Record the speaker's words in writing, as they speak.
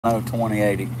No,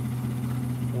 2080.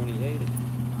 2080.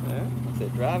 Alright, I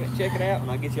said drive it, check it out,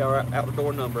 and I'll get you our out the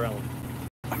door number on it.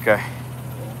 Okay.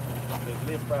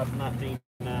 The list price is $19.99,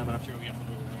 but I'm sure we got some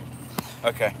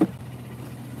more. Okay.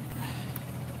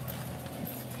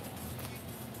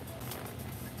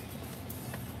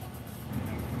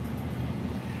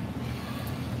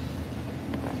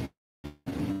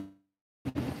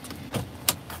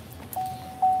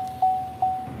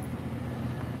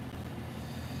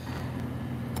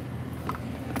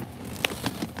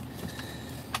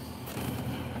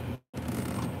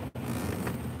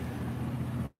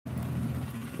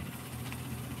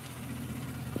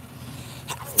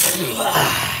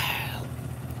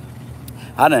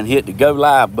 I done hit the go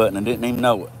live button and didn't even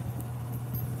know it.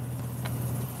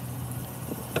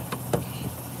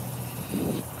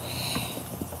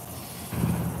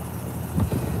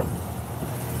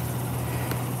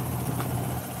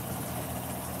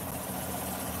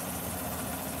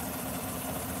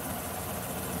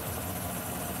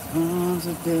 One's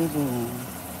a devil,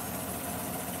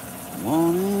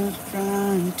 one is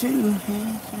trying to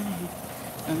hit me.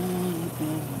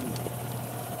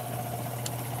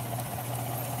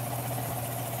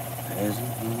 There's a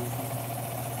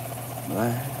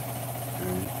black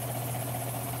bird.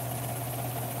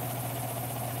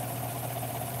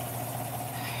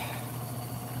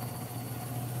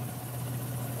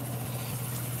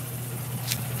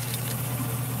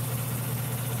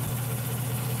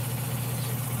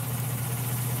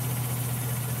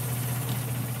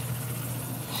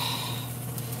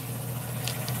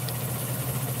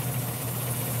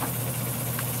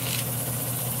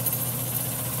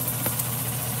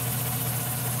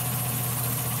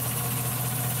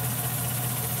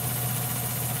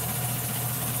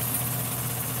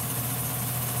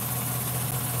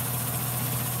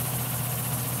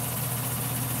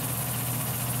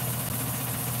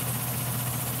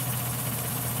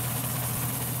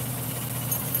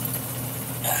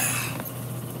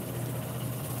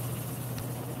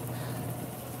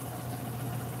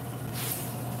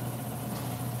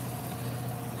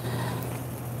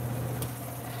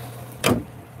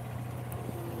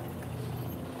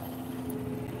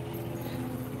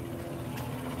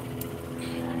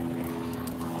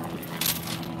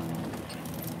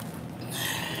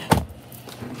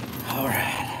 All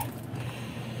right.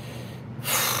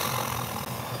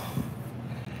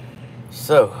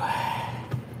 So,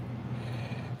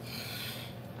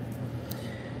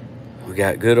 we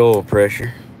got good oil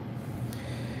pressure.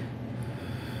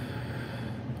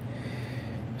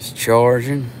 It's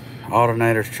charging.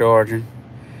 Alternator's charging.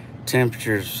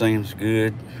 Temperature seems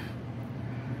good.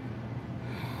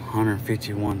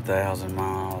 151,000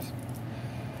 miles.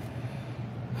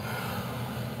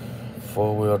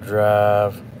 Four-wheel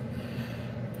drive.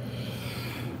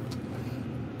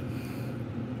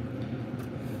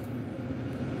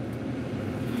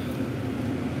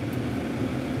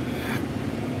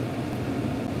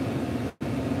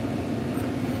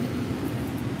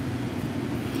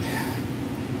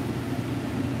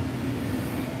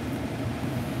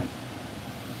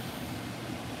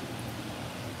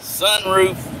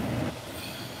 Sunroof.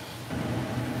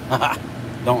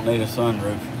 Don't need a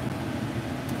sunroof.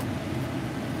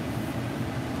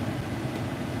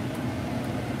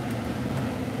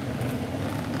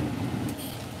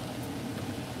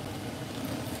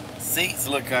 Seats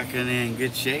look like they're in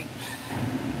good shape.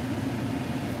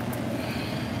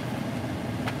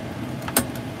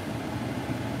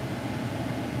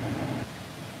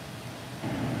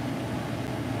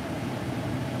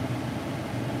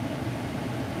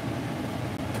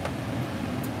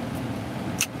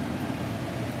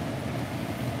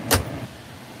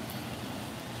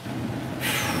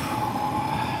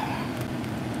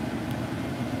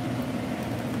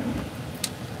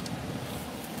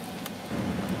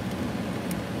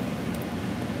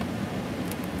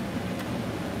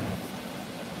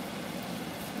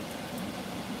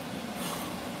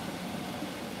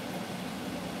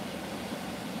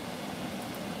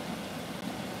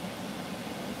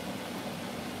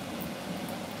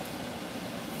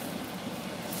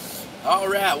 All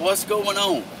right, what's going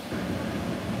on?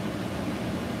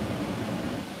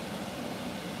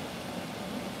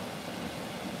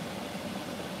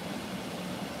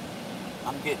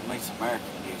 I'm getting me some air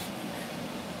conditioning.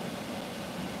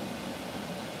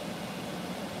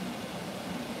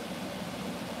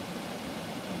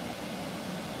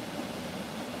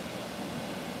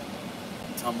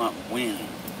 Talking about wind.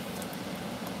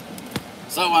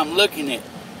 So I'm looking at,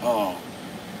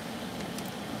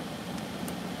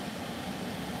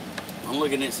 I'm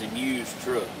looking at some used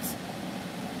trucks.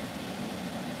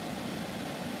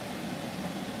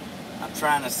 I I'm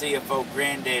trying to see if old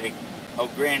granddaddy's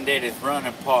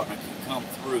running partner can come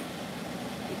through.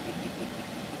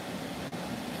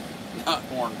 Not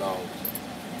corn dogs.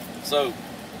 So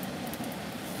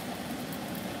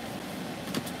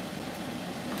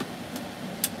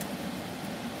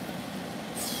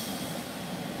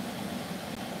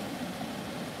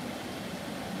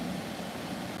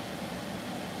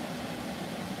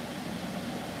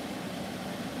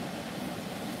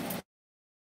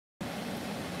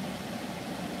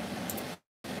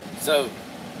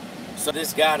So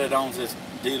this guy that owns this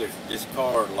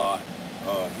car lot,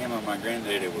 him and my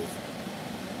granddaddy was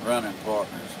running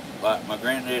partners. Like my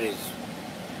granddaddy's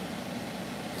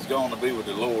going to be with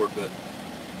the Lord, but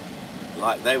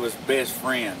like they was best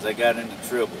friends. They got into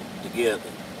trouble together.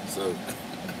 So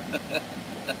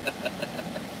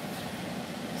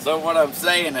so what I'm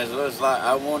saying is, it's like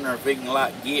I wonder if he can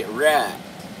like get right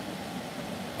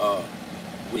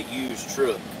with a used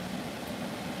truck.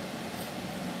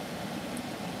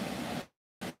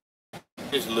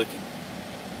 Just looking.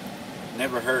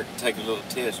 Never hurt to take a little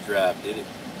test drive, did it?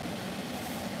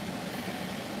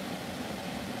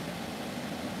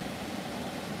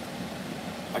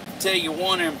 I can tell you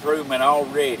one improvement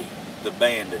already, the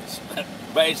Bandits.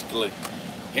 Basically,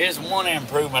 here's one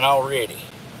improvement already.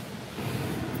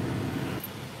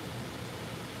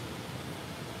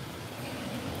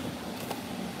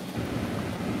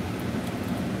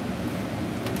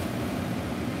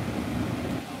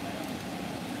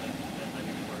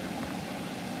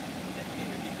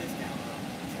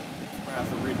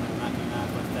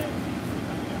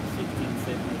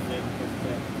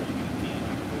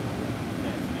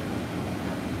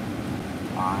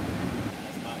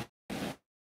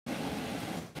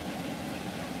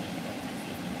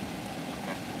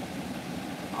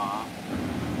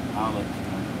 I'll let you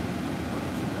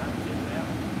know.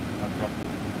 Okay.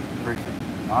 Appreciate it.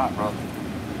 All right, brother.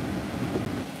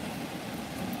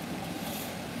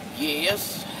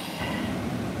 Yes.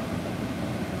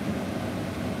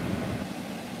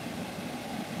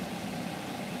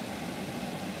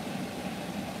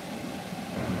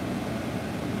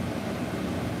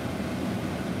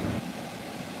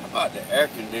 How about the air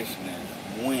conditioning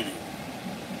winning?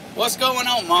 What's going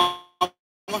on, Mama?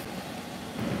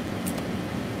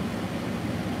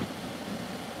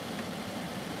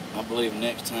 I believe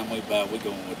next time we buy, we're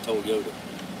going with Toyota.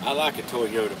 I like a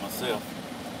Toyota myself.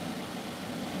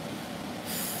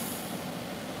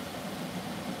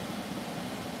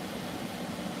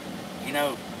 You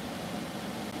know,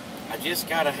 I just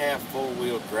gotta have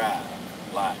four-wheel drive,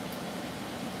 like,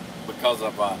 because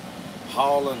of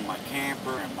hauling my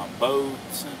camper and my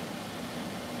boats,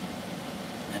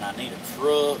 and I need a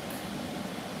truck.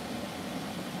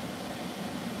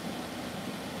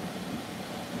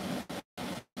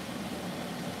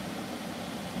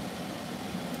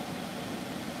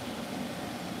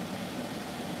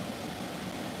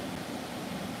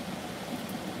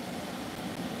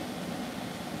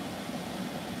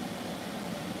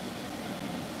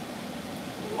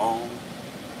 Long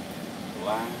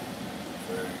line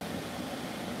for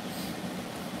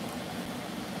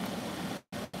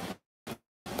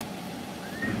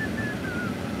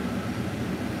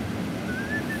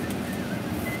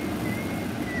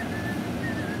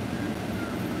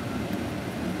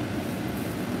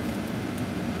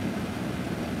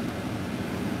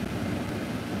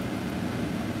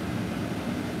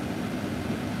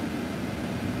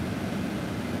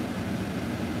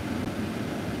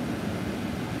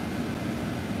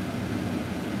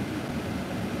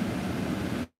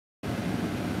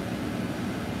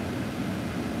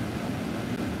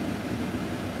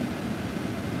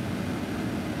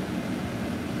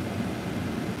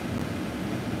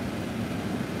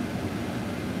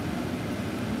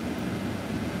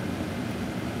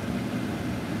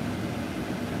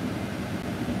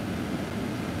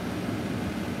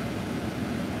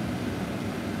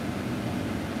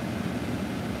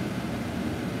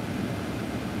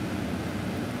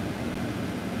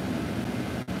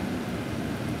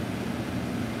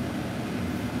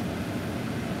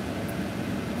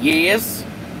yes.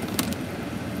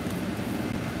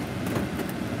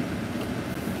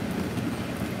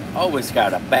 Always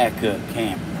got a backup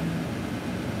camera.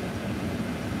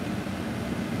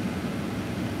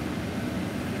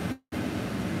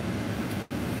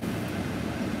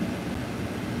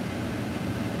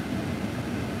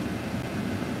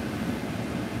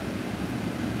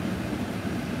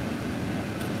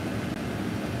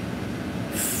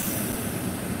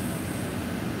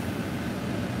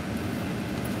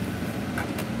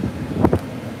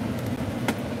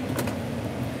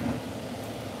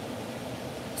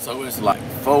 So it's like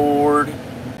Ford,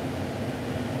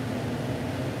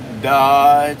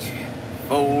 Dodge,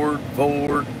 Ford,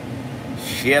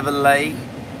 Chevrolet,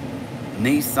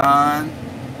 Nissan.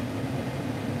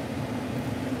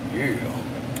 Yeah.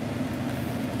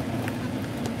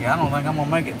 Yeah, I don't think I'm gonna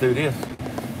make it through this.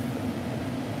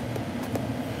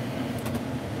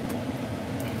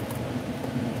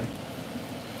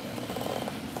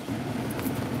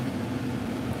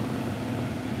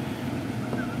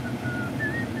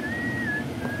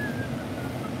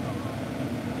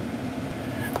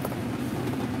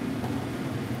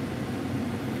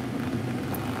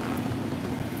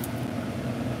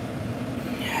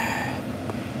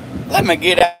 Let me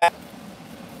get out.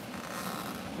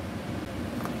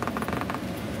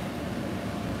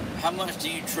 How much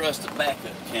do you trust a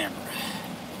backup camera?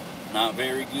 Not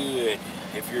very good,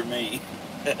 if you're me.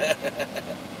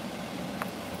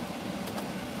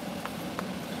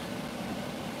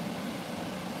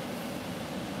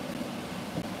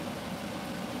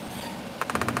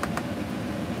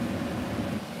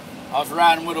 I was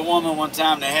riding with a woman one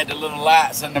time that had the little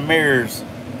lights in the mirrors.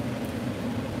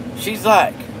 She's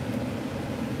like,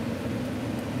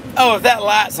 oh, if that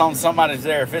light's on, somebody's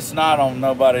there. If it's not on,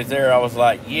 nobody's there. I was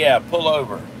like, yeah, pull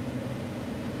over.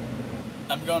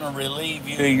 I'm going to relieve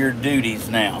you of your duties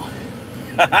now.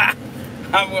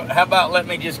 How about let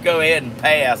me just go ahead and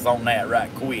pass on that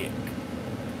right quick.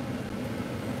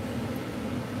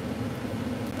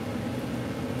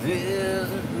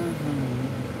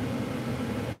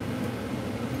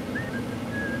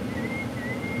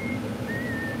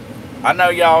 I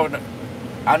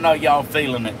know y'all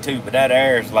feeling it too, but that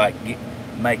air's like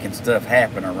making stuff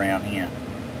happen around here.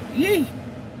 Yee!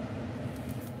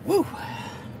 Woo!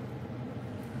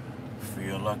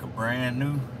 Feel like a brand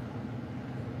new.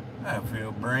 I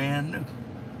feel brand new.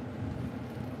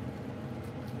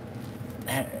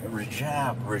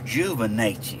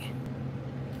 Rejuvenate you.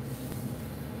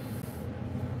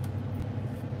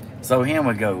 So here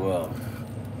we go.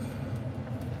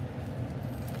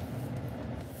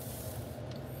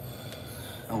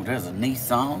 Oh, there's a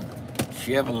Nissan,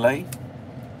 Chevrolet.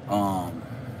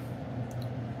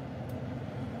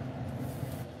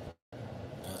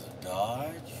 There's a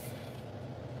Dodge,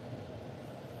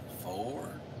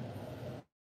 Ford,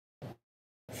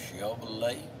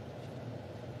 Chevrolet,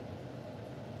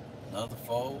 another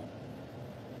Ford,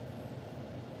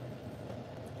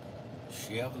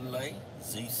 Chevrolet,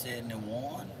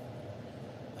 Z71.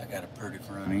 I got a pretty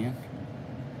front end.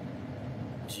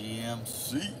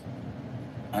 GMC.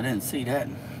 I didn't see that.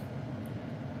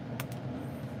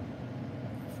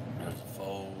 There's a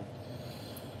Ford.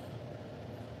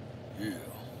 Yeah.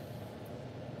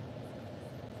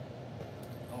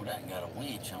 Oh, that got a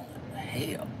winch on it.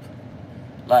 Help.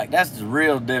 Like, that's the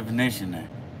real definition there.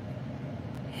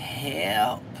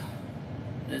 Help.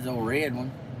 There's a red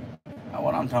one. That's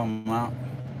what I'm talking about.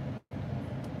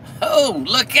 Oh,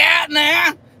 look out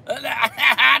now.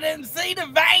 I didn't see the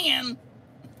van.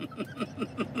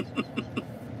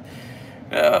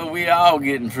 Oh, we all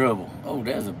get in trouble. Oh,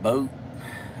 there's a boat.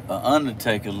 An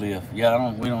Undertaker lift.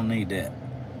 Yeah, we don't need that.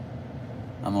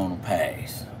 I'm on a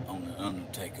pass on the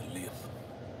Undertaker lift.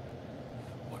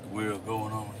 What the world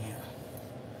going on here?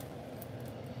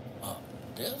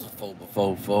 There's a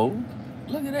 4x4 Ford.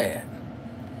 Look at that.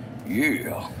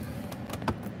 Yeah.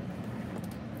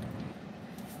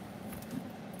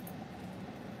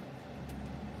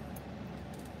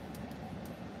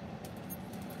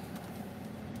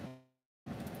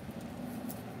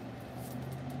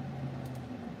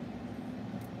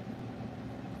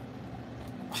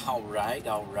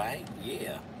 All right,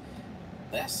 yeah.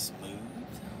 That's smooth.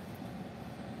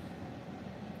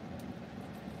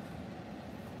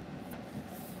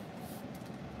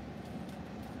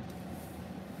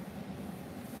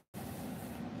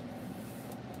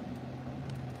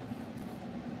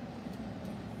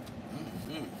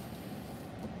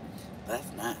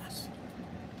 That's nice.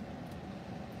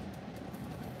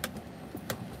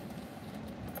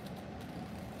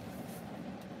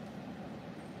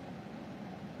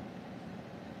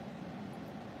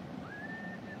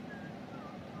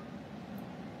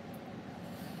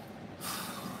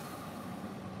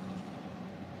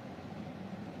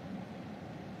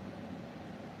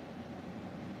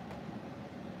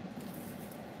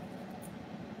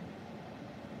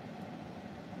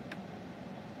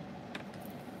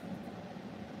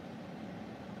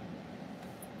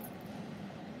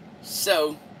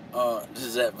 So,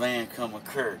 does that van come with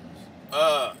curtains?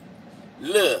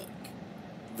 Look,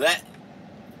 that,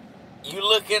 you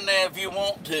look in there if you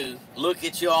want to. Look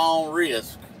at your own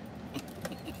risk.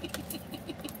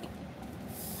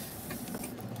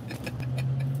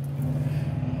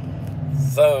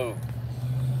 So,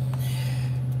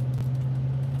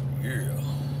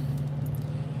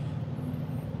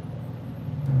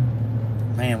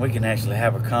 Man, we can actually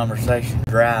have a conversation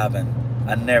driving.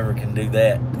 I never can do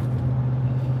that.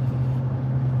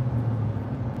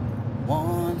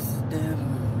 Once the devil,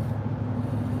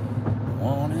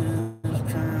 one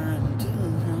is trying to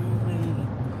hold me.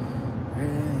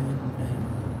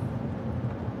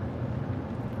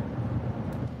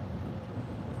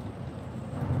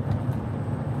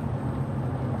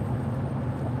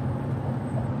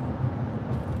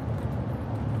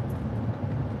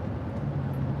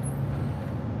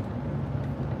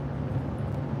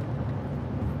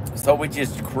 So we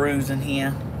just cruising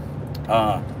here.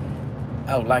 Oh,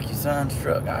 like your son's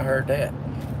truck. I heard that.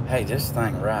 Hey, this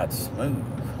thing rides smooth.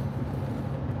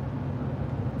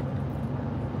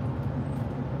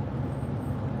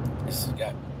 It's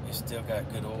still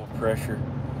got good oil pressure.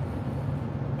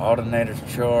 Alternator's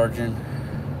charging.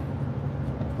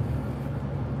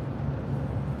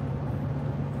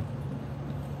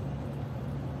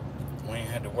 We ain't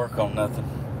had to work on nothing.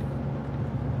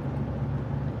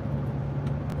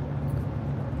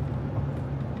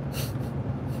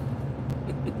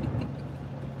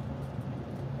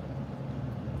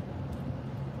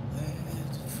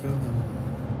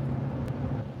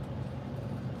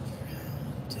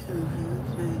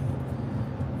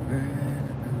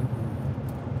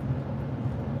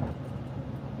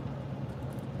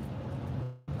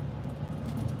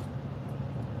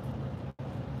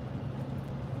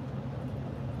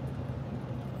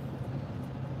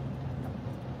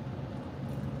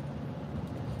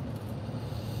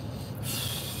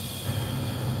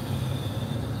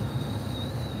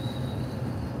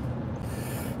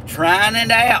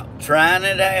 Trying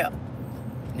it out,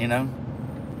 you know.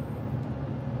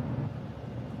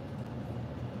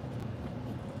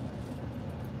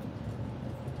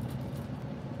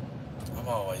 I've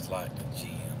always liked the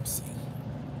GMC.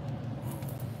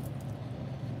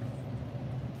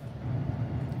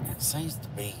 It seems to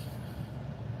be.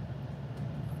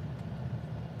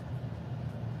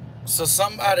 So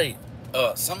somebody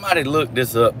looked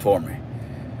this up for me.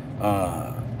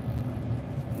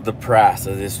 The price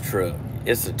of this truck.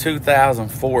 It's a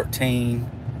 2014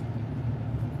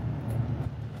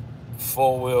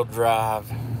 four-wheel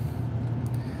drive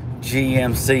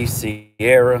GMC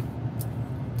Sierra.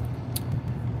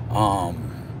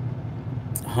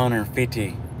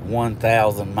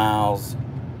 151,000 miles.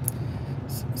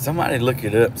 Somebody look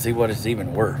it up, see what it's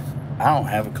even worth. I don't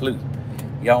have a clue.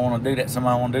 Y'all want to do that?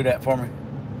 Somebody want to do that for me?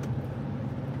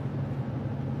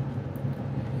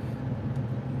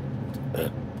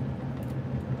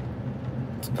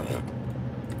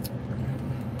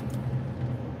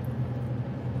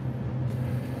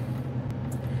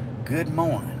 Good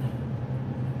morning.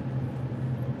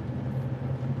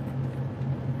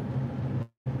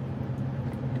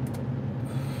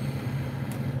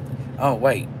 Oh,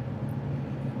 wait.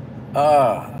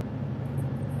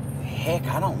 Heck,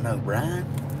 I don't know, Brian.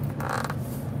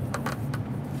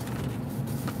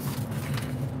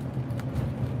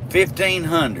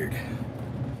 $1,500.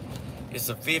 It's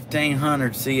a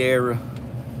 1500 Sierra,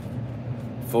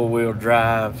 four-wheel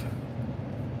drive,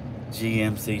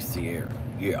 GMC Sierra.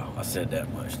 Yeah, I said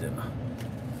that much, didn't I?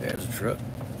 There's a truck.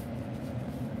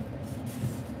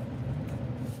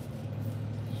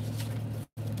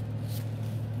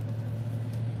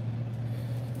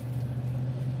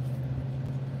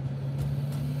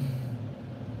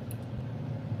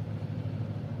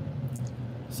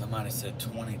 Somebody said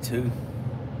 22.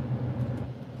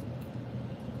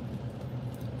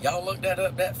 Y'all looked that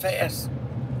up that fast?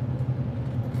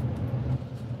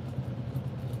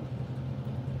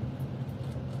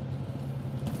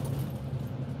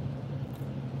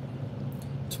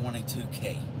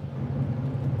 $22K.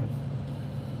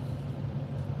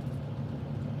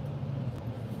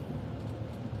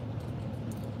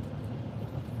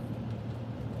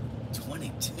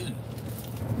 $22.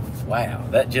 Wow,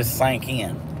 that just sank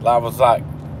in. I was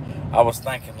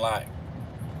thinking like,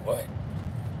 what?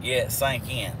 Yeah, it sank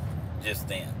in just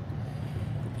then.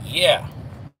 Yeah.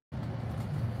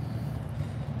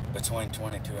 Between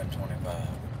 22 and 25.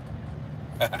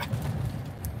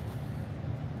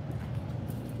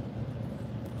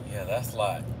 Yeah, that's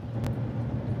like,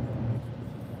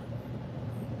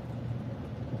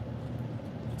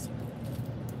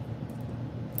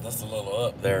 that's a little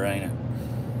up there, ain't it?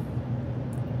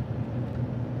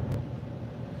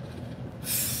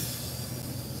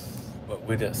 But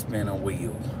we just spin a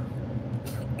wheel.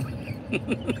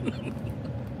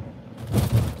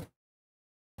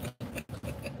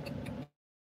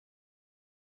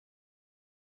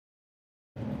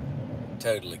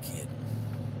 Totally kidding.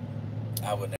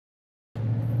 I would never.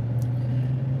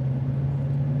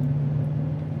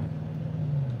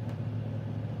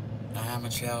 I'm a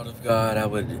child of God, I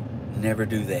would never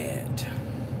do that.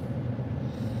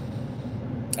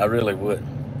 I really wouldn't.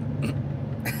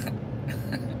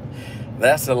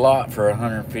 That's a lot for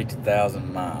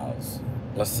 150,000 miles.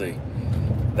 Let's see.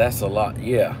 That's a lot.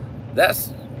 Yeah, that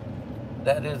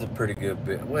is a pretty good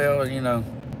bit. Well, you know,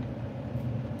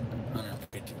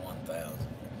 151,000.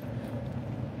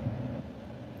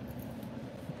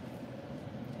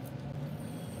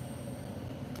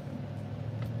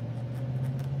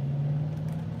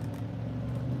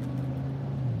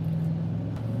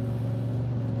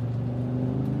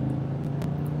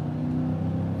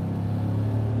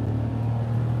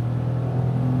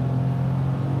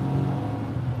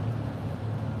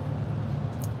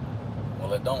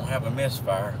 Well, it don't have a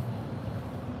misfire.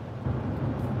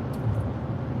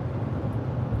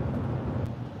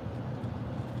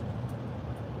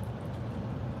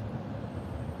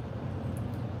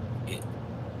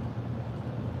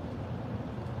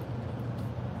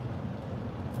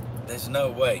 There's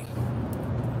no way.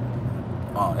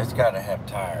 Oh, it's got to have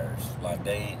tires. Like,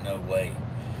 there ain't no way.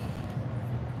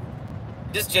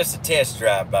 This is just a test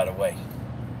drive, by the way.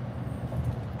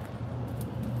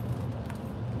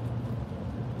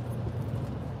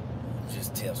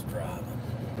 Just test driving.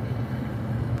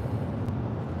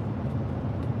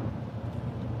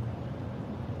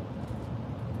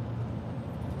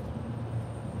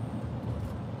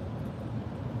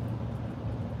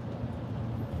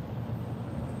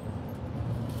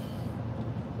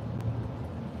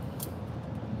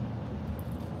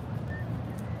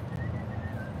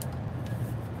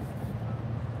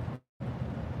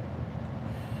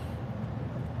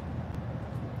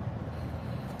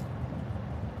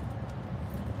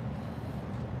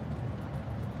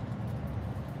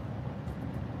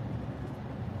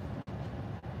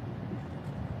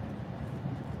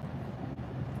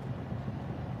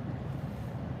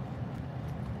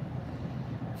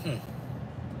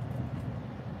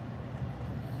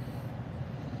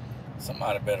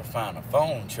 Somebody better find a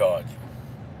phone charger.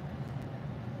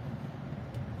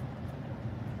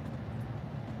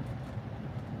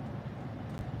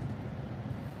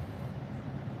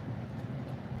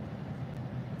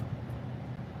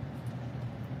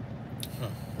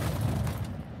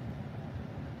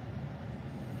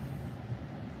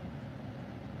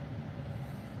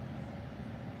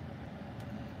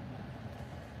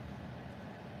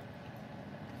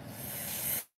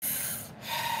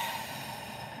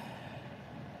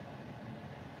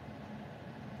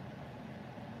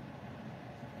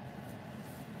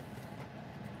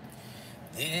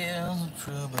 There's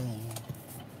trouble.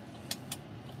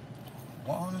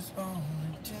 One is born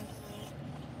into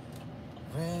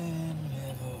red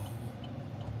level.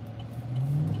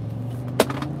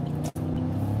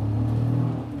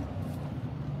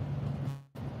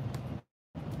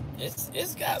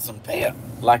 It's got some pep.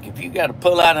 Like if you got to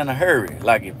pull out in a hurry.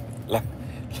 Like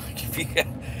if you got,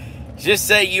 just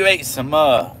say you ate some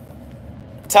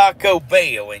Taco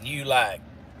Bell and you like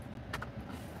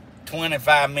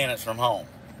 25 minutes from home.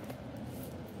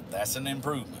 That's an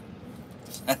improvement.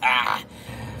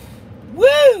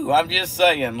 Woo! I'm just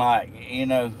saying, like, you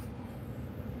know,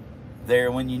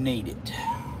 there when you need it.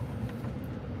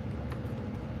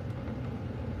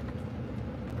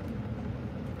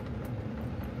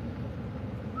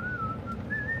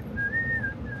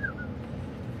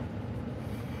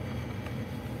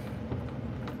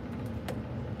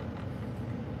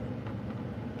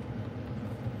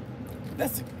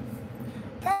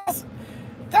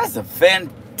 That's a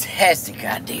fantastic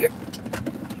idea.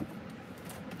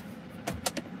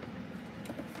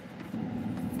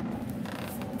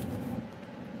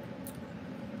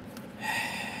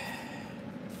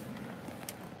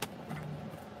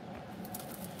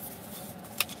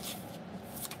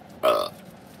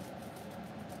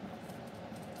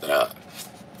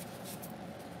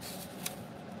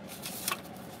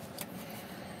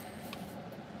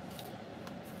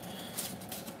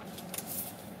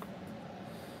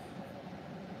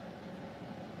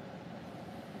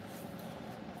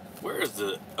 Where's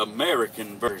the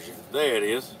American version? There it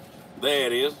is. There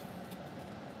it is.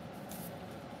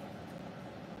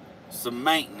 Some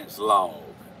maintenance log.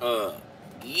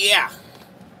 Yeah.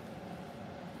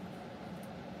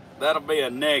 That'll be a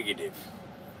negative.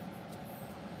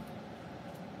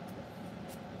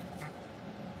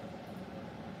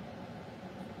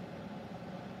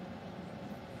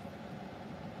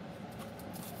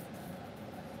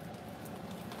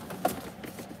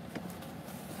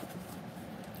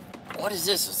 What is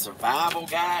this, a survival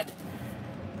guide?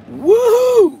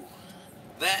 Woohoo!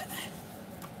 That...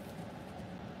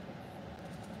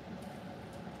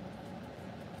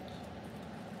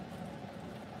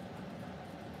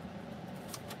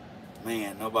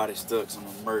 Man, nobody stuck some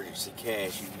emergency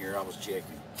cash in here. I was checking.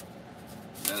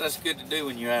 Now, that's good to do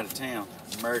when you're out of town.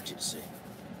 Emergency.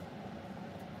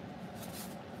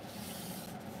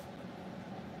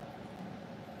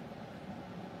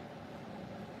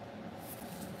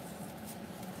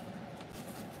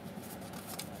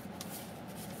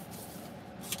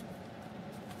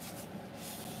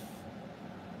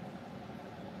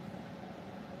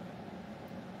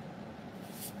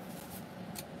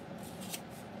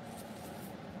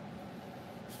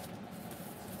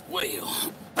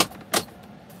 Well,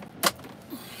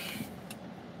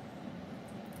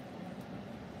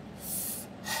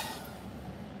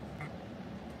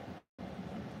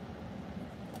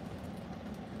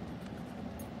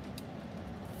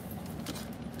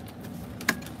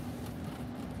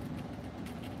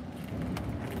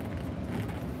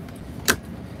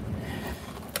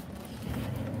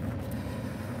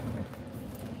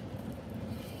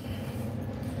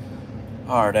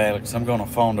 all right, Alex, I'm gonna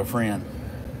phone a friend.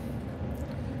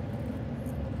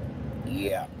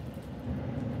 Yeah.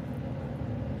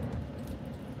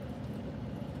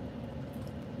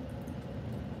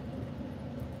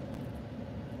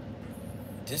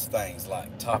 This thing's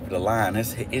like top of the line.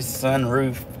 It's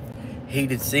sunroof,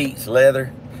 heated seats,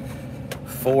 leather,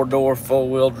 4-door,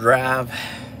 4-wheel drive.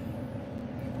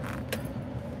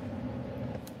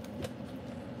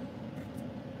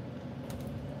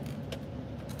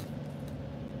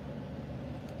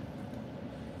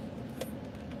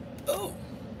 Oh,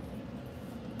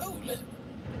 listen.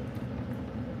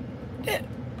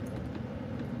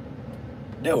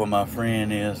 That what my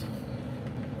friend is.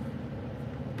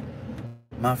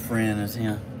 My friend is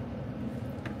him.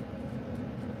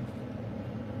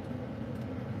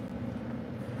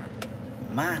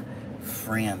 My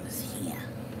friend is here.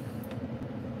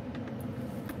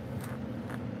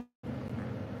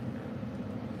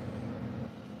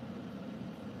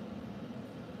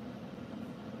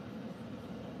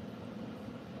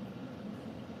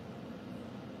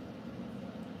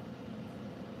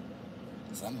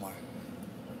 Somewhere.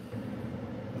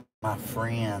 My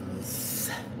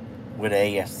friends with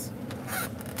AS.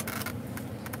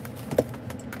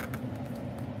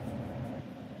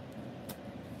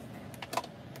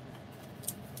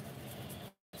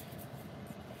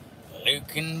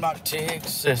 Luke in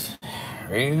Texas,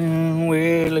 and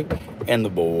Willie and the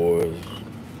boys.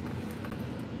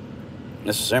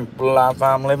 The simple life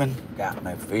I'm living got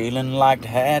me feeling like the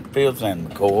Hatfields and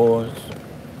McCoys.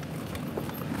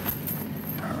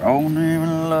 Our own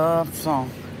even love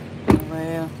song.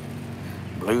 Well,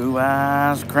 blue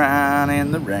eyes crying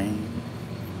in the rain.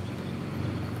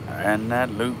 And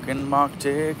that Luke in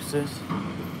Texas.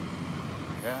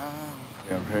 Yeah,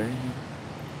 okay.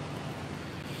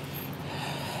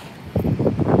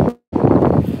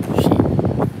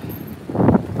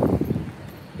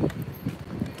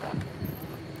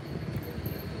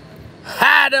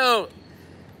 Hido!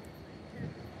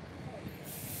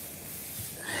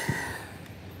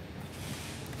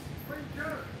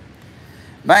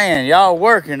 Man, y'all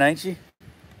working, ain't you?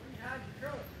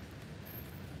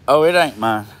 Oh, it ain't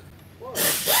mine. Oh,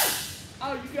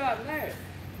 you got it there.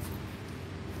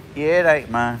 Yeah, it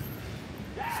ain't mine.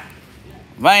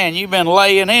 Man, you been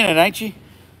laying in it, ain't you?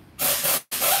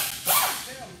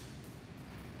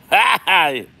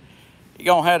 You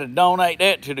gonna have to donate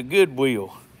that to the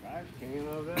Goodwill. I came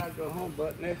over there, I go home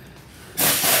button there.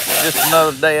 Just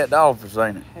another day at the office,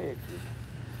 ain't it? Heck,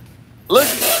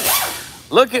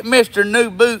 Look at Mr. New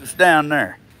Boots down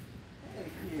there.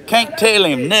 yeah. Can't tell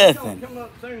him nothing. Come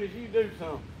up as soon as you do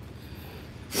something.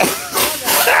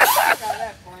 I got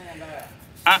that planned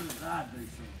out.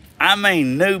 I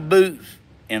mean, new boots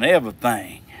and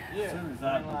everything. Yeah. As soon as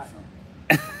I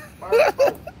do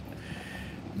something.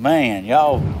 Man,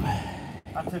 y'all.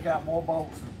 I took out more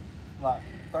bolts in like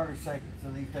 30 seconds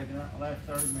than he's taken out the last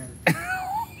 30 minutes.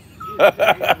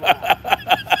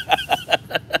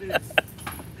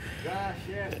 Drive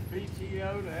shaft,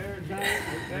 PTO, the air tank.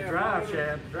 The drive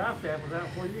shaft was out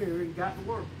for you and got to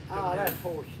work. Oh, that's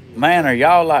horseshit. Man, are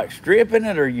y'all like stripping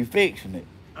it or are you fixing it?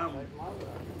 I'm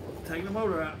taking the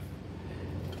motor out.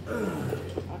 I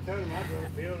told him I'd go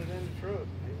build it in the truck.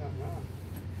 He's like, no.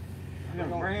 I got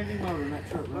a brand new motor in that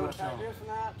truck. We'll take this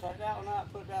one out, take that one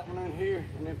out, put that one in here,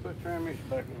 and then put transmission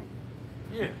back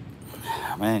in.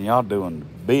 Yeah. Man, y'all doing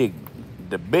the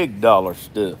big dollar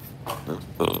stuff.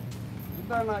 You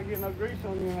better not get no grease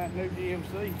on you in that new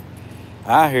GMC.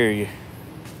 I hear you.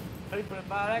 People that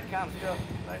buy that kind of stuff,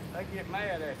 they get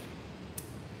mad at you.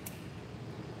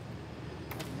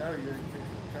 I know you're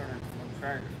turning from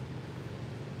tractor.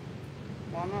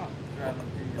 Why not? Driving a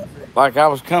GMC. Like I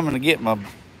was coming to get my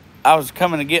I was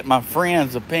coming to get my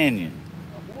friend's opinion.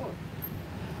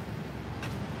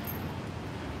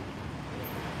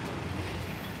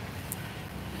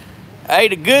 Hey,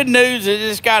 the good news is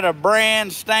it's got a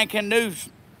brand spanking new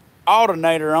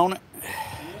alternator on it.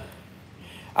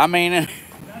 I mean, That's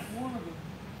one of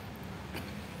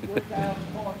the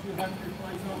 4,000 parts you'll have to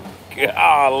replace on it.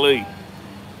 golly.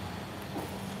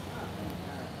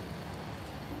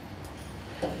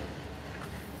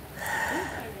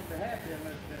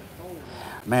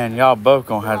 Man, y'all both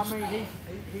gonna I have. mean,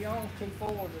 he owns 2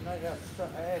 Fords and they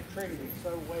have treated it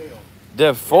so well.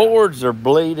 The Fords are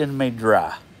bleeding me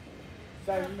dry.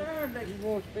 So you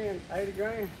want to spend 80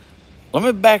 grand? Let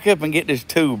me back up and get this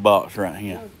toolbox right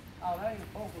here. Oh, that ain't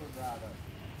a 4-wheel drive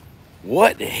though.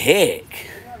 What the heck?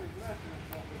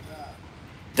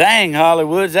 Dang,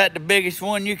 Hollywood's that the biggest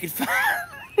one you could find?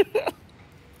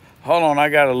 Hold on, I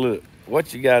gotta look.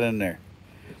 What you got in there?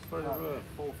 It's pretty rough.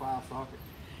 4 or 5 sockets.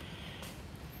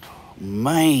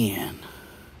 Man,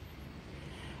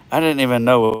 I didn't even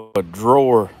know a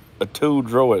tool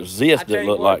drawer existed that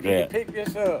looked like that. Pick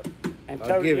this up and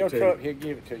tow it to your truck, he'll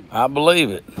give it to you. I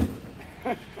believe it.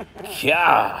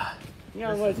 Yeah. You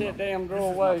know what's that damn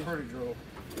drawer weighs? Pretty drawer.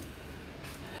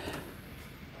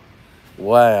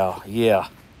 Wow, yeah.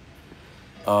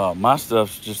 My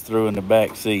stuff's just through in the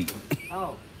back seat.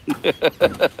 Oh. Throw that in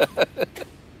the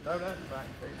back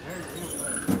seat.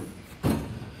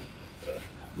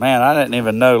 Man, I didn't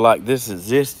even know like this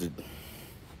existed.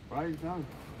 Right, done.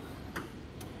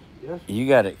 Yes. You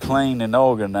got it clean and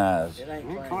organized. It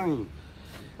ain't clean.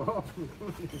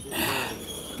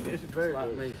 It's very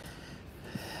like me.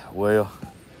 Well,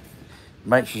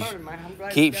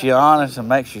 keeps you honest and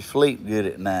makes you sleep good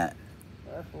at night.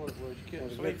 That's what it was. You couldn't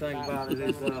sleep. The good thing about it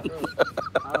is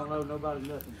I don't know nobody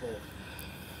nothing for it.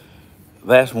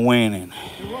 That's winning.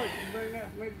 So what, you bring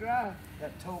that for me to drive?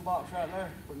 That toolbox right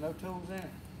there with no tools in it.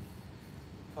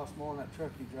 Costs more than that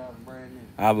truck you driving brand new.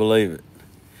 I believe it.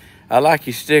 I like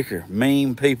your sticker.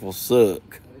 Mean people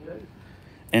suck.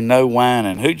 And no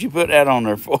whining. Who'd you put that on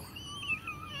there for?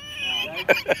 I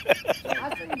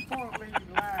think you point me to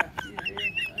lie.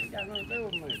 Ain't got nothing to do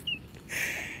with me.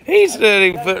 He said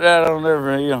he put that on there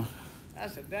for him.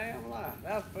 That's a damn lie.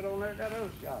 That was put on there at that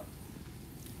other shop.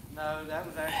 No, that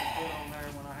was actually put on there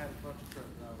when I had a bunch of trucks.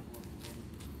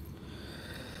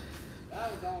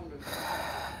 That was on the...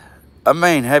 I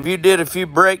mean, have you did a few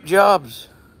brake jobs?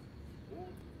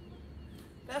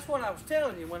 That's what I was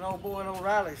telling you when old boy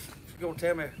O'Reilly's going to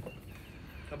tell me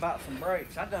about some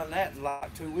brakes. I done that in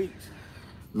like 2 weeks.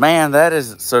 Man,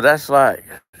 that's like,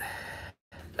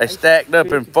 they stacked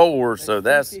up in 4, so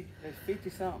that's... There's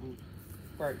 50-something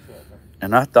brakes right there.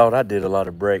 And I thought I did a lot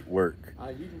of brake work.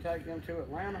 You can take them to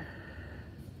Atlanta.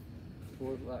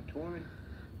 For like 20.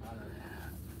 I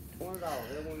don't know.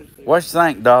 $20. What you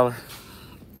think, Dollar?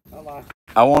 I like it.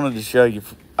 I wanted to show you.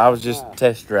 I was just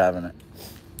test driving it.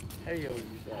 Hell, you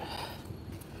say.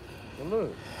 Well,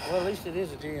 look. Well, at least it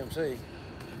is a GMC.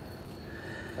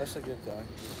 That's a good thing.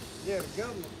 Yeah, the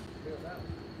government built that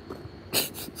one.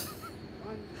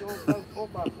 Why don't you go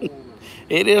 4x4 on that?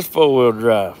 It is 4-wheel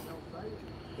drive.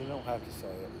 You don't have to say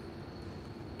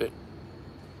it.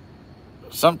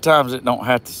 Sometimes it don't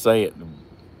have to say it to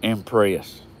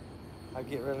impress. I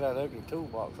get rid of that ugly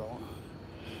toolbox on it.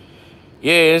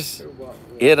 Yes, Toolbox,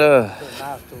 it put a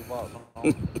nice toolbox on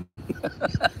it.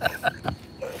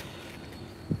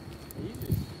 You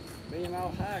just being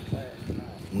all high class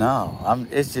tonight. No,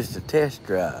 it's just a test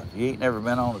drive. You ain't never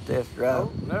been on a test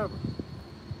drive? No, never.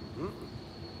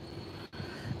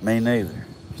 Me neither.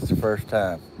 It's the first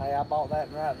time. Hey, I bought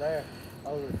that right there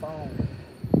over the phone.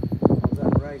 I was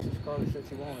at the race. This car said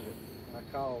she wanted it. I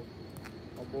called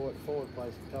my boy at the Ford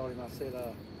place and told him, I said,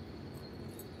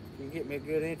 you get me a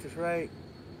good interest rate,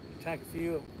 tank of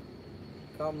fuel,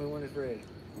 call me when it's ready.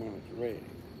 When it's ready.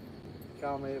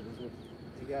 Call me,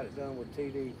 he got it done with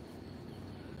TD,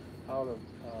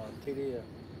 TD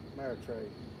Ameritrade.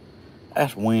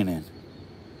 That's winning.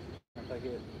 I think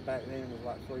it back then was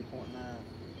like 3.9.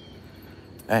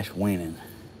 That's winning.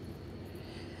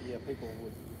 Yeah, people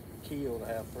would kill to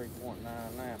have 3.9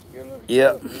 now.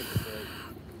 Yep.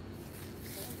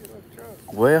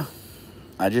 Well,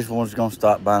 I just was gonna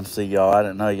stop by and see y'all. I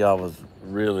didn't know y'all was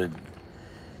really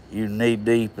knee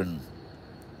deep in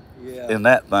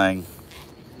that thing.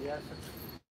 Yes,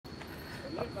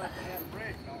 it looked like they had a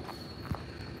break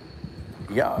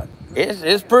on. Yeah,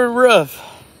 it's pretty rough.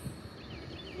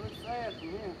 It looks sad from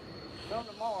here. Come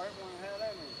tomorrow, everyone had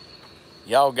that in.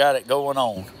 Y'all got it going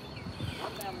on.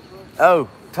 Oh,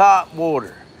 top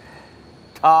water.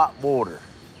 Top water.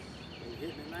 You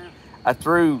hitting it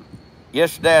now?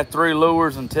 Yesterday I threw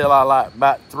lures until I like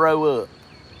about to throw up.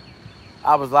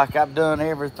 I was like, I've done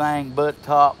everything but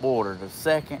top water. The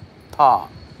second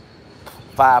top,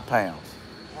 5 pounds.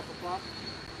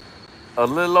 A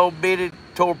little old bitty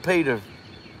torpedo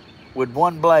with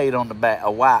one blade on the back,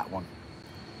 a white one.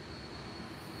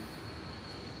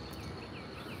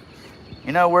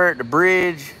 You know where at the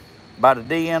bridge by the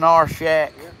DNR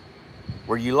shack, Yep.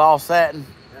 where you lost that one?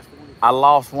 That's the one you I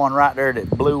lost one right there that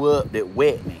blew up, that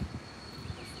wet me.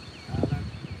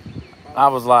 I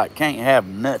was like, can't have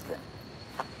nothing.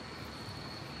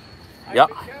 Hey, Yep.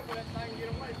 be careful, that thing get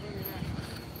away from you now.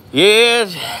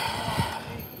 Yes.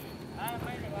 I ain't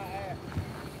made it like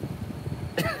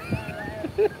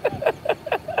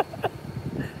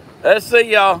that. Let's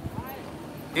see y'all.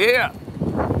 Yeah.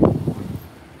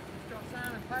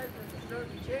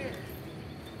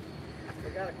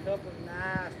 We got a couple of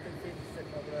nice 250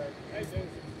 sitting over there. Hey, dude.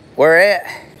 Where at?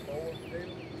 Ford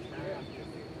diesel, nice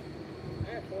 250.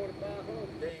 And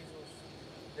 4500 diesels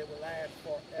that will last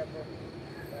forever.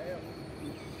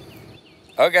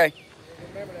 Okay.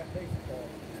 Remember that diesel part.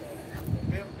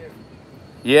 They're built different.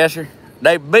 Yes, sir.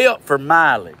 They built for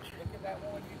mileage. Look at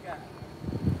that one you got.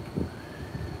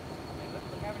 I mean, look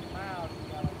how many miles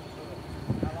you got on the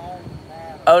truck. How long is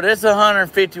that? Oh, this is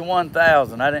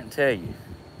 151,000. I didn't tell you.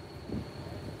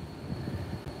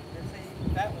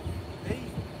 See, that was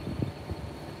diesel.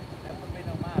 That wouldn't be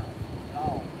no miles at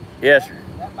all. Yes, sir.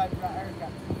 That baby right here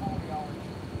got 240 on it.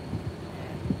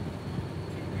 And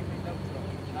she didn't give me no trouble.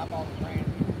 And I bought it brand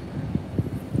new.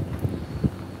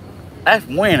 That's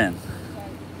winning.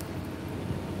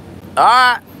 All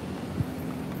right.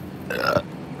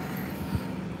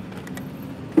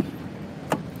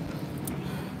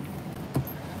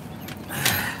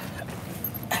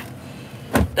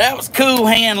 That was Cool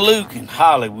Hand Luke in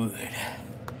Hollywood.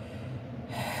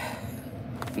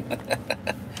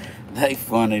 They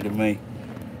funny to me.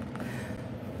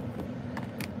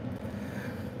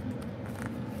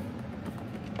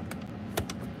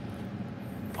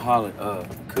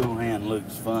 Cool Hand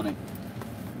Luke's funny.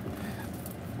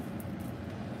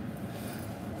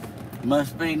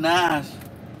 Must be nice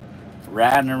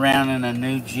riding around in a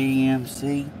new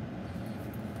GMC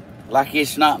like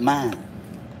it's not mine.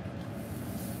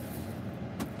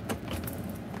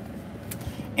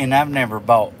 And I've never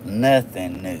bought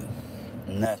nothing new.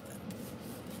 Nothing.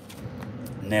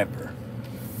 Never.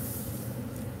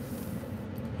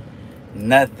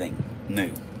 Nothing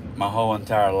new. My whole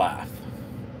entire life.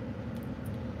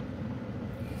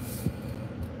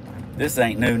 This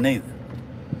ain't new neither.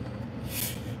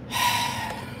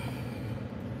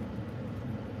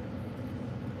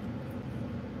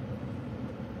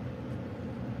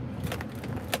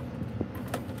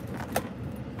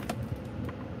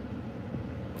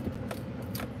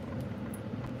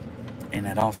 And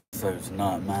it also is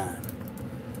not mine.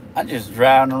 I'm just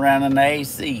driving around in the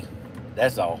AC.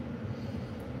 That's all.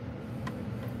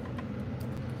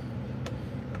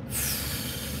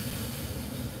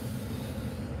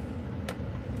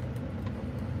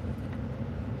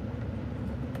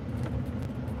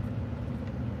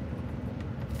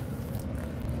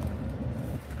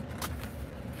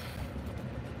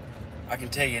 I can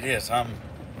tell you this, I'm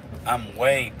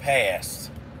way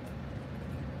past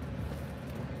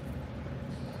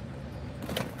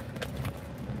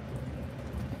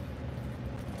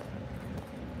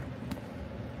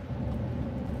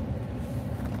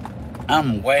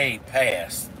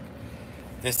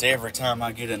this. Every time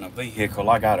I get in a vehicle,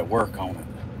 I gotta work on it.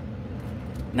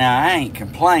 Now, I ain't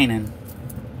complaining.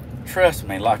 Trust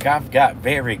me, like I've got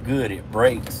very good at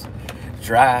brakes,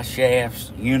 dry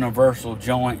shafts, universal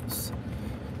joints,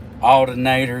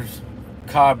 alternators,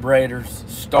 carburetors,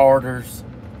 starters.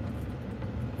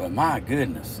 But my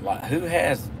goodness, like who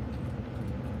has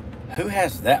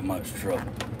that much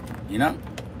trouble, you know?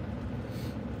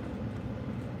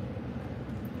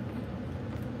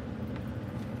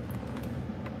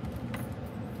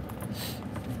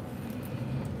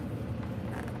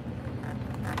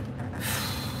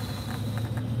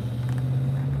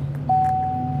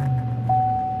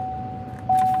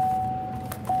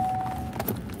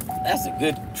 That's a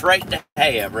good trait to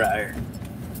have right here.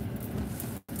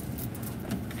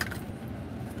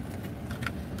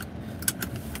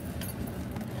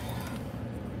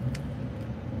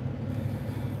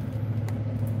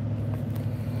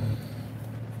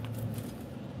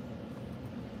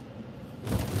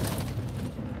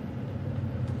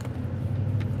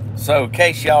 So, in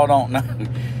case y'all don't know,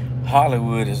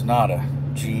 Hollywood is not a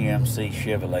GMC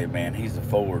Chevrolet man. He's a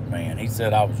Ford man. He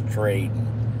said I was trading.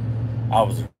 I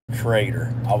was a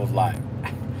trader. I was like,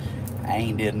 I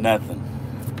ain't did nothing.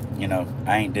 You know,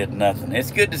 I ain't did nothing.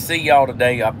 It's good to see y'all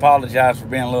today. I apologize for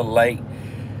being a little late.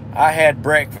 I had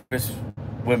breakfast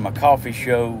with my coffee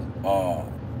show.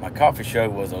 My coffee show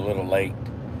was a little late,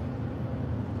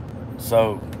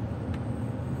 so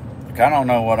I don't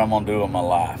know what I'm gonna do in my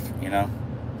life. You know,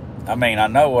 I mean, I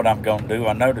know what I'm gonna do.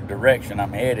 I know the direction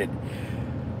I'm headed,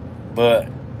 but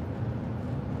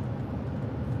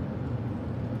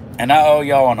and I owe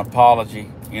y'all an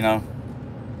apology. You know,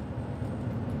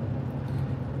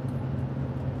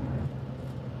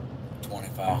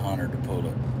 $2,500 to pull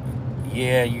it.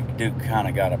 Yeah, you do kind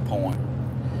of got a point.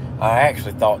 I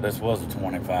actually thought this was a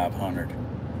 2,500.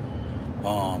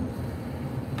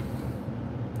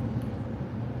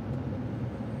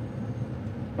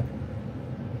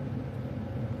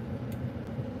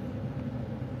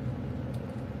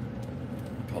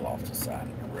 Pull off the side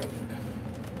of the road.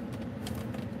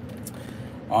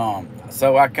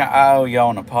 So I owe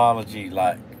y'all an apology.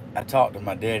 Like, I talked to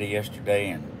my daddy yesterday,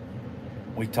 and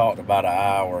we talked about an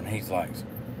hour, and he's like,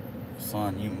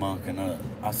 "Son, you monking up."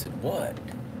 I said, "What?"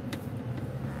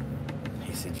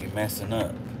 He said, "You messing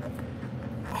up."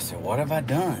 I said, "What have I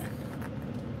done?"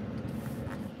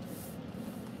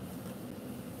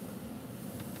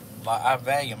 Like, I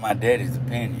value my daddy's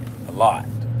opinion a lot.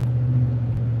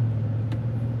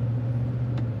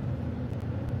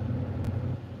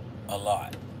 A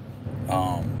lot.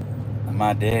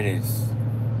 My daddy's,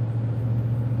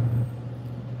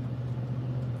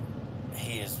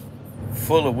 he is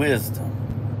full of wisdom,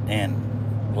 and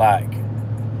like,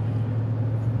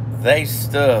 they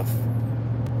stuff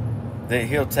that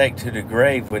he'll take to the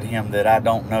grave with him that I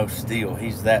don't know still.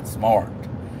 He's that smart.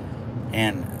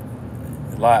 And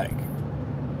like,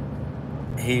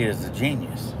 he is a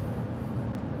genius.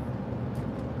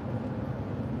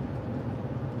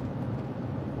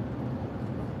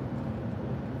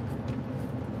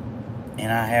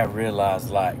 And I have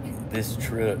realized, like, this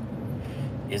truck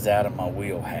is out of my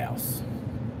wheelhouse.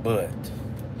 But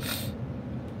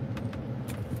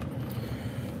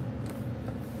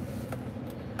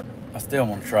I still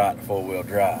want to try it to 4-wheel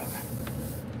drive.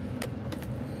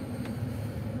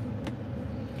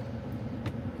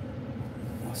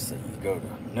 Let's see, you go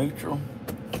to neutral.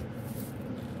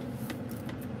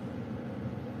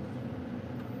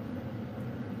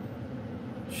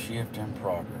 Shift in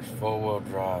progress. 4-wheel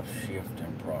drive, shift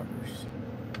in progress.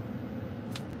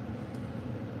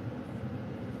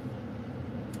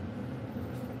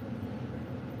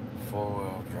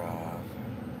 Four-wheel drive.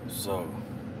 So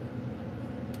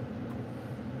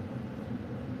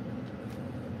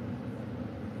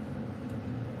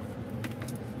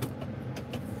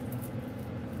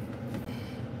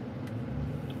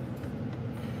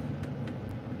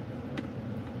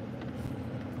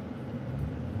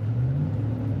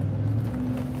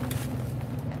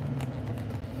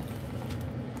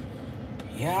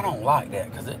yeah, I don't like that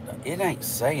because it ain't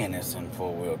saying it's in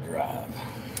 4-wheel drive.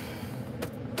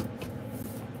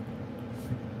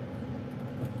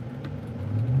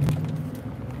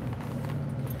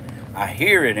 I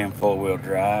hear it in 4-wheel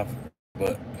drive,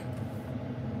 but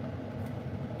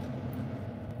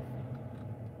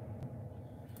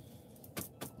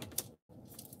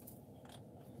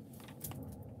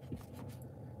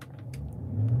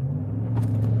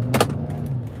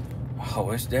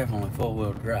oh, it's definitely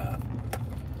 4-wheel drive.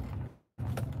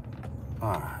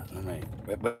 All right, let me.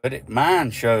 But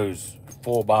mine shows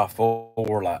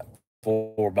 4x4, like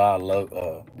 4x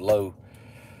low.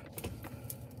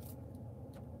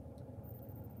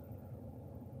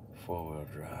 4-wheel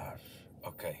drive.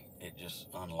 Okay, it just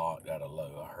unlocked out of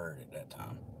low. I heard it that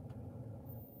time.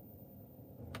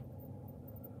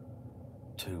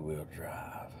 2-wheel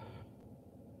drive.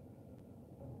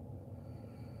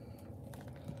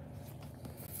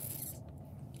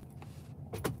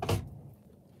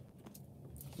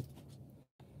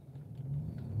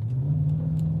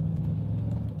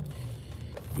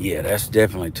 Yeah, that's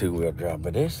definitely 2-wheel drive,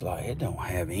 but it's like it don't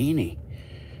have any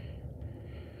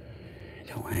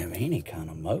kind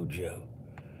of mojo.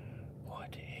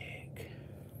 What the heck?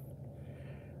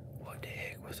 What the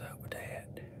heck was up with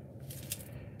that?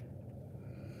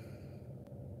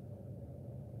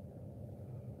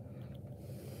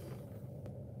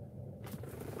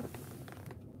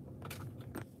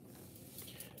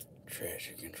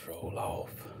 Traction control off.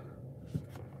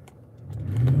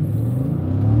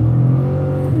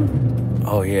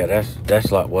 Oh yeah,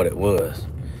 that's like what it was.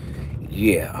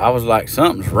 Yeah, I was like,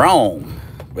 something's wrong.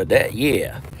 But that,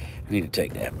 yeah, I need to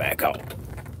take that back off.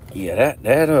 Yeah,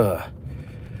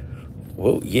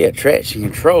 well, yeah, traction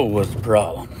control was the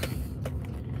problem.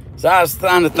 So I was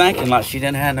kind of thinking like she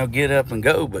didn't have no get up and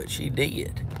go, but she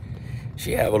did.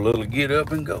 She have a little get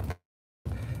up and go.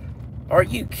 Are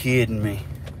you kidding me?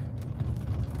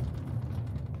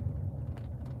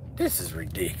 This is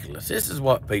ridiculous. This is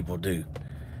what people do.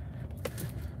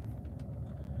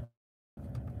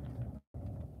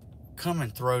 Come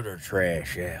and throw their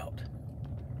trash out.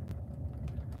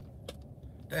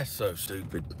 That's so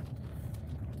stupid.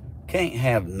 Can't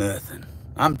have nothing.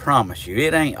 I promise you,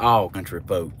 it ain't all country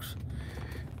folks.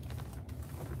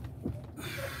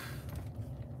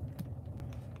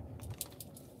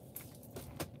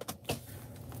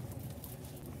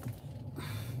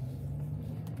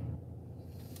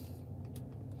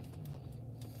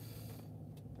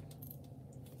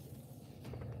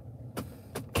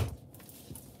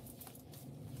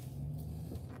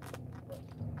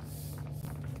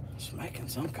 It's making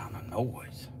some kind of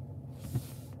noise.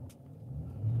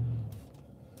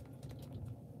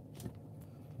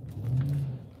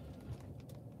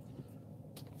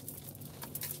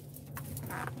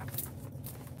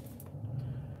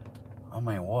 I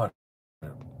mean, what a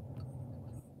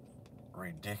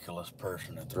ridiculous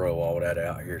person to throw all that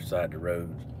out here side the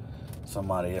road.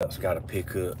 Somebody else got to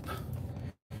pick up.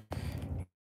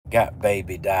 Got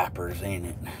baby diapers in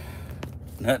it.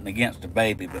 Nothing against the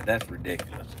baby, but that's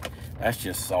ridiculous. That's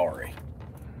just sorry.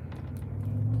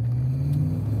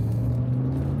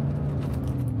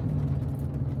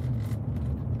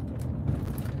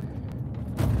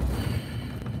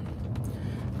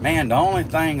 Man, the only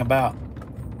thing about,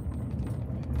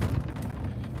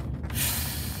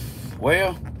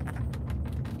 well,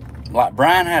 like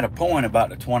Brian had a point about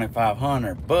the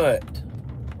 2500, but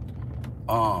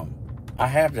I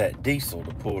have that diesel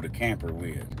to pull the camper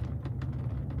with.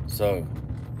 So,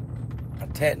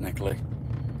 technically,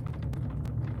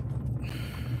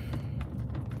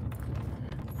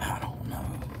 I don't know.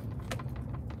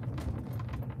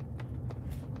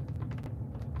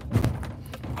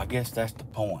 I guess that's the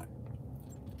point.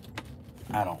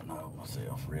 I don't know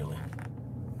myself, really.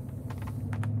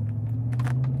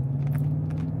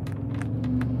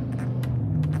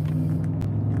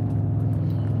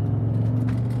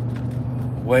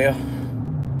 Well,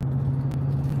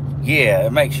 yeah,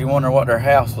 it makes you wonder what their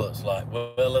house looks like.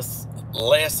 Well, it's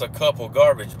less a couple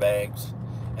garbage bags.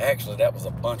 Actually, that was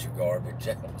a bunch of garbage.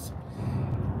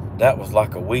 That was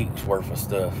like a week's worth of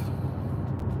stuff.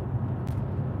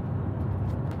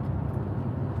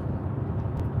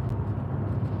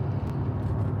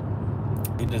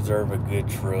 You deserve a good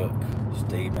truck,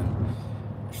 Stephen.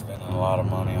 You're spending a lot of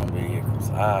money on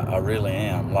vehicles. I really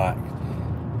am. Like,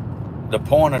 the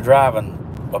point of driving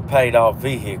a paid-off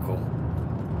vehicle,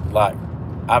 like,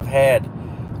 I've had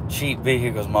cheap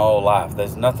vehicles my whole life.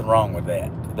 There's nothing wrong with that.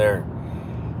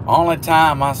 Only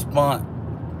time I spent,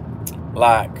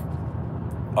 like,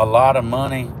 a lot of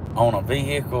money on a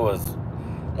vehicle is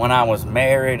when I was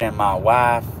married and my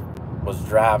wife was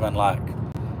driving, like,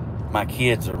 my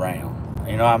kids around.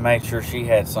 You know, I made sure she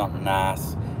had something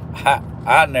nice.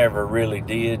 I never really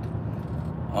did.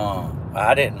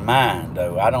 I didn't mind,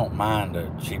 though. I don't mind the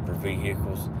cheaper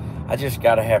vehicles. I just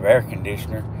got to have air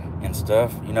conditioner and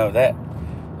stuff. You know, that,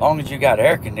 as long as you got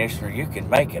air conditioner, you can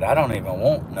make it. I don't even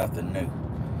want nothing new.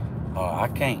 I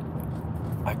can't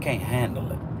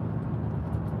handle it.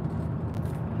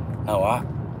 No,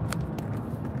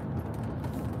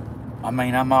 I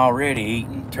mean, I'm already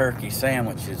eating turkey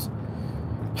sandwiches.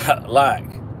 Like,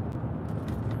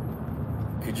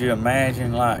 could you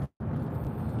imagine, like,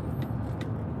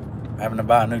 having to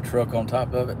buy a new truck on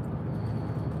top of it?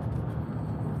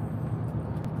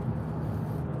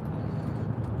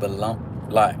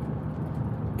 Like,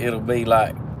 it'll be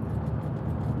like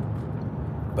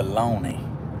bologna.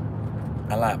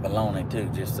 I like bologna too,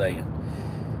 just saying.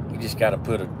 You just got to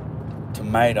put a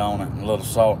tomato on it and a little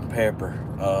salt and pepper.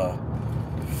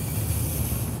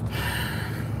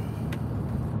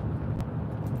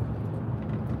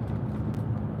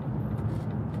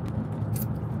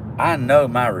 I know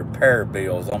my repair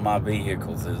bills on my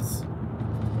vehicles is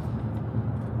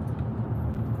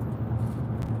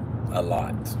a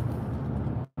lot.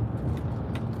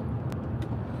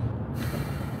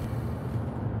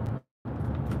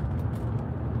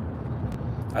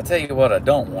 I tell you what I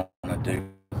don't want to do.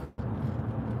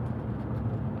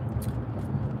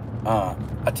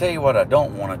 I tell you what I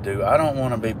don't want to do. I don't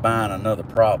want to be buying another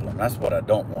problem. That's what I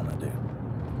don't want to do.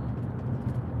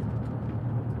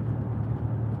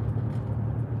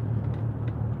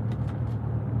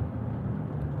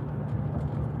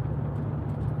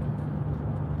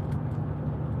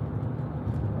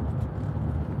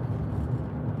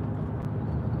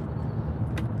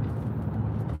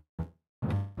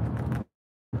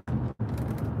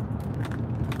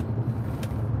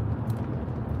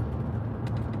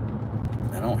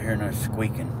 Hear no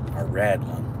squeaking or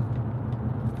rattling,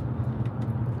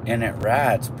 and it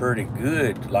rides pretty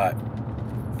good. Like,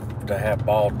 to have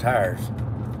bald tires.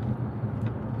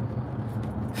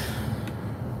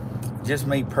 Just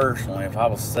me personally, if I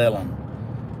was selling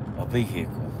a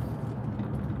vehicle,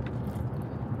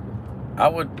 I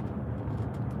would,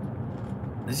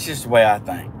 it's just the way I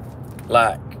think.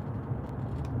 Like,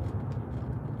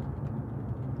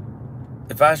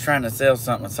 if I was trying to sell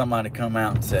something and somebody come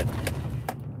out and said,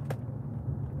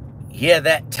 yeah,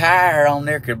 that tire on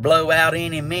there could blow out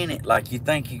any minute, like you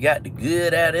think you got the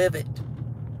good out of it.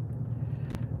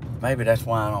 Maybe that's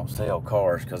why I don't sell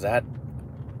cars, because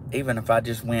even if I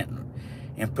just went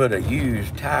and put a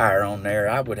used tire on there,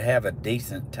 I would have a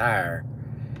decent tire.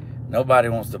 Nobody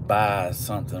wants to buy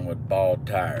something with bald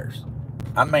tires.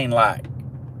 I mean, like,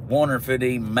 wonder if it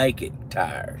even make it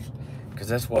tires, because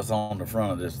that's what's on the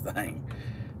front of this thing.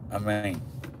 I mean,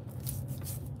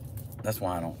 that's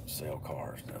why I don't sell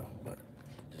cars, though, but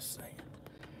just saying.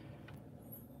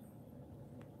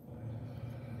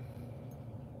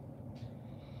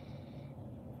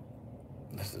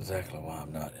 That's exactly why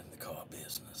I'm not in the car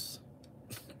business.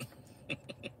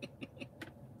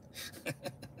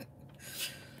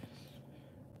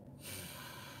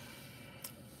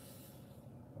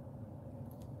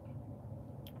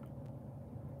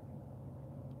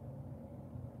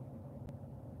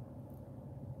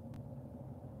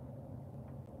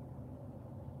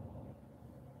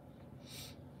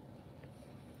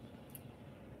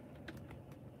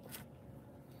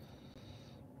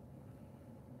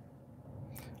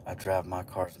 I drive my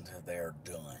cars until they are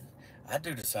done. I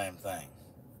do the same thing.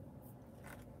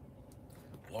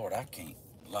 Lord, I can't,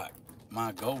 like,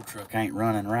 my gold truck ain't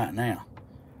running right now.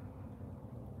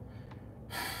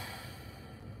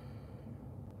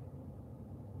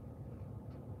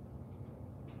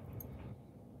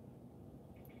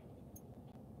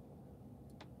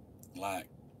 Like,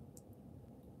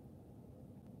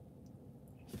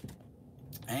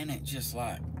 ain't it just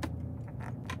like,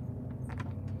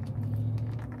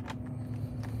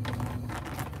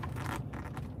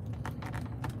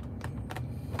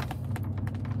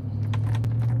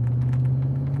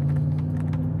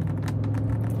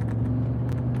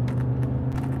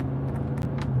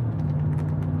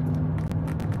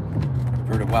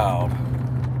 pretty wild.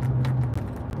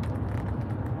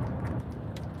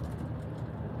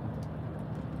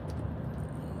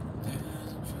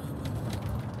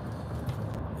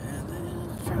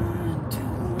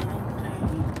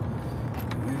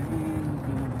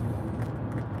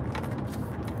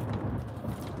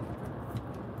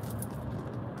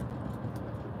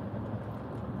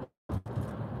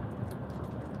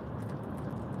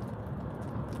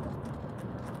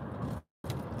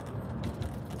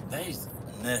 There's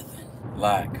nothing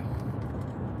like,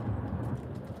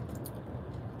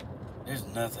 there's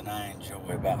nothing I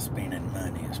enjoy about spending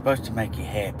money. It's supposed to make you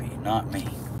happy, not me.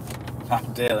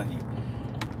 I'm telling you.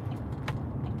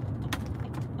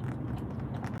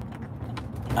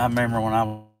 I remember when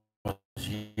I was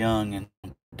young and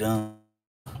dumb,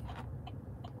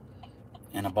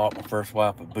 and I bought my first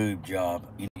wife a boob job.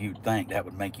 You'd think that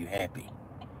would make you happy.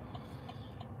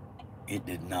 It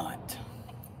did not.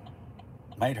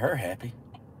 Made her happy.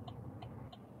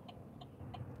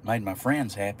 Made my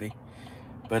friends happy.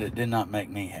 But it did not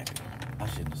make me happy. I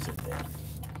shouldn't have said that.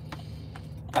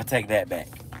 I take that back.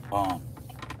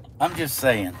 I'm just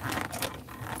saying,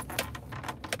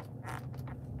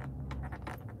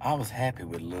 I was happy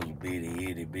with little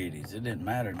bitty itty bitties. It didn't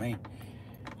matter to me.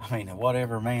 I mean,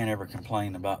 whatever man ever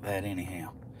complained about that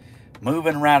anyhow.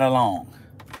 Moving right along.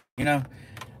 You know,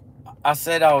 I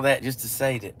said all that just to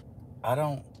say that I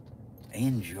don't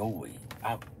enjoy.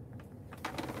 I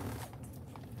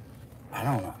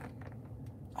don't know.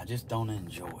 I just don't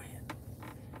enjoy it.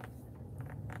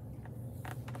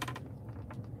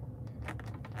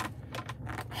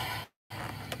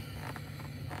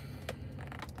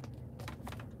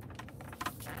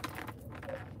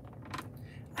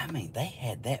 I mean, they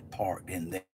had that parked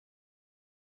in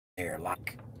there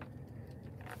like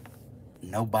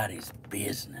nobody's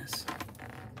business.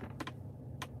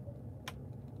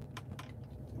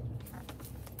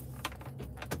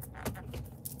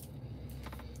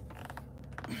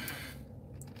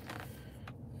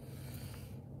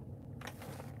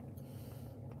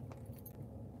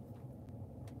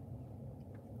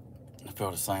 I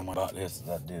feel the same way about this as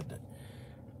I did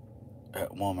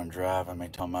that woman driving me,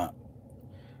 talking about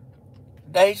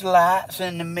there's lights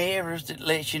in the mirrors that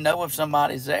lets you know if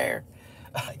somebody's there.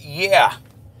 Yeah,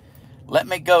 let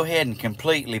me go ahead and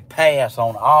completely pass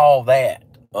on all that.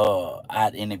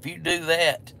 And if you do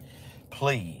that,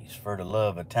 please, for the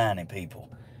love of tiny people,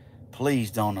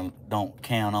 please don't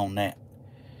count on that.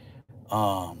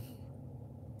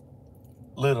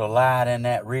 little light in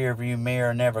that rear view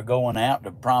mirror never going out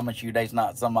to promise you there's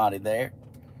not somebody there?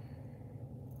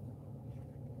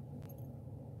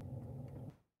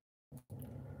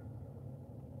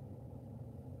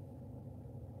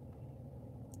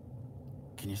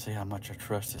 Can you see how much I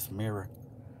trust this mirror?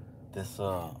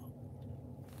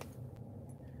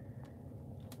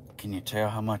 Can you tell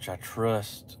how much I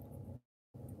trust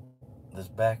this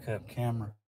backup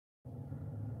camera?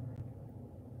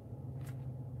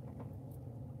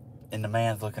 And the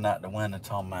man's looking out the window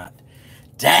talking about,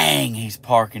 dang, he's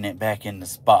parking it back in the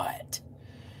spot.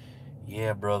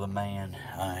 Yeah, brother man,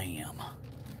 I am.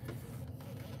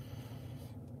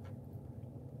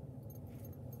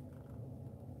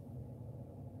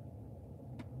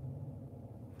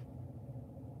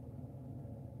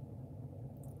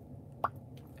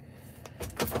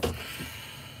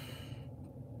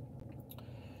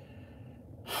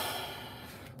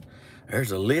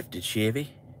 There's a lifted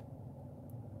Chevy.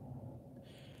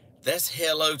 That's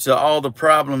hello to all the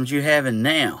problems you're having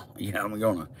now. Yeah, I'm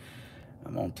gonna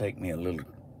take me a little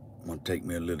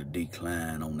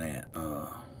decline on that.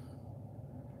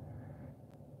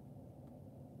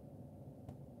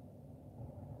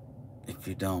 If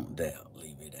you don't doubt,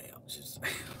 leave it out. Just,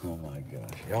 oh my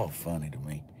gosh, y'all funny to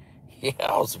me.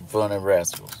 Y'all some funny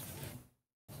rascals.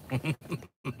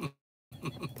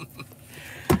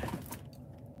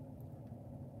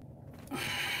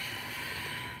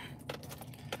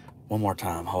 One more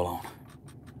time, hold on.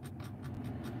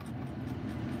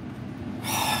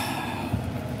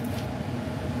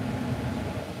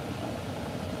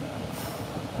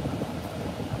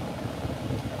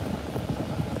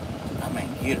 I mean,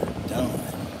 get her done.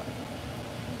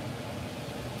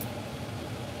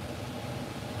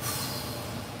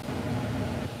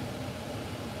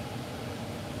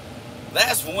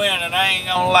 That's when, and I ain't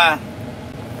gonna lie,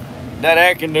 that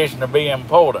air conditioner be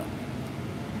important.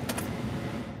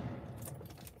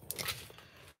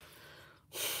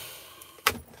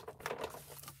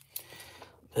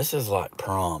 This is like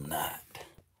prom night.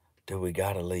 Do we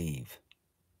gotta leave?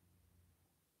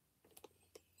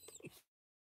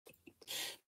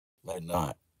 Maybe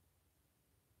not.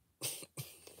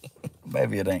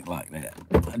 Maybe it ain't like that.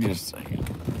 I'm just saying.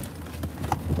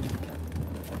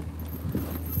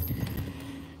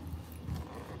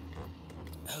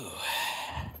 Oh.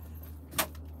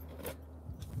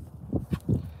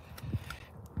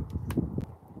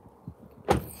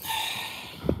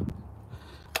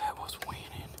 That was winning.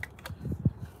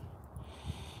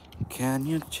 Can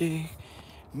you take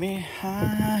me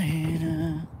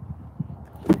higher?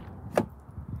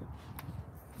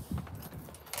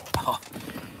 Oh,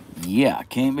 yeah, I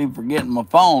can't be forgetting my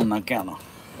phone. I kind of.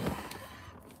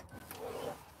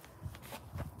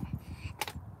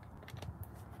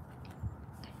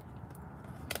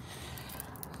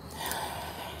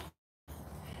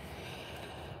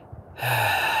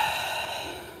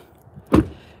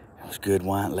 It was good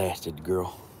while it lasted,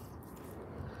 girl.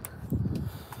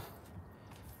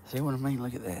 See what I mean?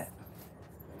 Look at that.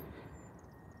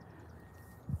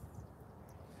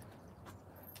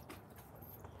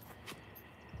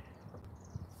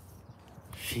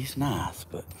 She's nice,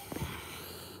 but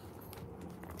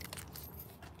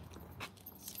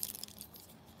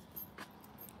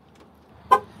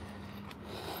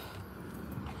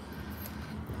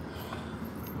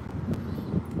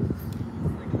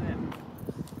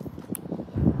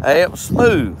hey, it was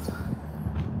smooth.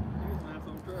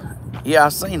 Yeah, I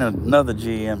seen another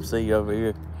GMC over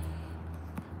here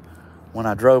when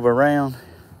I drove around. Know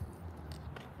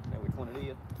which one it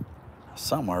is?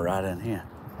 Somewhere right in here.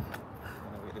 I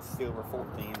know it's a silver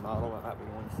 14 model. That might be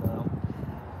one you saw.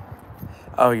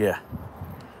 Oh, yeah.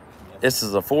 Yes. This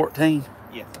is a 14?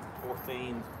 Yes,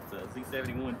 14. It's a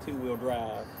Z71 two-wheel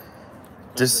drive.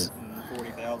 This is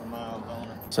 40,000 miles on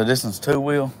it. So this one's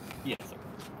two-wheel? Yes, sir.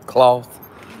 Cloth?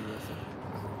 Yes, sir.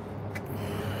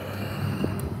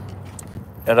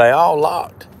 Are they all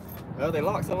locked? Well, they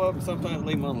lock some of them. Sometimes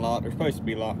leave them unlocked. They're supposed to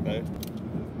be locked, though.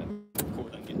 But of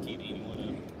course, I can get any one of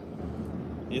them.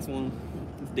 This one,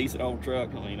 it's a decent old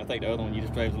truck. I mean, I think the other one you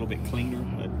just drive a little bit cleaner.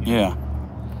 But, Yeah.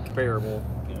 Comparable.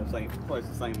 You know, same, close to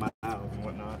the same miles and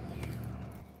whatnot.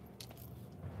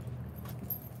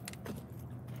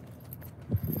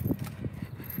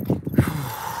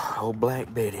 Old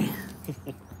Black Betty.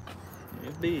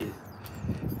 It's big.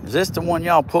 Is this the one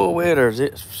y'all pull with, or is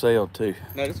it for sale too?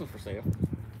 No, this one's for sale.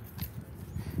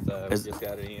 So we just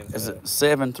got it in. Is it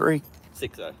 7.3?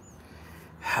 6.0.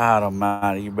 God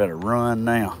almighty, you better run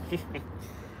now.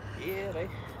 Yeah,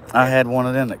 I had one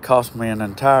of them that cost me an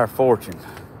entire fortune.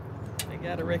 they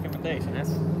got a recommendation. That's,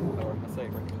 or I say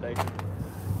recommendation.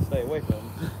 Stay away from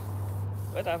them.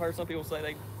 But I've heard some people say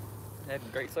they had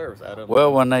great service out of them.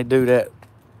 Well, when they do that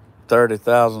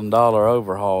 $30,000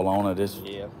 overhaul on it, it's,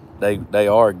 Yeah. they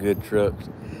are good trucks.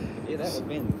 Yeah, that would have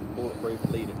been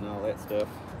bulletproof leaded and all that stuff.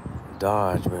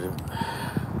 Dodge, but it,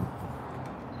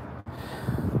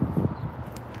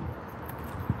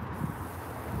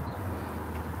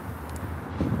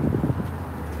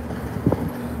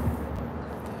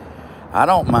 I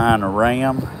don't mind a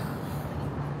Ram.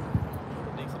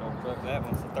 Decent old truck. That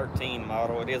one's a 13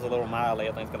 model. It is a little miley.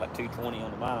 I think it's got like 220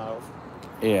 on the miles.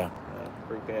 Yeah.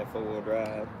 Crew cab 4-wheel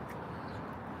drive.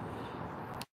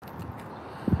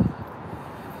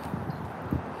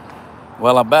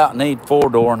 Well, I about need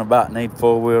 4-door and about need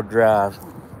 4-wheel drive. Yeah,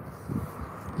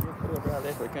 4-wheel drive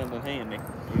definitely comes in handy.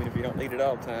 Even if you don't need it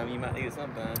all the time, you might need it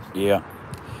sometimes. Yeah.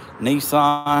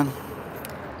 Nissan.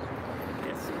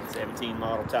 It's 17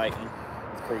 model Titan.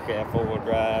 It's crew cab 4-wheel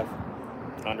drive.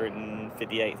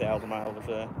 158,000 miles or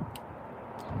so.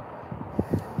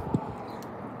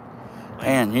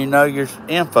 And you know your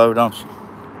info, don't you?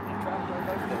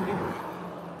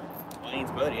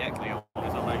 Lane's buddy actually on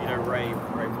it. So you know Ray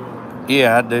Wood.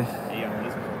 Yeah, I do. Yeah,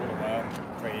 this was a little while.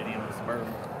 Traded in a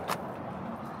Suburban.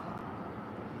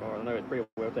 Or I know it's pretty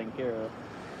well taken care of.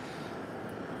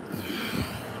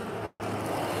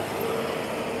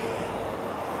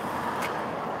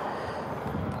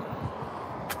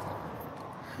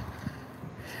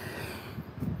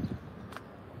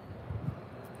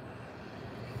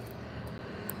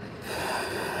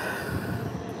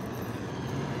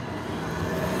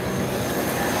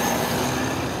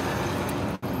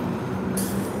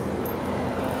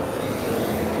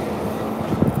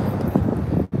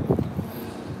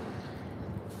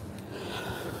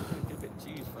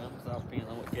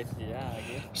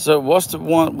 So what's the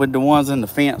one with the ones in the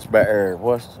fence back there?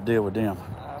 What's the deal with them?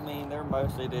 I mean, they're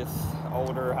mostly just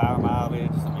older, high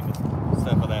mileage. I mean, just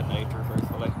stuff of that nature,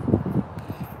 truthfully.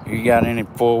 You got any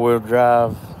 4-wheel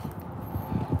drive,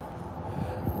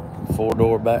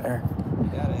 4-door back there? We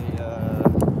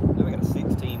got a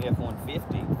 16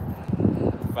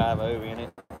 F-150, 5.0 in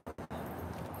it.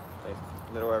 It's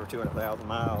a little over 200,000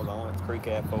 miles on it. It's a crew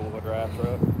cab 4-wheel drive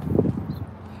truck.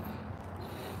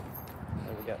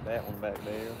 We got that one back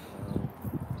there.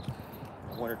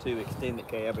 1 or 2 extended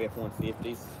cab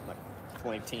F-150s, like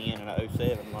 2010 and a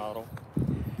 07 model.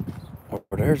 Oh,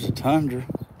 there's a Tundra.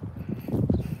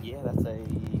 Yeah, I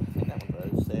think that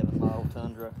was a 07 model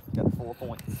Tundra. Got a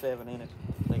 4.7 in it.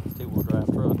 I think it's 2-wheel drive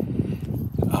truck.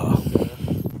 Oh.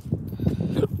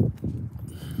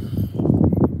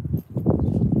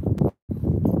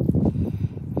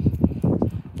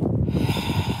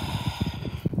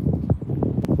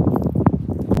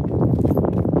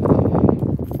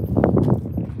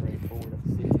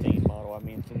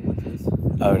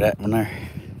 Oh, that one there.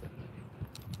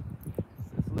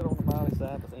 It's a little on the mileage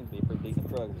side, but seems to be a pretty decent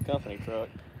truck. It's a company truck.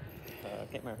 I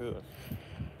can't remember who it was.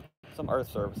 Some Earth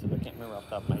Services. I can't remember off the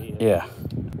top of my head. Yeah.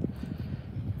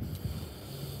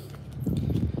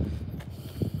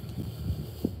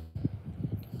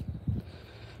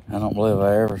 I don't believe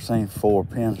I ever seen 4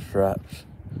 pinstripes.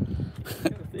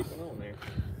 Got a thick one on there.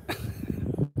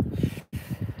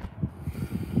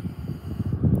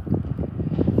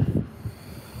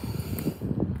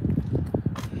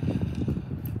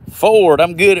 Ford,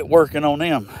 I'm good at working on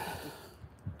them.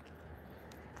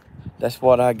 That's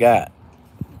what I got.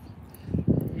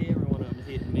 Yeah, every one of them is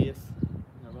hit and miss.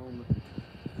 On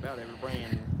about every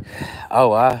brand.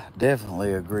 Oh, I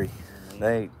definitely agree.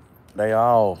 They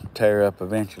all tear up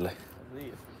eventually. That's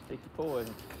it. Sticky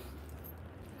poison.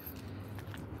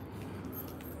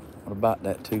 What about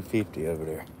that 250 over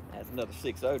there? That's another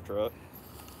 6.0 truck.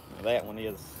 Now, that one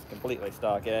is completely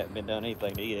stock. It hasn't been done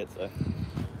anything to it, so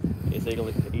it's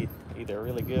either a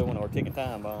really good one or a ticking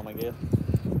time bomb, I guess.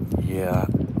 Yeah,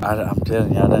 I'm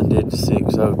telling you, I done did the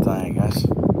 6.0 thing.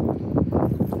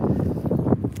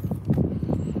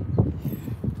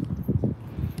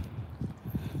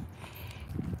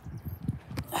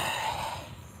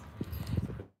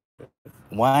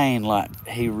 Wayne, like,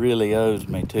 he really owes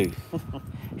me too.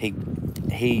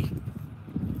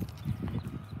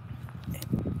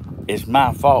 It's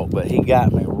my fault, but he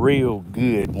got me real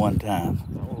good one time.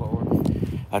 Oh,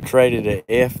 Lord. I traded an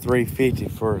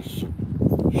F-350 for a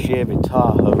Chevy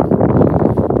Tahoe.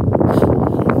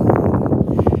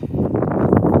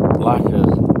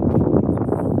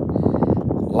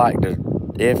 Like the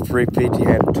F-350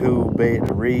 had a tool bed,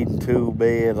 the reading tool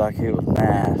bed, like it was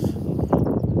nice.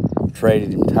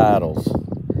 Traded him titles.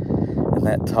 And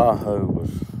that Tahoe was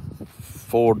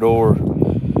 4-door,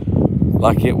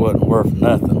 like it wasn't worth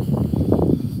nothing.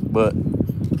 But,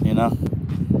 you know,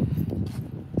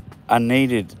 I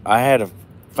had a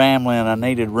family and I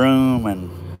needed room,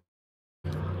 and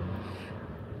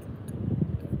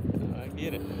I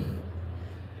get it.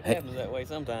 It happens that way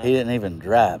sometimes. he didn't even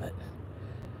drive it.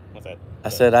 What's that? I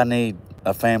said, I need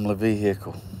a family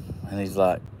vehicle. And he's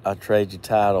like, I'll trade you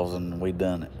titles, and we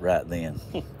done it right then.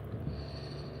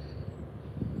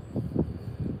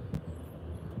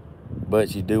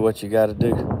 But you do what you got to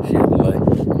do, Chevrolet.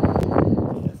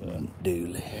 It's a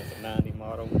Dooley. It's a 90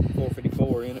 model,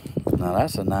 454 in it. Now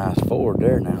that's a nice Ford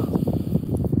there now.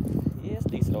 Yeah, it's a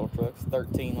decent old truck. It's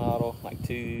 13 model, like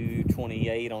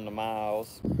 228 on the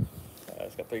miles.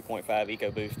 It's got 3.5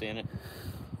 EcoBoost in it.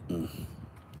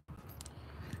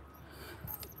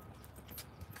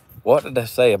 What did they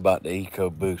say about the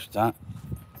EcoBoost? I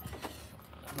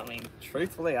mean,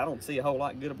 truthfully, I don't see a whole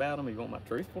lot good about them. You want my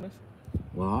truthfulness?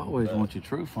 Well, I always want your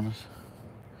truthfulness.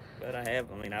 But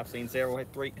I've seen several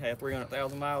have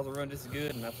 300,000 miles and run just as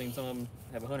good, and I've seen some of them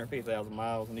have 150,000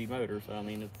 miles and need motors. So, I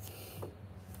mean,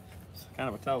 it's kind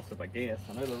of a toss-up, I guess.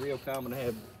 I know they're real common to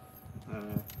have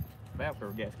valve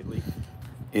cover gasket leak.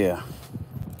 Yeah.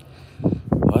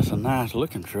 Well, that's a nice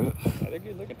looking truck. Yeah, they're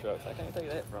good looking trucks. I can't tell you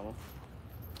that from them.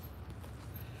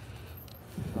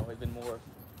 I've always been more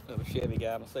of a Chevy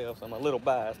guy myself, so I'm a little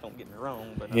biased, don't get me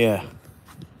wrong. But Yeah.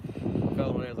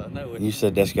 as I know it. You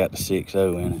said that's got the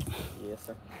 6.0 in it. Yes,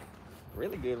 sir.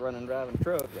 Really good running driving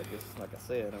truck. Like I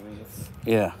said, I mean, it's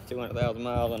 200,000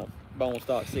 miles on a bone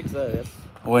stock 6.0. That's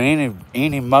Well,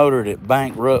 any motor that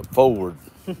bankrupt Ford,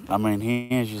 I mean,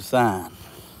 here's your sign.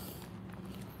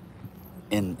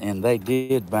 And they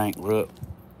did bankrupt.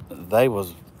 They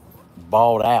was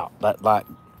bought out.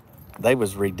 They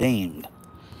was redeemed.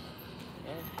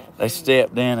 They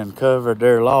stepped in and covered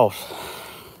their loss.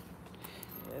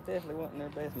 Yeah, it definitely wasn't their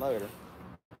best motor.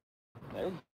 They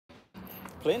were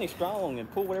plenty strong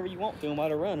and pull whatever you want to them while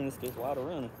they're running. It's just while they're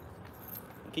running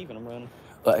and keeping them running.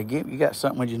 You got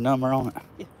something with your number on it?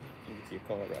 Yeah, you can see your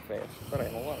car right fast. But I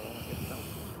ain't no water on it.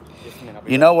 Just a minute, I'll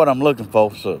be You right know back. what I'm looking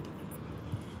for, so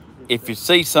if you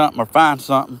see something or find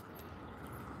something,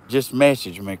 just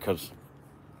message me, because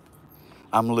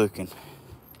I'm looking.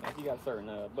 If you got a certain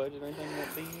budget or anything you want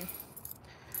to see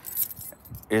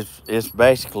here? It's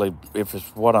basically, if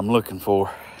it's what I'm looking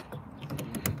for.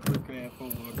 Looking at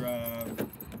four-wheel drive.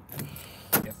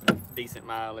 Got some decent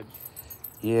mileage.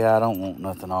 Yeah, I don't want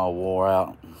nothing all wore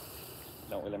out.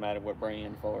 Don't really matter what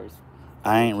brand as far as.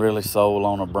 I ain't really sold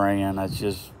on a brand. I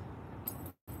just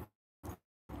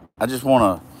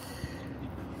want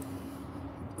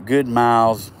a good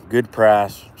miles, good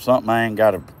price, something I ain't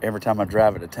got to, every time I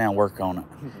drive it to town, work on it.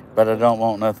 But I don't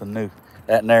want nothing new.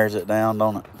 That narrows it down,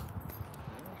 don't it?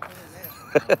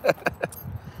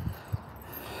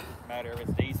 Matter if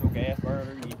it's diesel, gas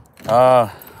burner.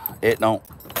 It don't.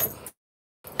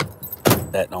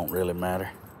 That don't really matter.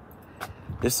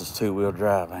 This is two-wheel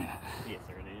drive, ain't it? Yes,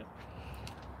 sir, it is.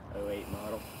 08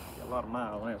 model. Got a lot of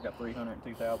miles. It's got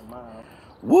 302,000 miles.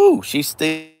 Woo! She's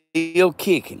still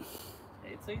kicking.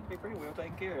 It seems to be pretty well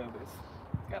taken care of. It's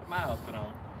got miles put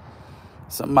on.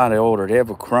 Somebody ordered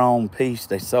every chrome piece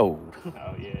they sold.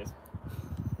 Oh, yes.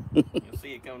 You'll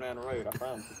see it coming down the road, I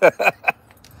promise you.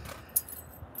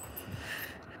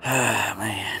 Ah,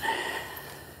 man.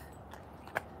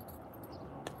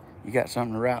 You got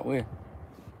something to write with?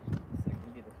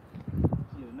 Get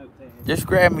a note there. Just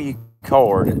grab me your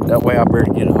card. That way I'll be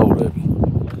able to get a hold of you.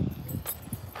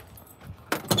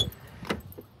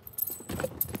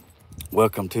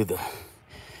 Welcome to the...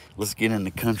 Let's get in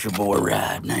the country boy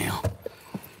ride now.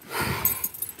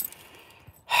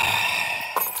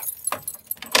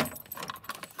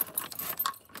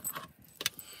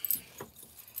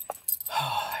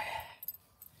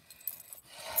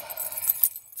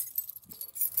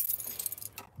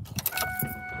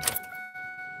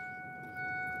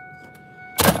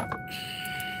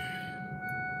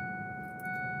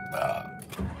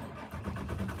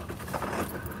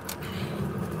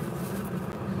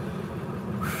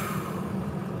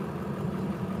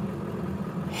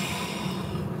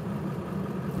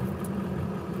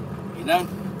 You know?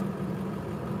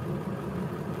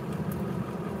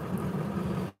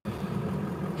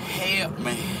 Help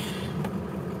me.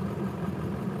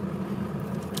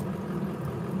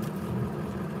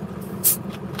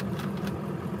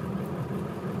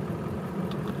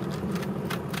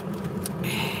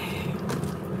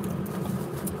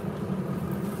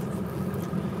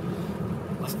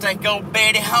 Let's take old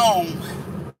Betty home.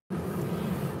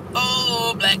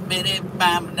 Oh, Black Betty,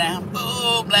 bam down.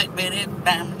 Oh, Black Betty,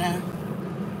 bam down.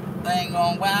 Thing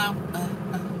going wild,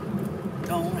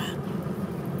 going right.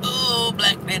 Oh,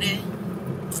 Black Betty.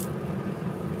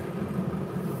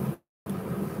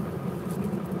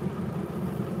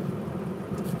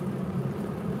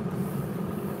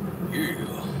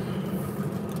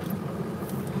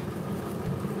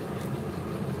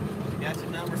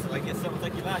 get something I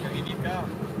think you like, I'll give you a call.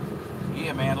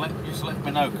 Yeah, man, just let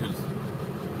me know, because So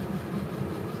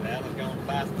Alan's going to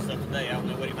buy some stuff today. I don't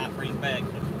know what he might bring back,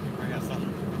 but I got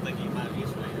something I think he might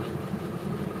use for you.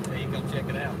 So you can go check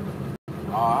it out.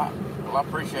 all right. Well, I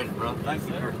appreciate it, brother. Thank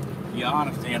you for your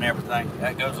honesty and everything.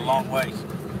 That goes a long ways.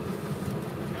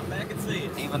 Come back and see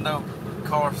it. Even though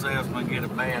car salesmen get a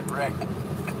bad rap. I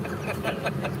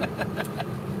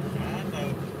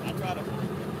know. I try to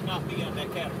not be in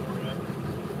that category, though.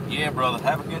 Yeah, brother.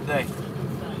 Have a good day.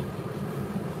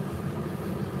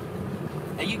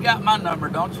 Hey, you got my number,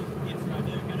 don't you? Yes, I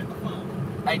do. Got it on my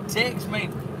phone. Hey, text me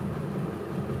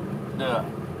the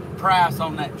price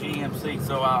on that GMC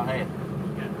so I'll have it.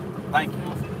 Okay. Thank you.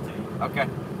 I'll send it to you. Okay.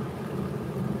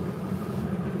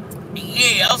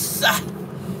 Yes.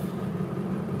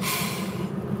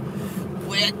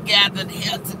 We're gathered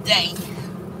here today.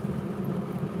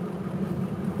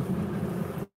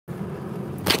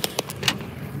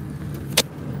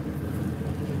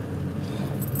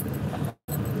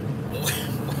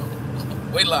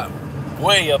 We like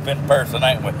way up in person,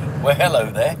 ain't we? Well,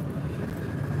 hello there.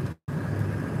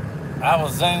 I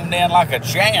was zoomed in like a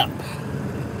champ.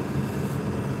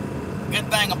 Good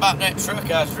thing about that truck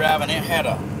I was driving, it had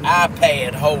an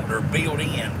iPad holder built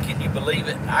in. Can you believe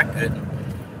it? I couldn't.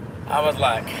 I was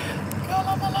like,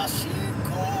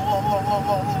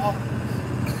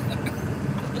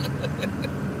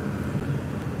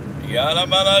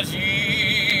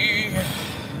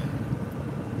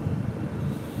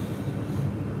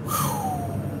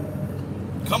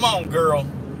 come on, girl.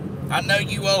 I know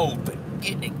you old, but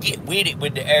get with it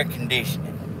with the air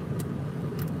conditioning.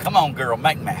 Come on, girl,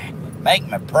 make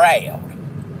me proud.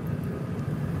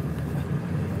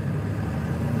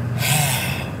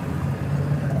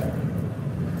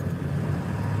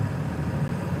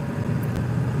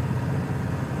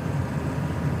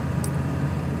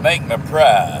 Make me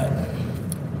proud.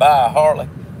 Buy a Harley.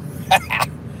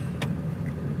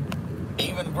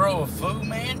 Even grow a Fu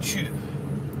Manchu.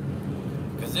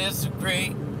 Cause it's a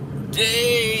great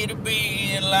day to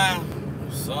be alive.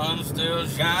 The sun's still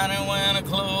shining when I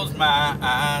close my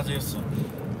eyes. It's some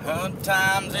hard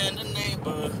times in the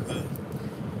neighborhood.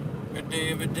 But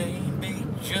every day be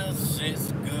just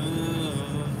as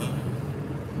good.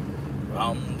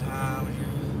 Sometimes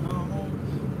you're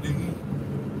lonely,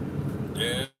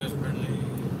 desperately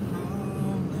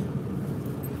lonely,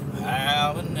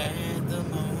 howling at the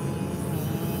moon.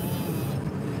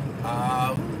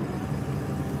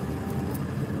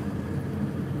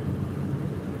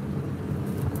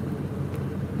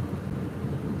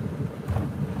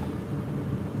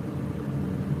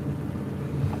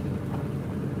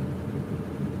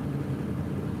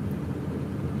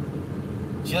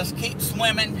 Just keep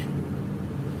swimming.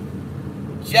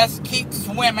 Just keep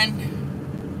swimming.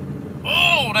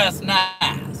 Oh, that's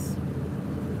nice.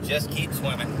 Just keep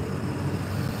swimming.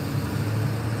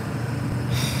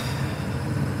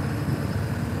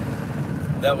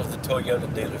 That was the Toyota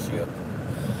dealership.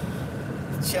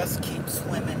 Just keep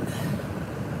swimming.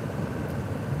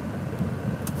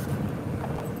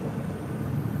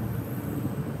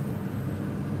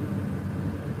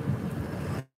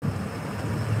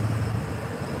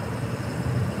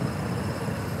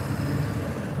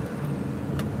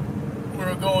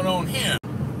 Going on here.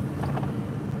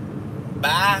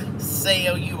 Buy,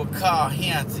 sell you a car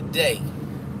here today.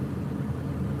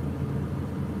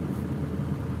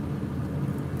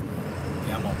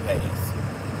 Yeah, I'm gonna pass.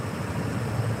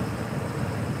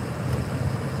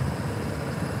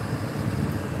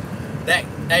 That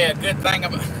a good thing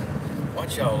about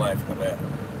what y'all laughing about?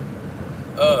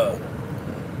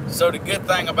 So the good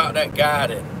thing about that guy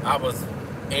that I was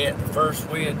at first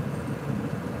with,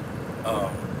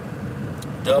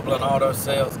 Dublin Auto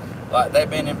Sales, like they've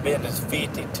been in business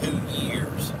 52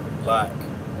 years. Like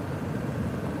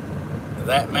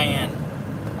that man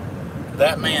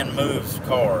moves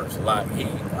cars. Like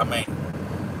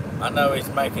I know he's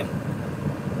making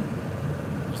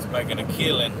a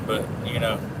killing, but you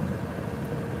know,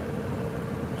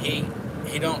 he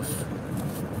don't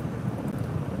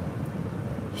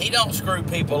screw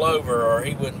people over, or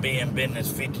he wouldn't be in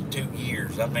business 52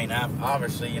 years. I mean,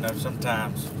 obviously, you know,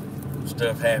 sometimes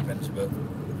stuff happens, but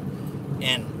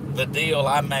in the deal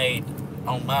I made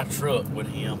on my truck with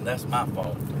him, that's my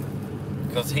fault,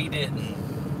 because he didn't.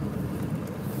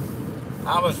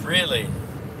 I was younger.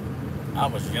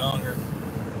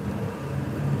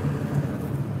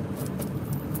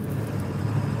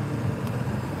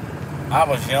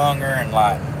 And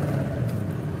like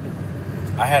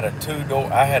I had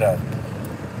a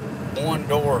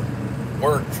one-door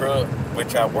work truck,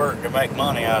 which I worked to make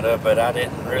money out of, but I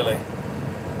didn't really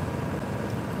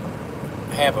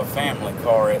have a family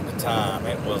car at the time.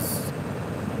 It was,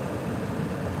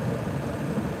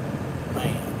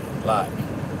 man, like,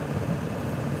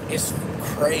 it's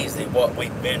crazy what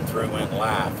we've been through in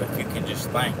life. If you can just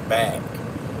think back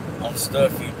on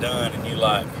stuff you've done and you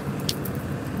like,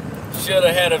 should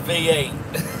have had a V8.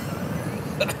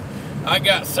 I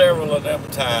got several of them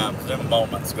times, them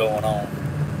moments going on.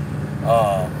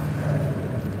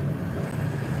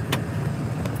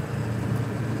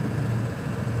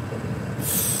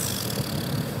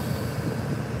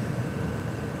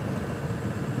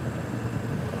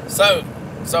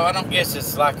 So I don't guess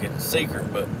it's like a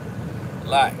secret, but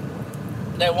like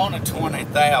they wanted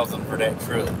 $20,000 for that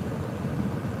truck.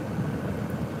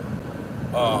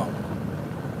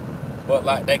 But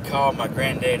like they called my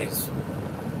granddaddy's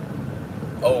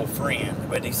old friend,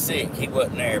 but he's sick. He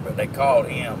wasn't there, but they called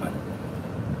him and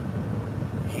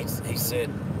he said,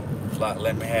 like,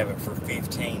 let me have it for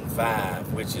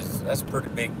 $15,500, which that's a pretty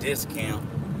big discount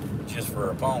just for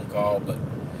a phone call. But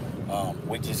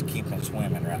we just keep them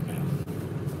swimming right now.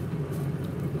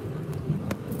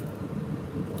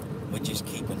 We just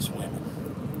keep them swimming.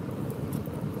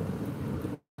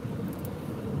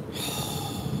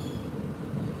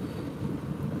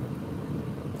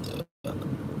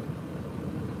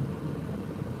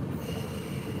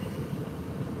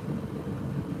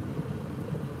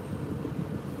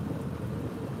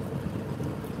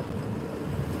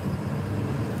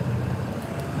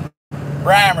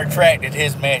 Brian retracted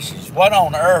his message. What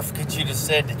on earth could you have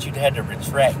said that you'd had to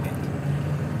retract it?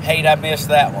 Hate I missed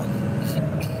that one.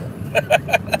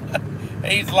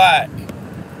 He's like,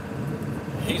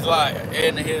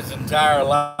 in his entire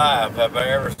life, have I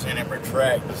ever seen him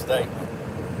retract a statement?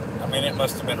 I mean, it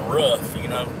must have been rough, you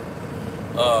know.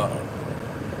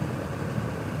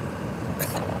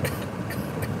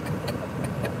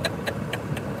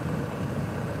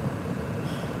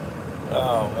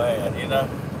 Oh man, you know.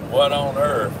 What on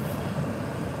earth?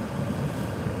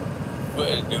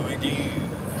 What do we do?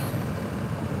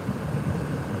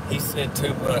 He said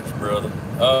too much, brother.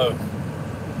 Oh,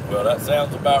 well, that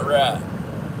sounds about right.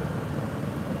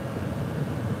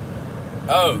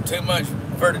 Oh, too much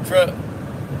for the truck?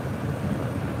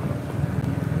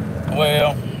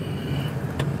 Well,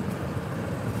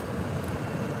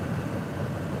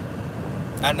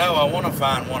 I know I want to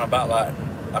find one about like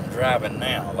I'm driving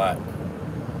now, like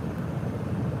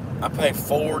I pay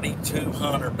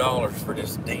 $4,200 for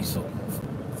this diesel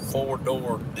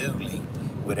 4-door dually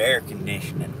with air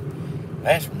conditioning.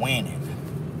 That's winning.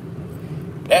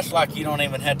 That's like you don't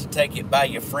even have to take it by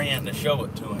your friend to show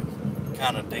it to him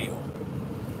kind of deal.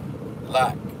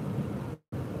 Like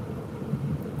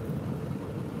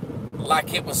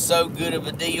it was so good of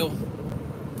a deal.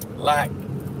 Like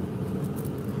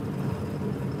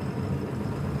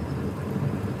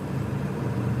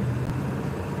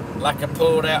I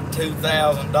pulled out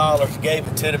 $2,000, gave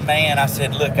it to the man. I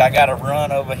said, look, I got to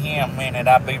run over him a minute.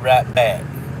 I'll be right back.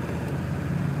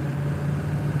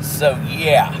 So,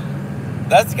 yeah,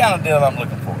 that's the kind of deal I'm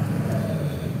looking for.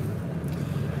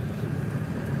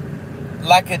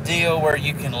 Like a deal where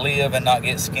you can live and not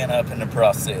get skin up in the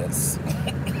process.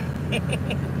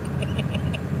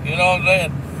 You know what I'm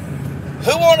saying?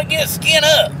 Who want to get skin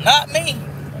up? Not me.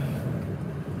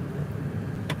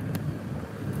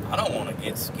 I don't want to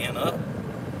get skin up.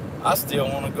 I still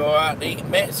want to go out and eat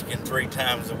Mexican 3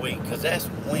 times a week because that's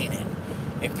winning.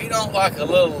 If you don't like a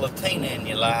little Latina in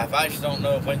your life, I just don't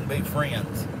know if we can be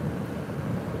friends.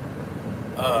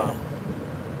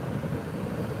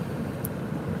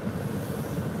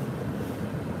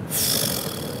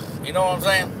 You know what I'm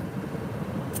saying?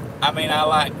 I mean, I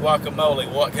like guacamole.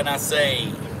 What can I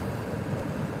say?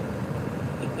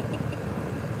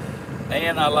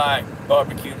 And I like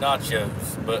barbecue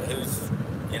nachos, but who's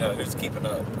keeping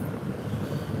up?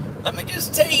 Let me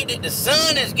just tell you that the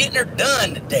sun is getting her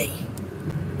done today.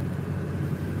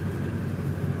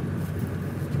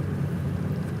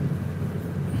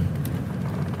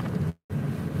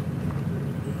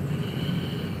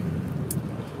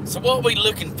 So what we're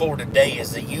looking for today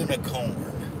is a unicorn.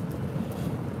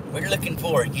 We're looking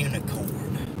for a unicorn.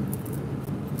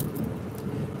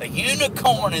 A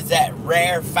unicorn is that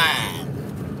rare find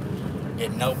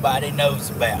that nobody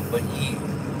knows about but you.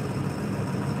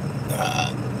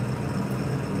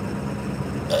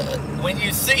 When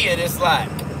you see it, it's like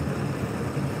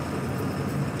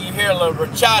you hear a little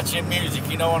Rachachi music,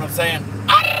 you know what I'm saying?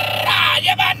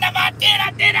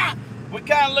 We're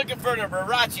kind of looking for the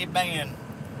Rachachi band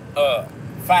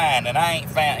find, and I ain't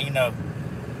found, you know.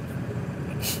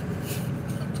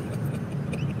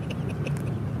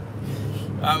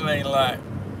 I mean, like,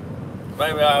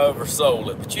 maybe I oversold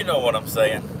it, but you know what I'm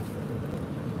saying.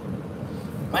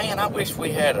 Man, I wish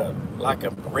we had a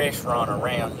restaurant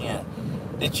around here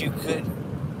that you could.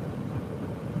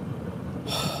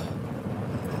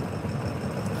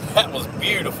 That was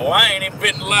beautiful. I ain't even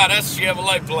been to lie. That's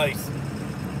Chevrolet place.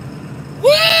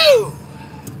 Woo!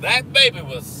 That baby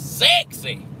was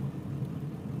sexy.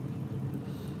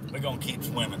 We're gonna keep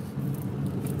swimming.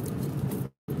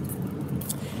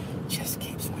 Just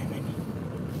keep swimming.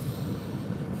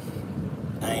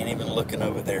 I ain't even looking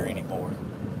over there anymore.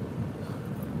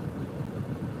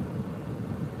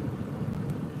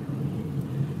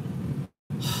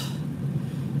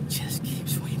 Just keep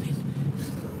swimming.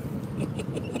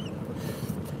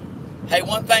 Hey,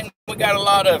 one thing we got a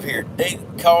lot of here.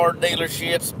 Car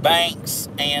dealerships, banks,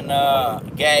 and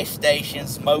gas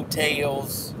stations,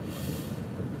 motels,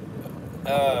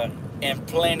 and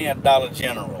plenty of Dollar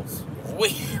Generals. We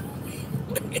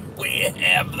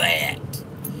have that.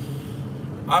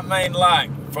 I mean, like,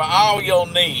 for all your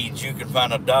needs, you can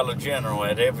find a Dollar General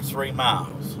at every 3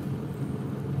 miles.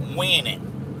 Winning.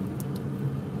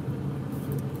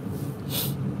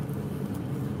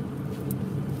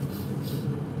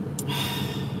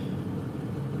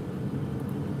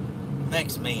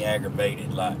 Makes me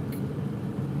aggravated, like,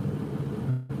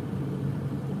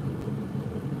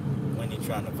 when you're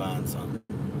trying to find something.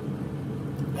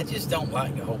 I just don't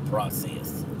like the whole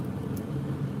process.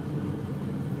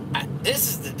 This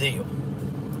is the deal.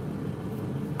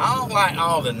 I don't like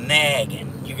all the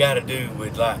nagging you got to do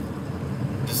with, like,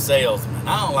 the salesman.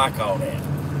 I don't like all that.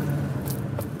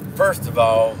 First of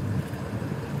all,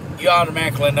 you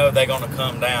automatically know they're going to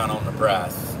come down on the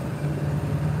price.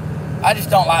 I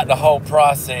just don't like the whole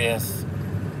process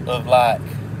of, like,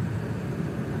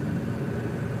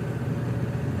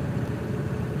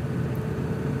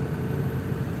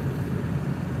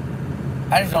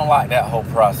 I just don't like that whole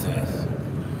process.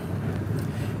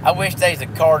 I wish there's a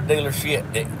car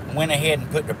dealership that went ahead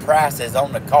and put the prices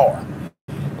on the car.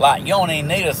 Like, you don't even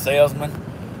need a salesman.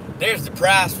 There's the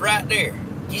price right there.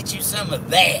 Get you some of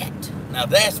that. Now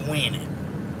that's winning.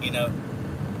 You know,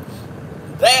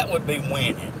 that would be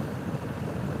winning.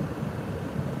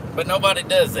 But nobody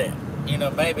does that. You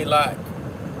know, maybe like,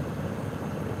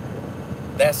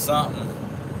 that's something.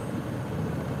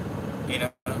 You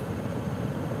know,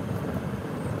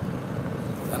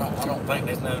 I don't think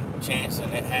there's no chance in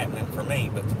it happening for me,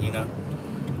 but you know,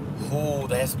 oh,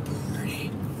 that's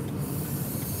pretty.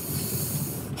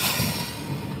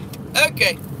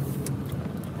 Okay.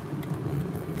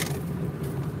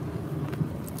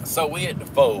 So we at the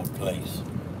Fold place.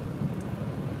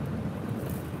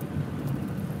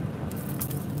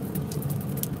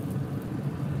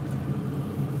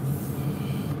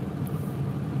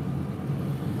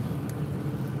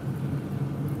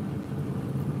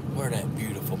 Where that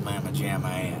beautiful mama jamma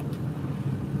at?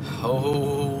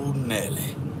 Oh,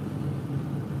 Nelly.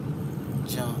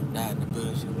 Jumped out the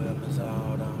bush with my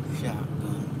sawed-off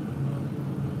shotgun.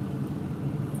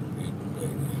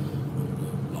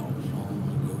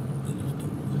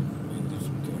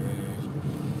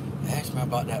 Ask me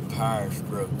about that Power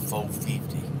Stroke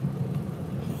 450.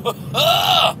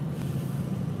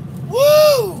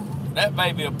 Woo! That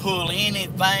baby will pull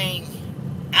anything.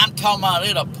 I'm talking about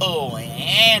it'll pull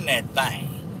anything.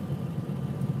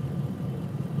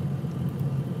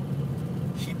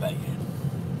 She bad.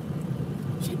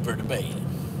 She pretty bad.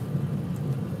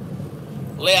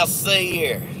 Let's see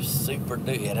here. Super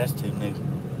duper. Yeah, that's too new.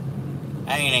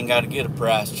 I ain't even got to get a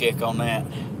price check on that.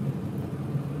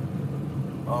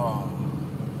 Oh.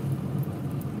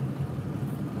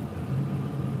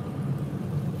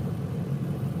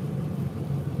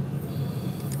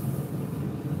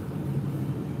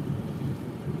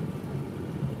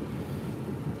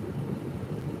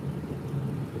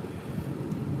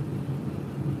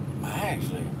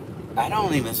 I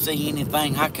don't even see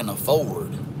anything I can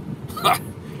afford.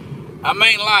 I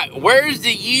mean, like, where's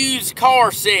the used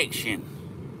car section?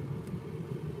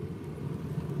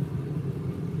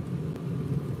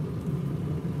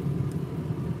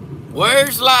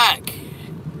 Where's, like,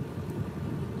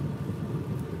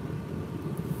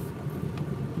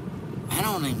 I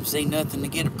don't even see nothing to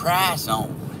get a price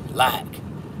on. Like,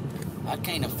 I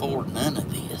can't afford none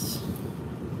of this.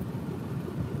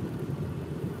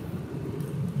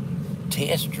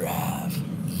 Test drive.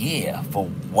 Yeah, for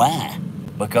why?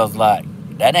 Because, like,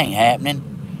 that ain't happening.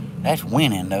 That's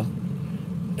winning, though.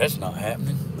 That's not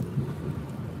happening.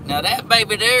 Now, that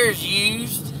baby there's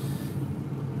used.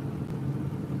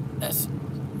 That's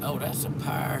a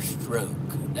Power Stroke.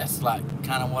 That's like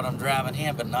kind of what I'm driving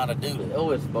in, but not a dually.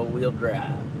 Oh, it's 4-wheel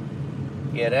drive.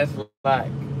 Yeah, that's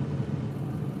like,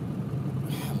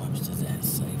 how much does that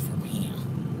say from here?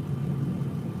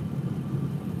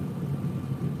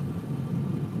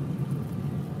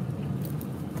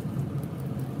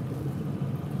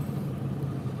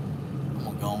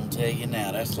 tell you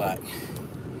now, that's like...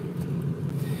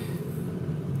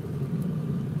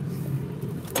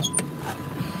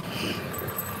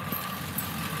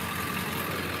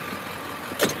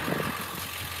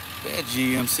 That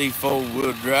GMC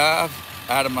 4-wheel drive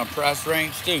out of my price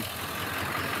range too.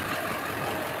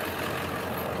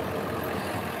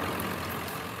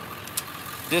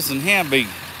 This and him be,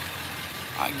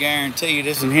 I guarantee you,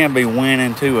 this and him be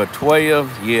winning to a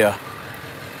 12, yeah.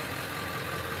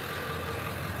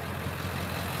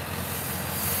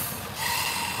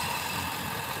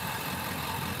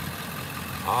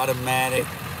 Automatic,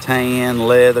 tan,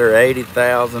 leather,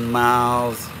 80,000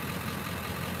 miles,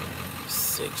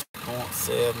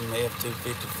 6.7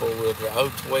 F250 4-wheel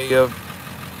drive, 012,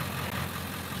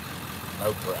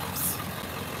 no price.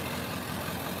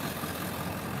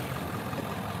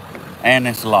 And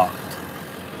it's locked.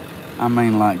 I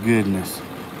mean, like goodness.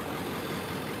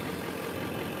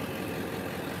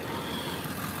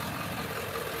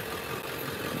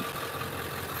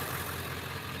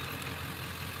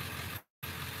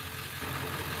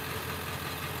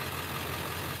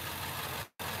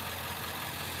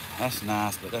 That's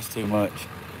nice, but that's too much.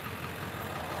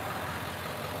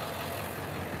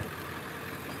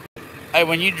 Hey,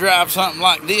 when you drive something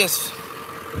like this,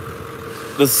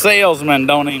 the salesman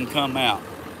don't even come out.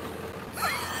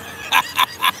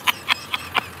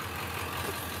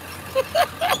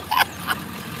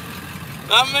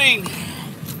 I mean,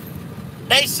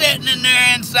 they sitting in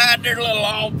there inside their little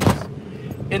office,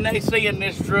 and they seeing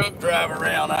this truck drive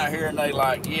around out here, and they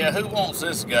like, yeah, who wants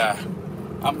this guy?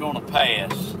 I'm gonna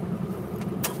pass.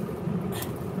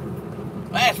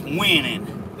 That's winning.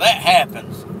 That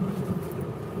happens.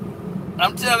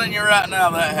 I'm telling you right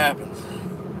now, that happens.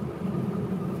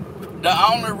 The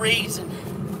only reason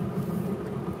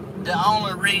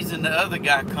the other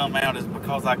guy come out is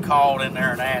because I called in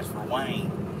there and asked for Wayne.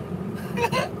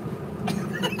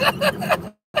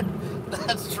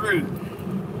 That's true.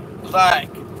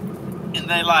 Like, and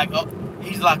they like, oh,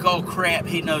 he's like, oh crap,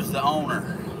 he knows the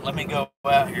owner. Let me go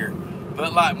out here.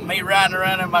 But like me riding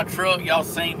around in my truck, y'all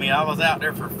seen me. I was out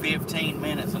there for 15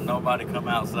 minutes and nobody come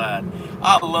outside.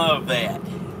 I love that.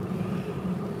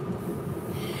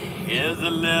 Here's a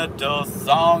little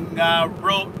song I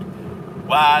wrote.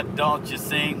 Why don't you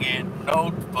sing it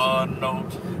note for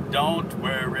note? Don't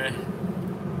worry.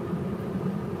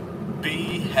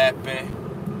 Be happy.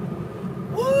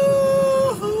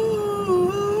 Woo-hoo.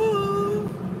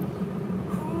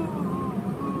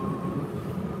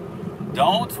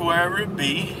 Don't worry,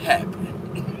 be happy.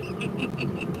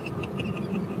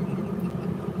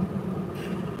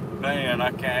 Man,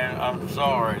 I can't, I'm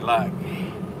sorry, like,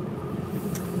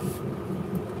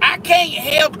 I can't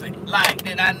help it, like,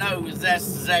 that I know that's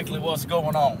exactly what's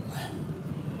going on.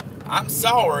 I'm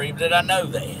sorry that I know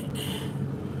that.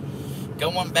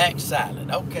 Going back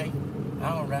silent, okay,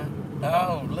 all right.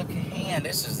 Oh, look at him,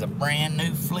 this is a brand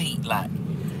new fleet, like,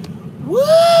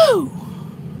 woo!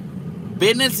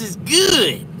 Business is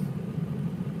good.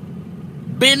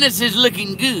 Business is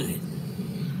looking good.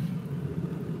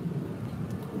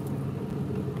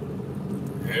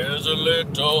 Here's a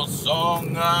little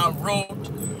song I wrote.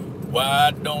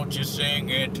 Why don't you sing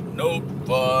it note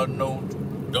for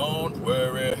note? Don't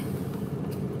worry.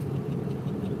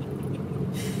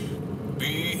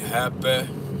 Be happy.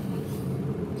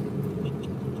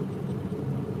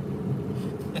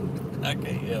 I can't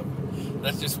help it.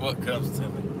 That's just what comes to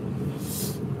me.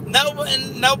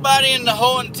 Nobody in the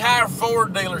whole entire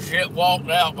Ford dealership walked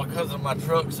out because of my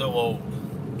truck so old.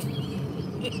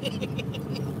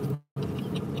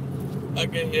 I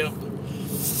can't help it.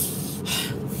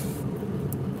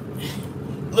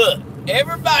 Look,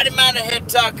 everybody might have had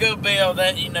Taco Bell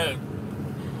that, you know,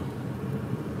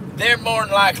 they're more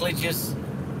than likely just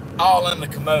all in the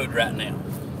commode right now.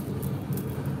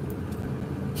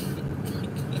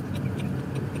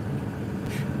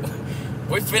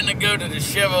 We're finna go to the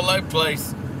Chevrolet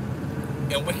place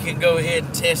and we can go ahead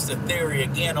and test the theory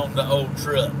again on the old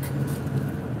truck.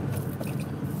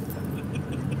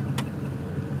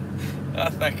 I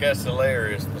think that's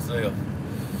hilarious myself.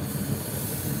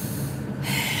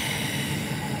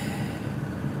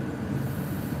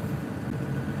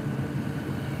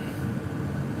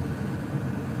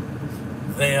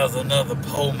 There's another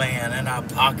pole man in our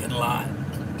parking lot.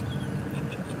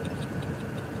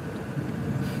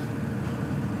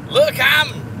 Look,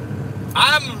 I'm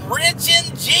rich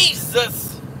in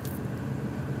Jesus.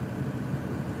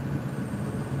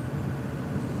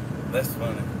 That's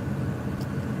funny.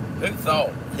 Who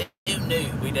thought? Who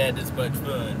knew we'd had this much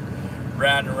fun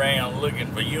riding around looking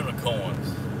for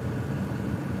unicorns?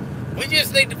 We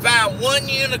just need to find one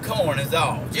unicorn is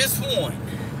all. Just one.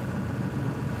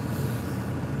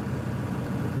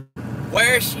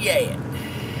 Where's she at?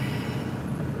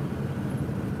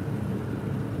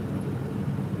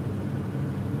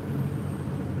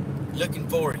 Looking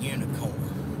for a unicorn.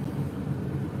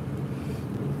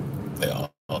 Yeah.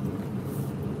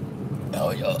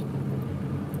 Oh, yeah.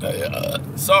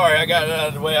 Sorry, I got it out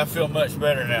of the way. I feel much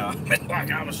better now.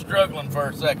 Like I was struggling for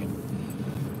a second.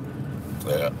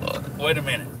 Wait a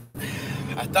minute.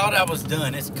 I thought I was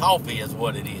done. It's coffee is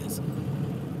what it is.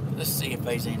 Let's see if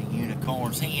there's any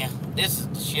unicorns here. This is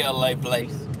the Chalet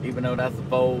place, even though that's a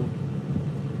Ford.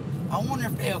 I wonder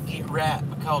if they'll get right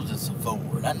because it's a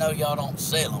Ford. I know y'all don't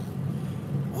sell them.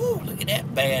 Woo, look at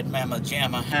that bad mama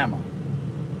jamma hammer.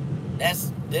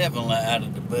 That's definitely out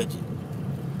of the budget.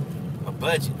 A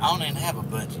budget? I don't even have a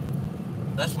budget.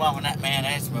 That's why when that man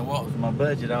asked me what was my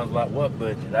budget, I was like, what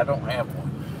budget? I don't have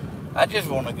one. I just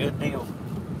want a good deal.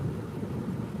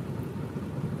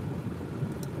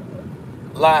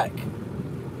 Like,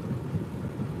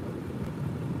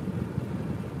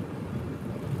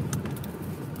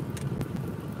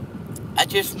 I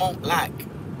just want like,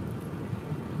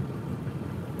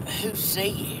 who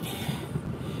said?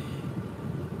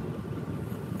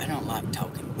 I don't like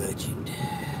talking budget.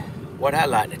 What I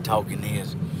like to talking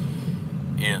is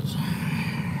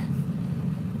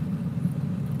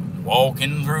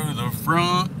walking through the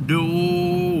front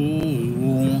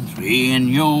door, seeing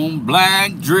your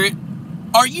black dress.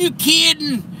 Are you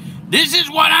kidding? This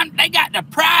is what they got the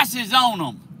prices on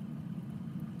them.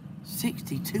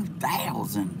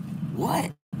 62,000.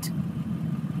 What?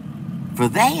 For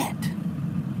that?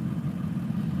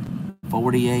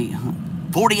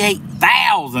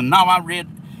 48,000. No,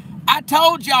 I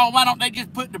told y'all, why don't they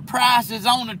just put the prices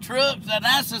on the trucks? And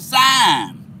that's a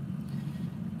sign.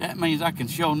 That means I can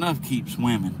sure enough keep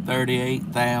swimming.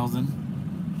 38,000.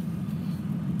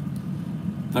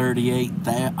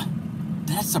 38,000.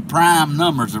 That's the prime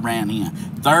numbers around here.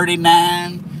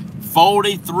 39,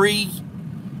 43,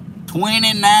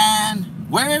 29.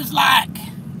 Where's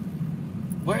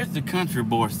the country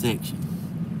boy section?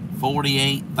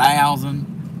 48,000.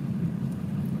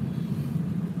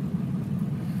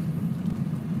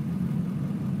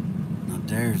 Now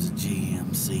there's a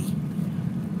GMC.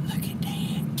 Look at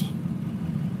that.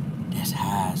 That's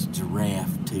high as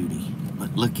giraffe tootie.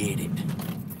 But look at it.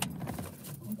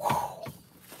 Whew.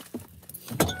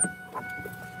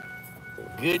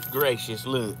 Good gracious,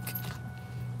 look.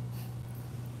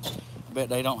 I bet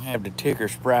they don't have the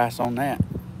ticker's price on that.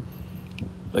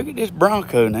 Look at this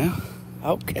Bronco now.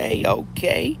 Okay.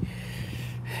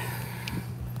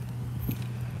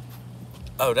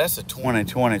 Oh, that's a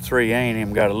 2023. I ain't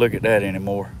even got to look at that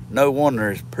anymore. No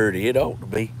wonder it's pretty. It ought to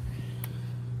be.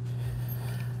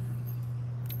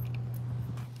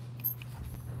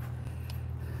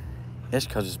 That's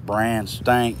because it's brand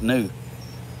stank new.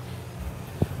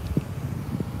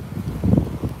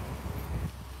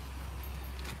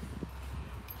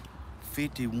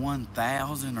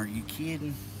 $51,000? Are you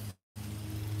kidding?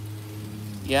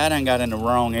 Yeah, I done got in the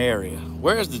wrong area.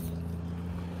 Where's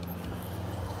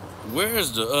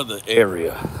the other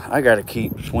area? I gotta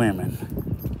keep swimming.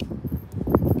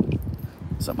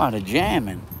 Somebody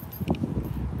jamming.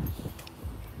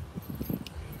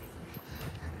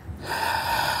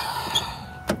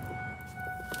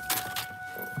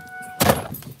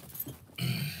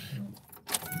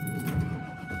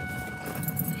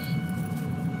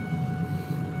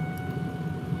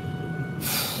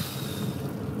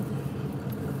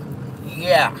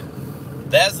 Yeah,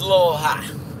 that's a little high.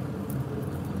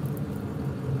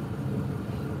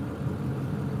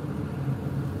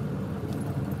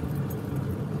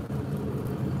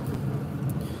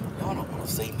 Y'all don't want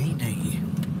to see me, do you?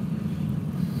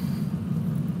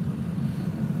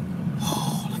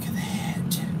 Oh, look at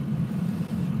that.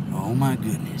 Oh my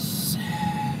goodness.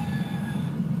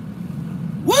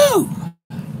 Woo!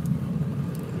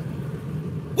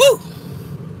 Woo!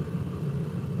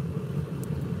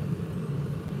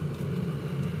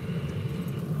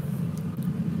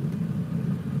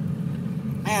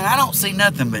 Man, I don't see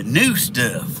nothing but new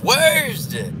stuff. Where is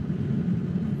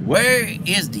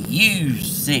the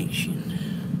used section?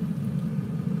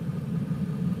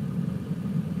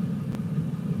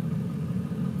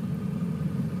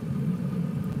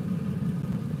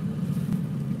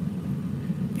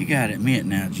 You gotta admit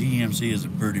now, GMC is a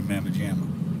pretty mamma jamma.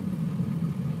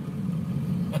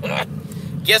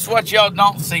 Guess what y'all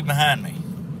don't see behind me?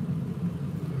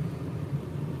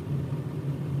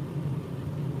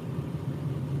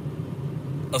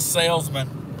 A salesman.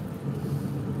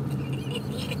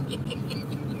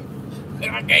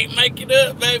 I can't make it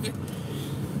up, baby.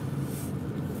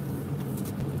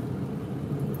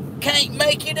 Can't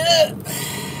make it up.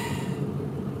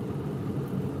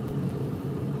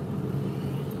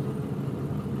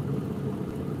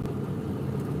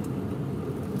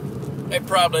 They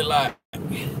probably like,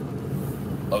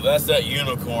 oh, that's that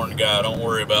unicorn guy. Don't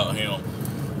worry about him.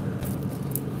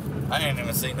 I ain't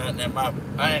even seen nothing in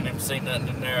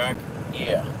there.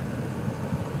 Yeah,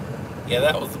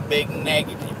 that was a big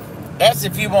negative. That's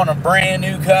if you want a brand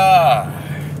new car.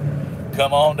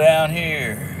 Come on down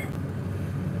here.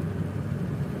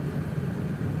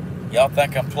 Y'all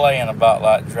think I'm playing about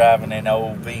like driving an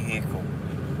old vehicle,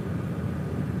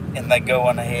 and they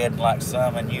going ahead and like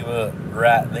summing you up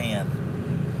right then.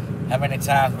 How many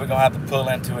times we're gonna have to pull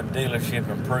into a dealership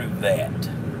and prove that?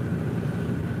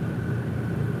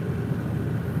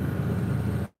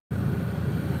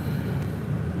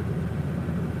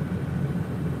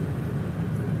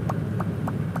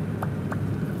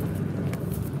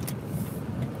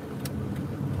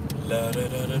 La da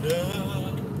da da da.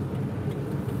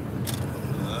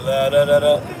 La da da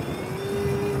da.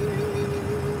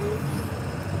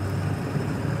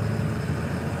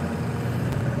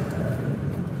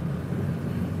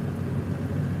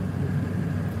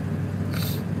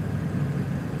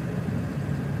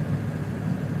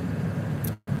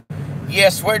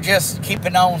 Yes, we're just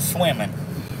keeping on swimming.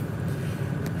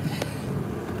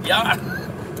 Y'all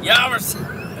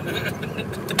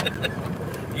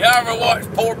ever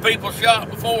watched poor people shop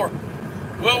before?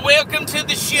 Well, welcome to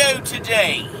the show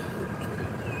today.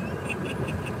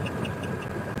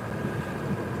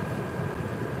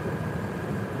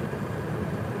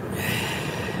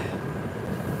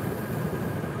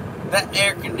 That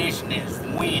air conditioning is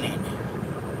winning.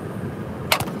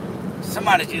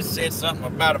 Somebody just said something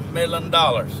about $1 million.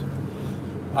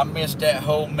 I missed that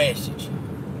whole message.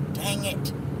 Dang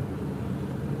it.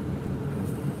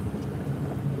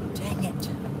 Dang it.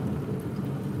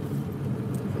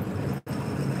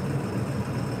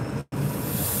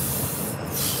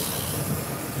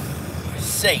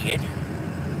 Said.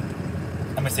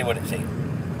 Let me see what it said.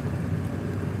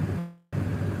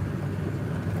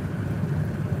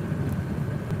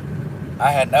 I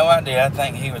had no idea. I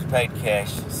think he was paid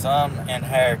cash. Some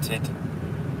inherited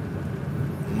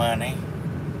money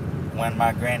when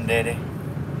my granddaddy,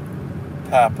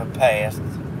 Papa, passed.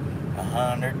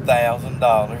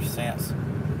 $100,000 since.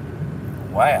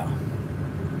 Wow.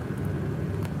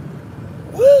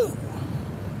 Woo!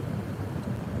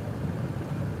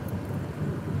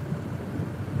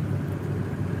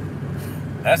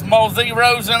 That's more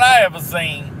zeros than I ever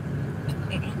seen.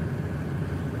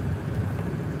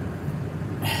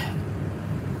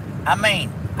 I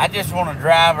mean, I just want to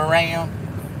drive around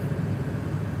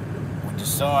with the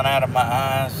sun out of my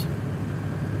eyes.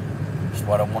 That's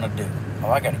what I want to do. Oh,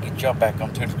 I got to get y'all back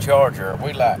onto the charger.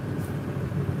 We like,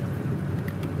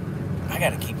 I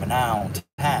got to keep an eye on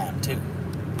time too.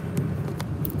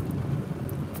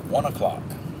 1 o'clock.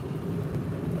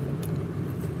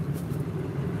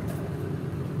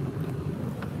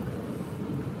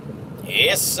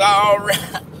 It's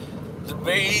alright to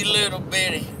be little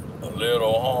bitty. A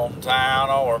little hometown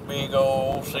or a big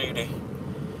old city.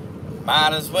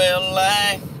 Might as well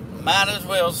laugh, might as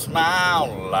well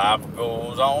smile. Life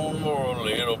goes on for a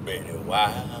little bitty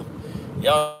while.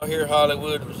 Y'all hear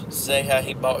Hollywood say how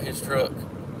he bought his truck?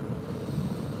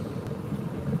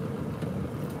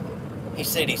 He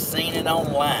said he seen it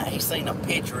online. He seen a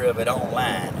picture of it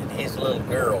online and his little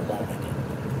girl wanted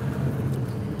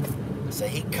it. So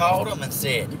he called him and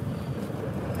said,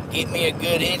 "Get me a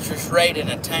good interest rate and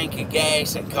a tank of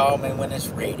gas and call me when it's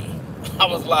ready." I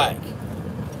was like,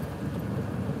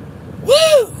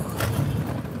 woo!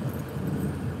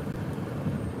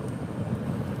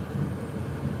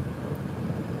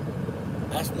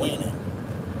 That's winning.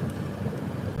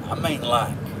 I mean,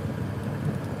 like,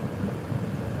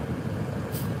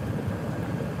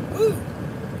 woo!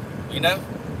 You know?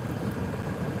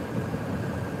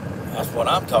 That's what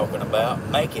I'm talking about.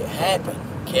 Make it happen,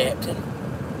 Captain.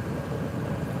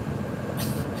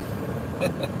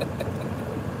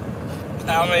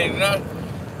 I mean,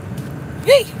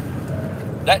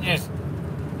 that just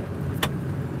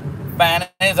finding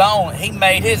his own. He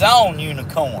made his own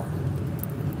unicorn.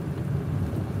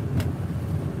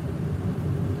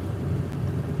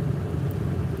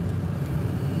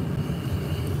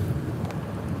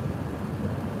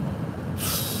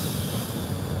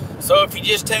 So if you're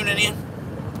just tuning in,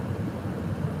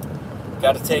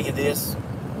 got to tell you this.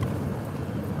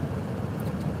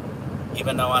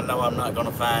 Even though I know I'm not going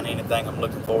to find anything I'm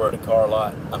looking for at a car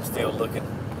lot, I'm still looking.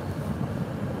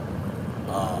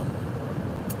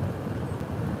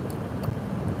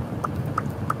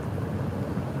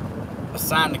 I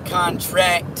signed a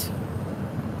contract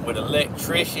with an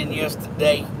electrician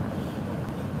yesterday.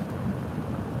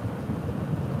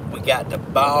 We got the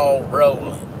ball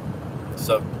rolling.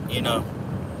 So, you know,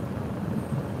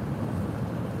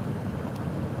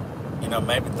 know,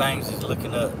 maybe things is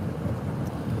looking up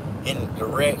in the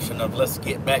direction of let's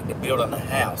get back to building a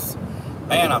house.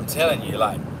 Man, I'm telling you,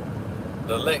 like,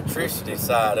 the electricity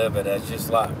side of it has just,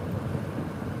 like,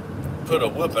 put a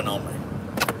whooping on me.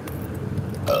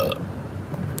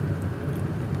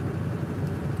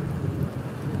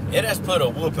 It has put a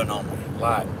whooping on me.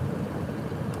 Like,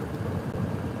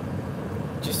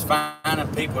 just finding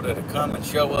people that come and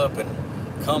show up and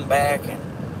come back and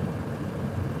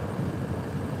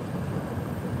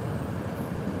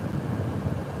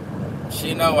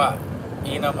you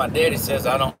know, my daddy says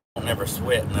I don't never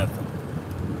sweat nothing.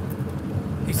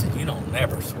 He said, you don't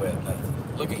never sweat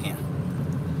nothing. Look at him.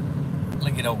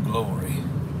 Look at old Glory.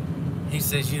 He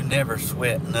says, you never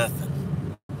sweat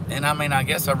nothing. And I mean, I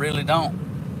guess I really don't.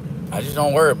 I just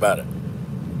don't worry about it.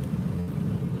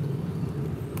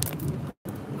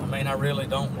 I mean, I really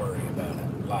don't worry about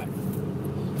it. Like,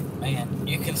 man,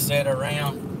 you can sit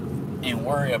around and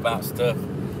worry about stuff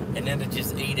and then it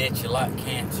just eat at you like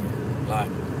cancer.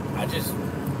 Like, I just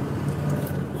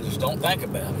don't think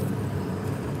about it.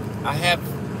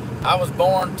 I was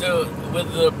born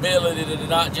with the ability to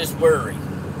not just worry.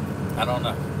 I don't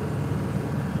know.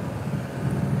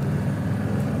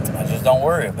 I just don't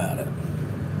worry about it.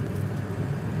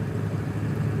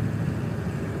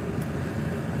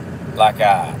 Like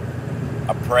I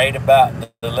prayed about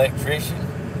the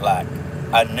electrician. Like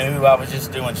I knew I was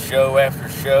just doing show after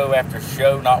show after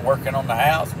show, not working on the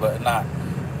house, but not.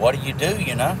 What do you do,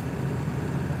 you know?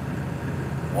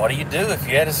 What do you do if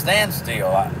you had a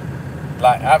standstill?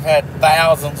 Like I've had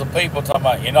thousands of people talking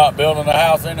about, you're not building a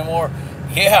house anymore.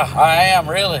 Yeah, I am,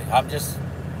 really. I'm just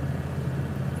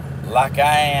like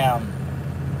I am.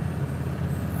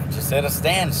 I just at a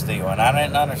standstill, and I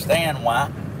didn't understand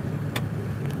why.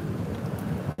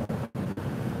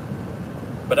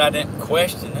 But I didn't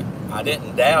question it. I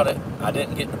didn't doubt it. I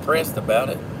didn't get depressed about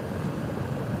it.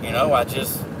 You know, I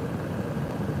just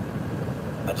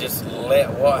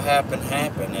let what happened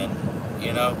happen, and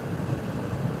you know,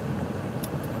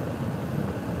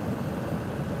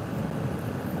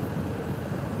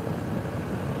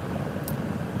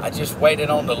 I just waited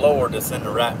on the Lord to send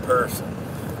the right person.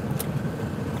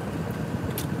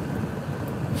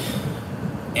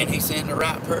 And he sent the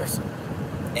right person.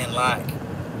 And like,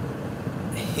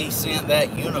 he sent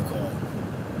that unicorn.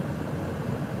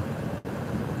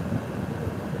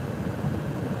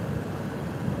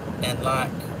 And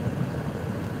like,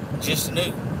 just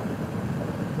knew.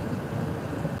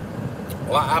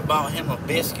 Well, I bought him a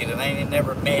biscuit and I ain't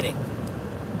never met him.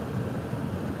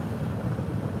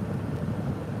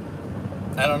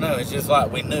 I don't know, it's just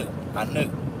like we knew. I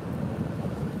knew.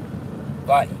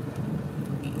 Like,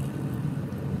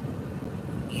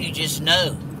 you just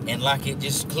know. And like it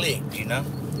just clicked, you know?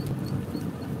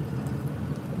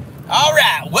 All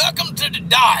right, welcome to the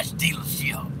Dodge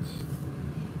dealership.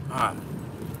 All right.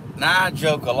 Now, I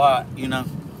joke a lot, you know.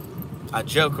 I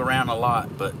joke around a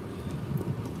lot, but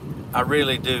I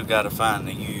really do got to find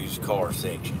the used car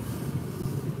section.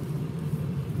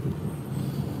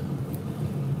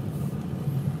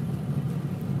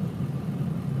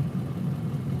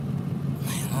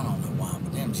 Man, I don't know why,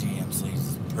 but them GMCs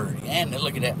is pretty. And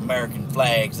look at that American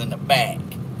flags in the back.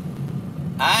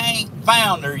 I ain't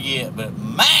found her yet, but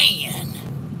man,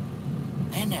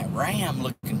 and that Ram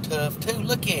looking tough too.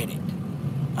 Look at it.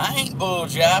 I ain't bull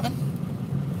jiving.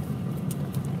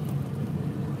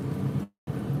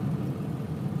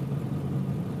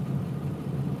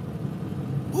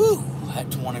 Woo, that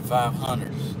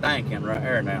 2500 stinking right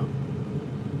here now.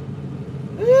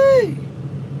 Hey,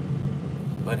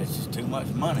 but it's just too much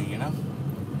money, you know.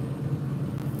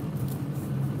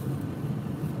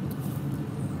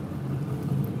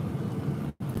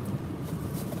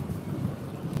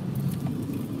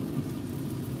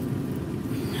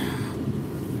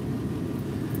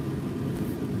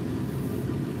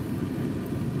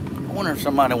 I wonder if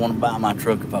somebody want to buy my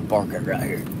truck if I park it right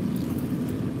here.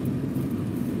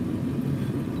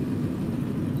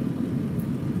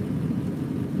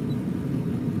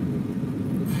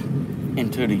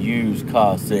 Into the used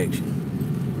car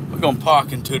section. We're gonna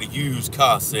park into the used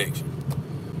car section.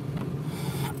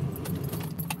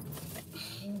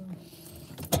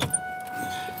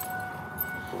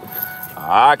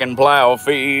 I can plow a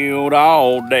field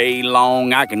all day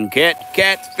long. I can catch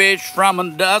catfish from a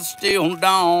dusk till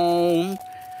dawn.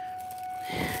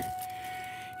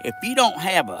 If you don't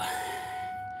have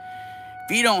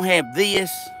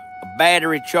this, a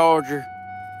battery charger,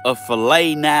 a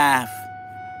fillet knife,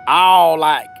 all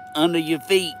like under your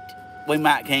feet, we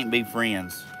might can't be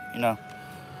friends. You know,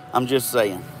 I'm just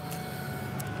saying.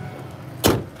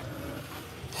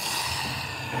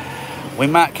 We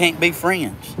might can't be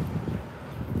friends.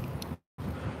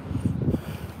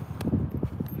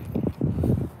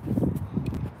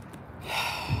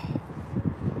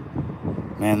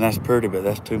 Man, that's pretty, but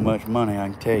that's too much money, I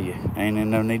can tell you. Ain't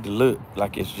no need to look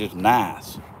like it's just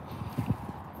nice.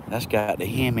 That's got the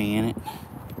Hemi in it.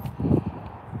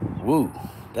 Woo,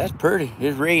 that's pretty.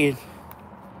 It's red.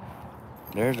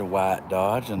 There's a white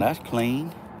Dodge, and that's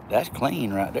clean. That's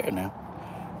clean right there now.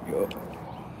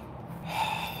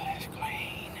 That's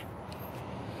clean.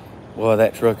 Well,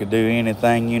 that truck could do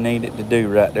anything you need it to do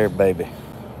right there, baby.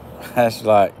 That's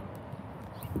like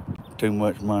too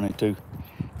much money, too.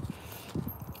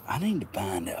 I need to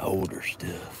find the older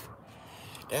stuff.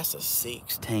 That's a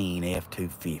 16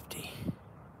 F-250.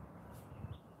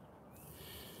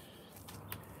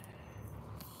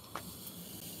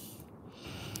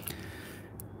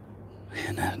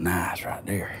 And that's nice right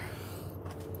there.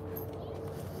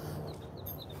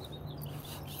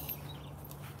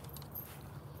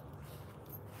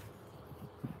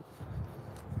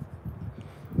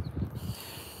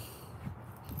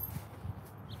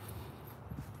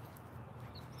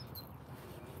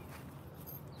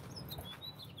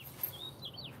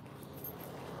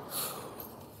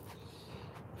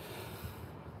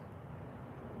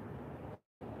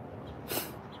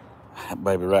 That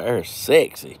baby right there is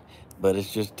sexy, but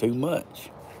it's just too much.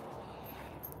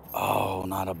 Oh,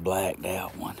 not a blacked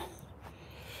out one.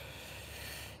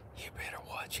 You better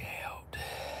watch out.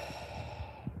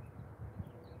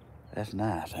 That's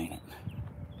nice, ain't it?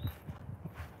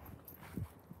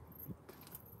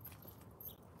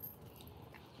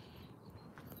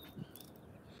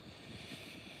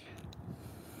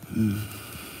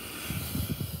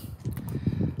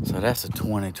 So that's a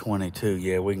 2022.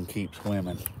 Yeah, we can keep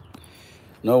swimming.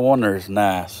 No wonder it's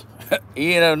nice.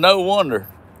 You know, no wonder.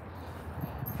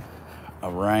 A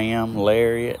Ram,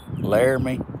 Lariat,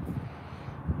 Laramie,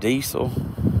 Diesel.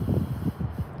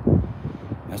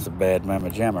 That's a bad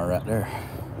mama jamma right there.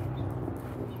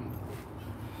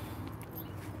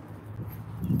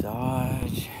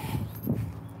 Dodge.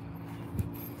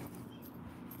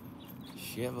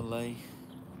 Chevrolet.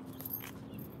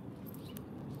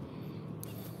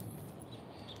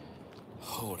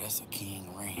 Oh, that's a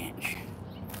King Ranch.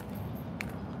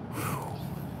 Whew.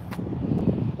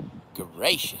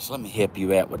 Gracious, let me help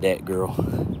you out with that, girl.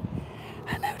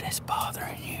 I know that's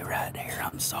bothering you right there.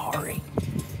 I'm sorry.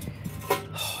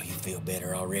 Oh, you feel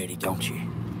better already, don't you?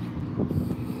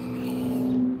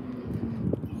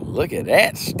 Look at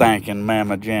that stinking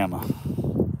mama jamma.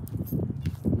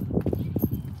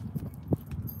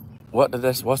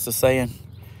 What's the saying?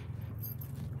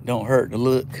 Don't hurt to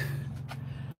look.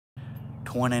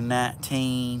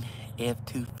 2019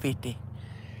 F-250.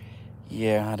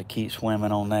 Yeah, I had to keep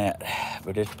swimming on that,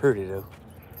 but it's pretty though.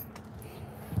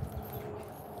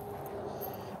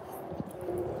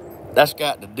 That's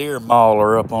got the deer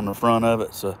mauler up on the front of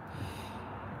it, so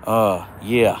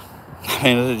yeah. I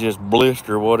mean, it's just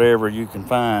blister whatever you can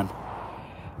find.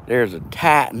 There's a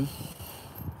Titan.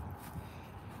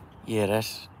 Yeah,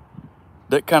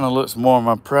 that kind of looks more in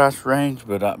my price range,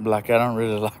 but I don't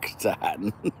really like a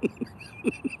Titan.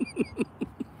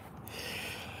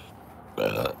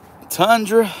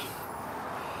 Tundra.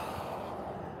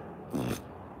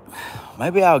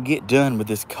 Maybe I'll get done with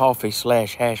this coffee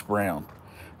 / hash brown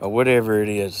or whatever it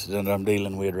is that I'm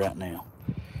dealing with right now.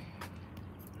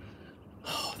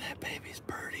 Oh, that baby's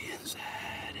pretty inside.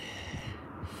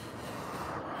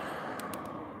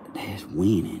 That's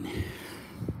winning.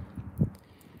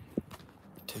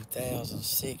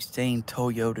 2016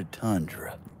 Toyota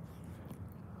Tundra.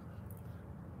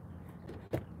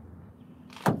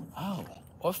 Oh,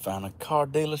 I found a car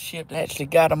dealership that actually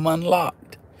got them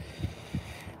unlocked.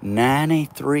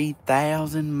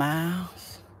 93,000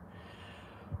 miles.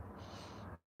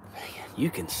 Man, you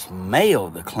can smell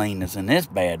the cleanness in this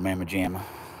bad mama jamma.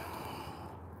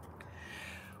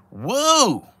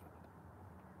 Whoa!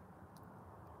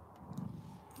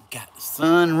 Got the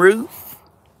sunroof.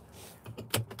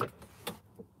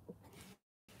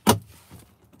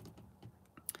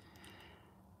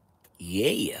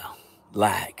 Yeah,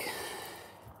 like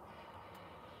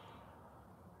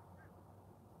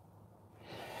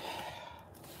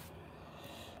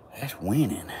that's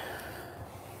winning.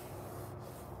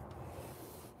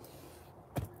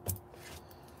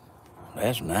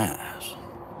 That's nice.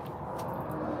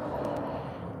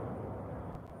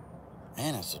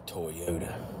 And it's a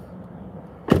Toyota.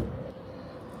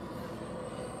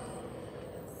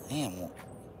 And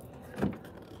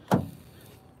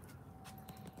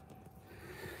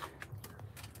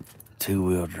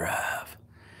two-wheel drive.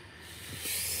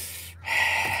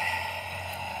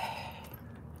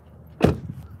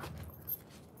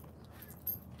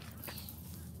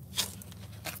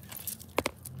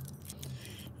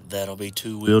 That'll be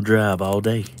two-wheel drive all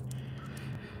day.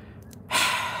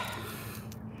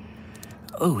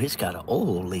 Oh, it's got an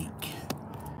oil leak.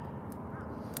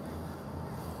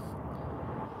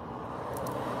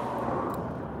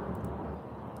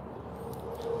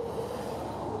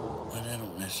 Well, that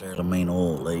don't necessarily mean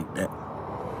oil leak. That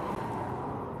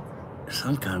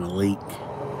some kind of leak.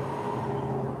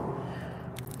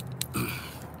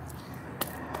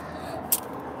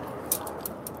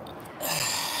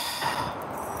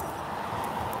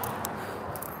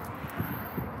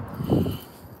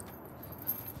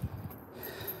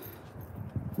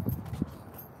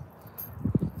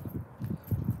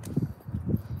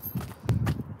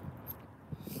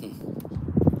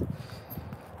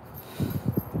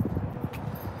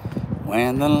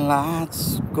 When the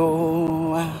lights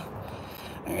go out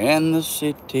in the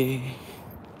city.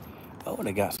 Oh,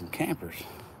 they got some campers.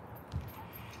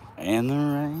 And the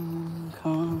rain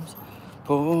comes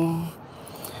pouring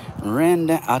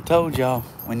down. I told y'all,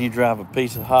 when you drive a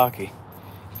piece of hockey,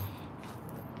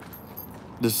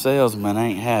 the salesman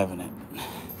ain't having it.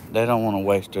 They don't want to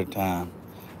waste their time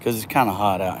because it's kind of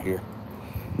hot out here.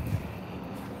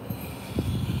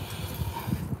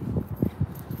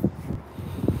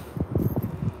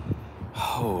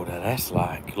 Oh, that's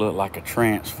like, look like a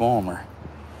transformer.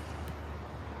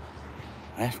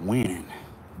 That's winning.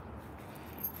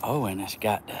 Oh, and it's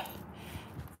got the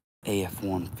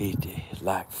F-150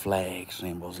 like flag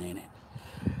symbols in it.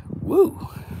 Woo!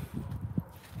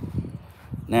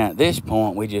 Now at this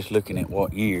point, we're just looking at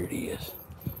what year it is.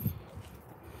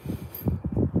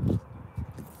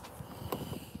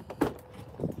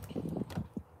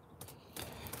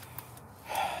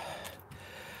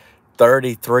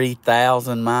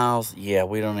 $33,000 miles. Yeah,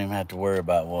 we don't even have to worry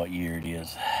about what year it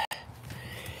is.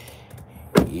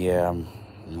 Yeah,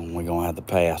 we're gonna have to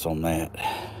pass on that.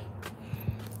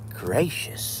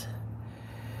 Gracious.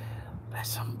 That's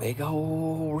some big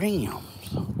old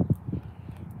rims.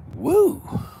 Woo!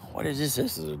 What is this?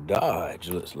 This is a Dodge,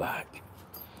 looks like.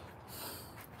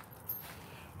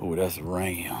 Oh, that's a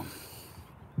Ram.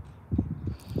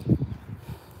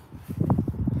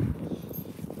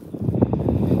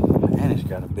 And it's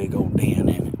got a big old dent in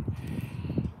it.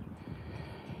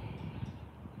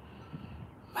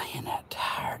 Man, that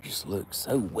tire just looks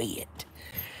so wet.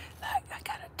 Like, I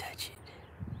gotta touch it.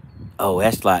 Oh,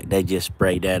 that's like they just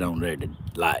sprayed that on there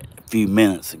like a few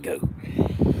minutes ago.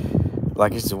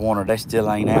 Like it's a wonder they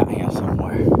still ain't out here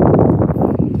somewhere.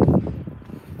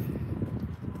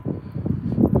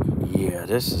 Yeah,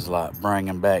 this is like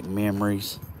bringing back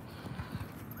memories.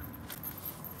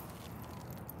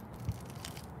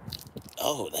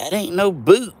 Oh, that ain't no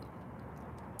boot.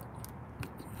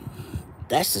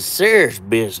 That's a serious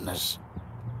business.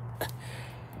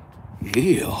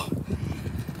 Yeah.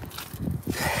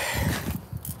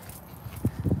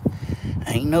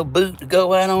 Ain't no boot to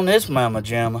go out on this mama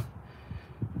jamma.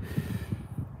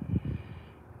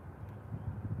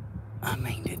 I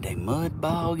mean, did they mud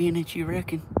bog in it, you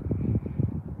reckon?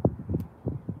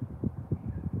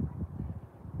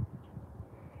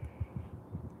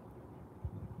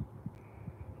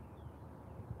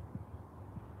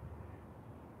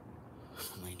 I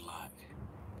mean, like...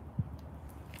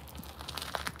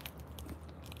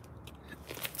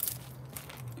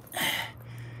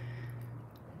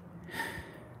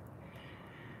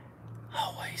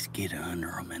 Always get under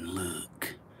them and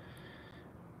look.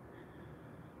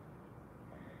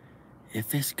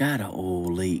 If it's got an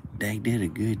oil leak, they did a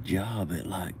good job at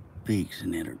like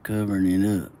fixing it or covering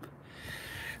it up.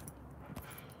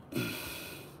 I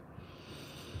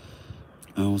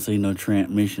don't see no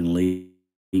transmission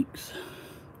leaks.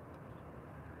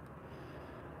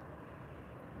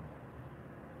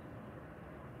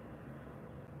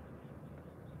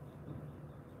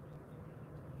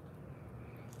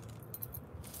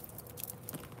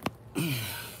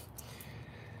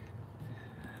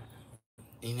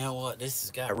 You know what? This has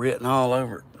got written all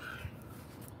over it.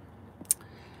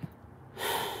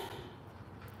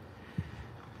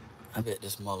 I bet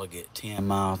this mother get 10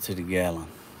 miles to the gallon.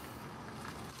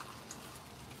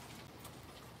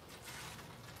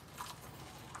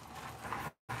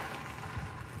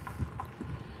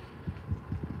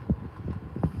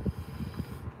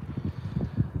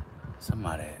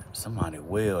 Somebody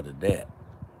welded that.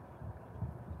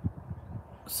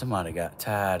 Somebody got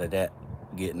tired of that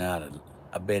getting out of.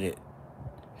 I bet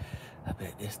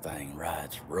this thing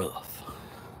rides rough.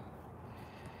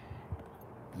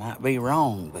 Might be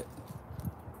wrong, but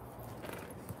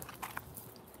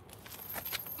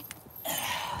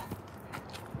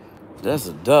that's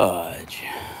a Dodge.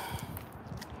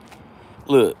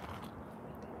 Look,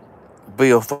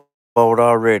 billfold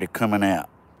already coming out.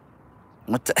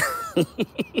 I'm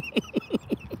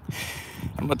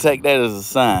gonna take that as a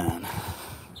sign.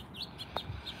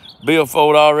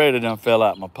 Billfold already done fell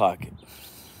out my pocket.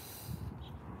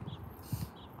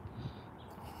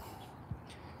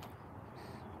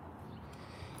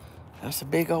 That's a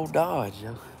big old Dodge,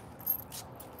 yo.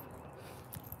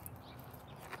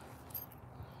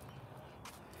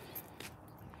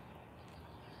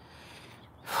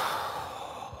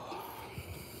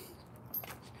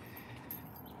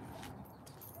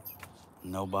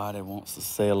 Nobody wants to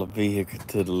sell a vehicle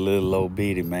to the little old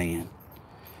bitty man.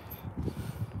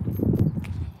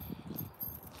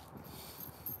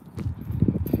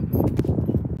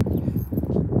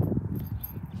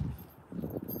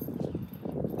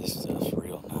 This stuff's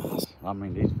real nice. I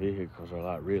mean, these vehicles are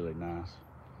like really nice.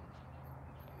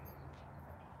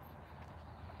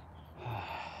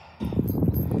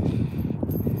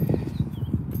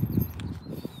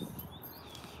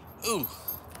 Ooh,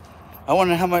 I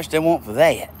wonder how much they want for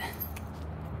that.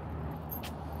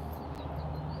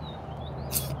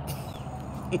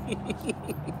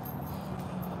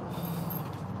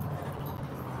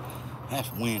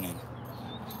 That's winning.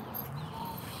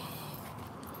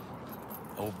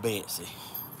 Old Betsy.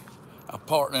 I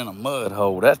parked in a mud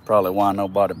hole. That's probably why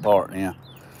nobody parked in.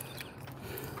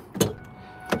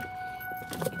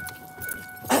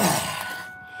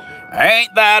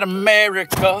 Ain't that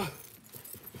America?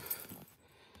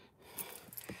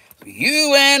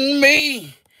 You and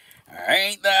me.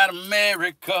 Ain't that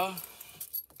America?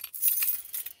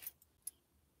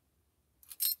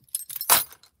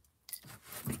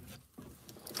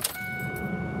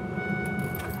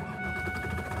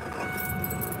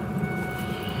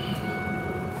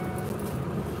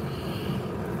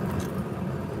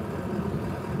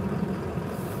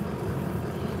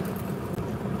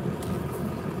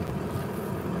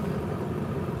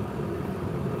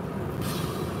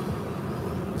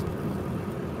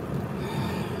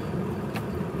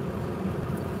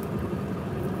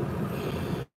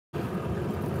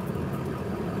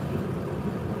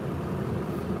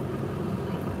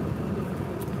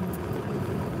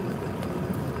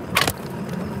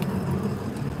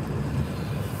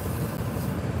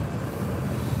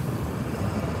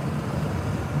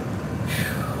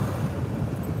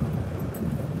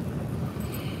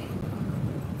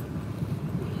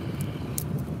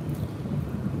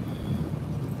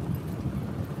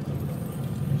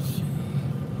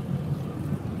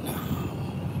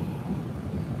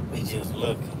 Just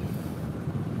looking.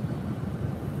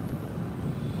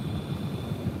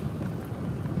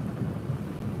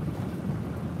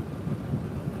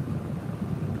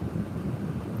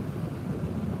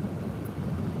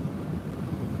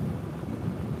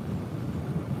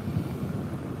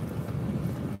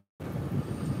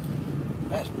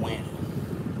 That's winning.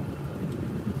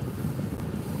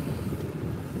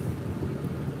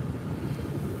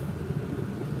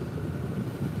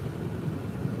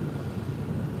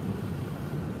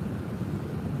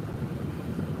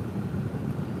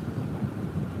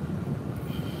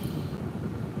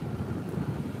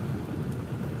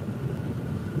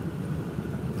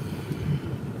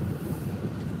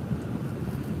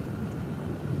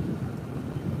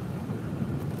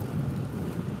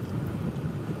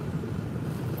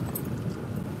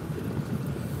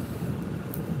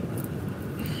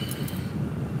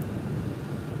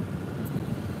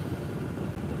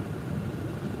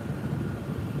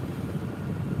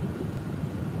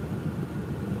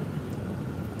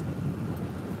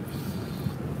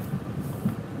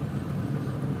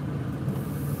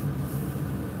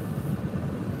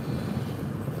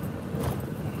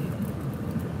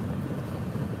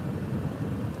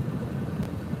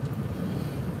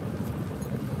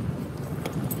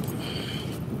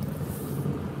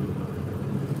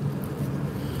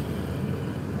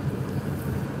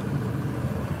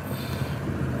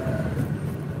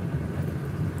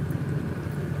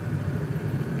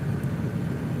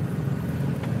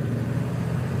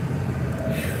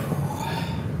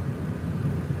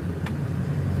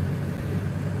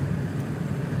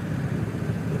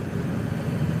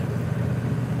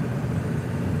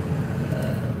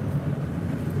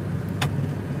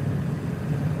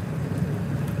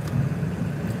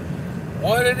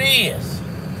 What it is.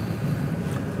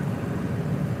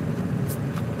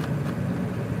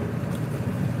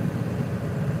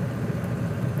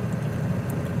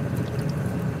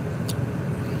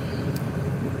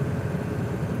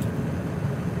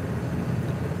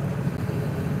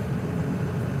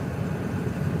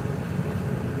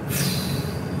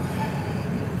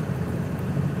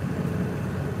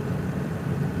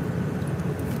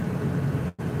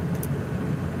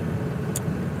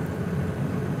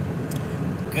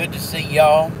 Good to see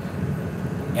y'all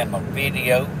in my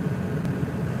video.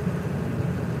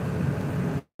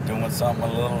 Doing something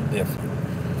a little different.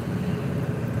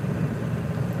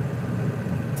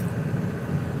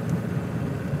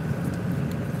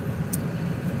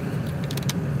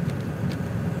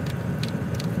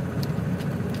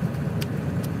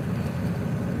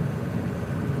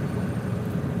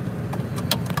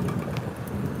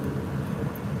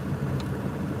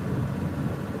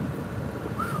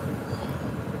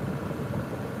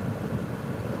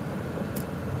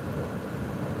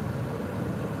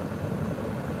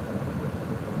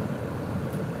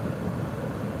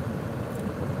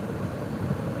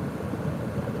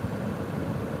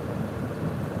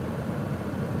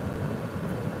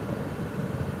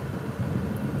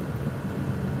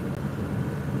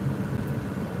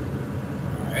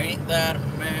 that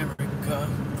America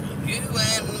for you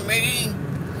and me?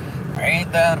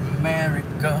 Ain't that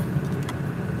America,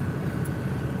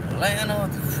 land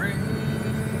of the free?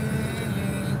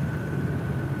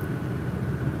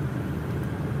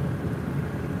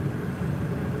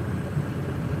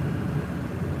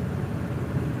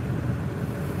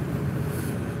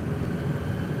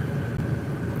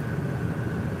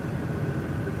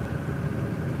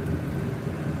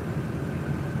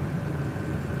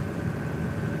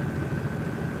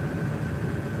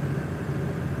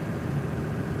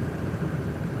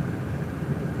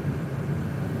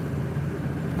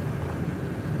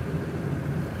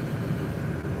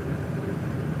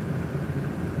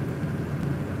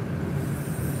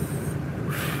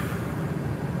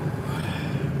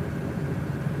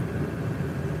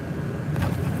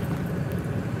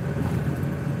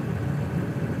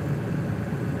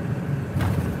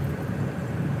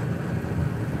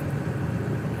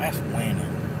 That's winning.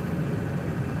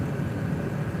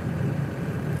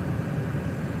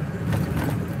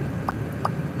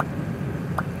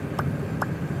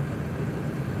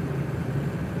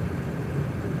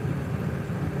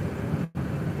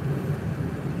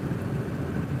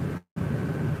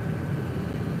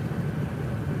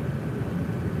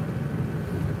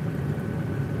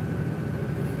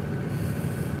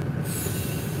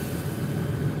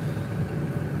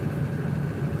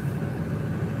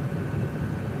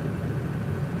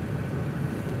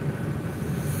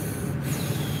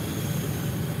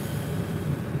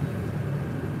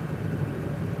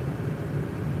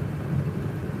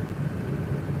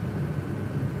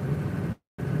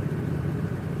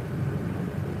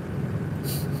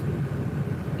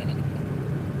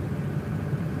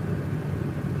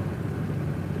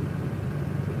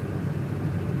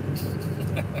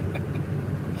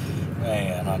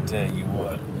 Man, I tell you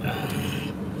what.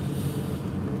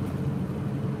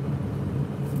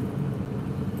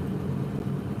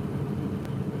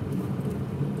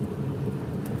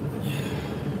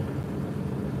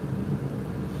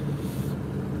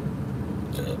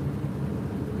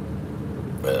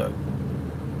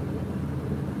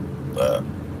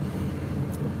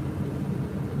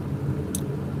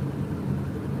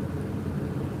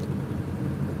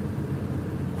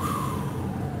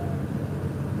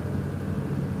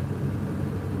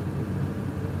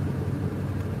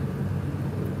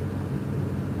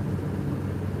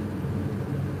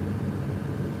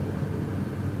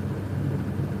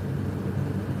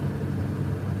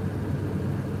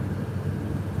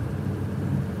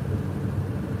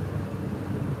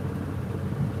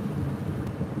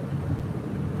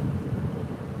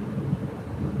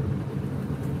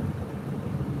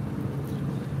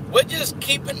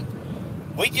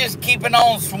 We just keeping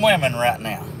on swimming right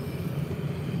now.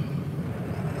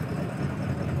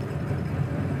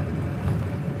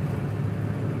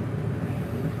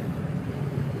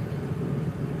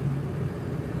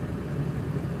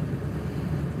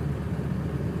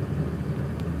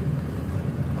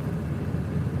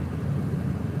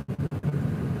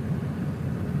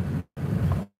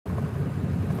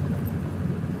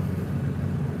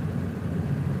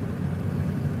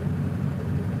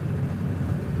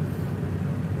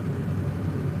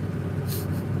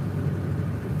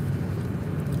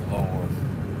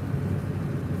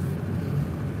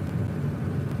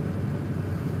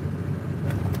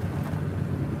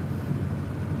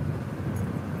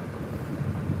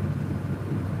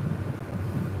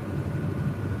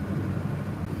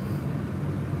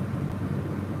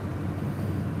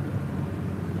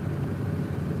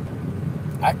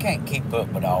 I can't keep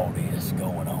up with all this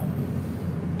going on.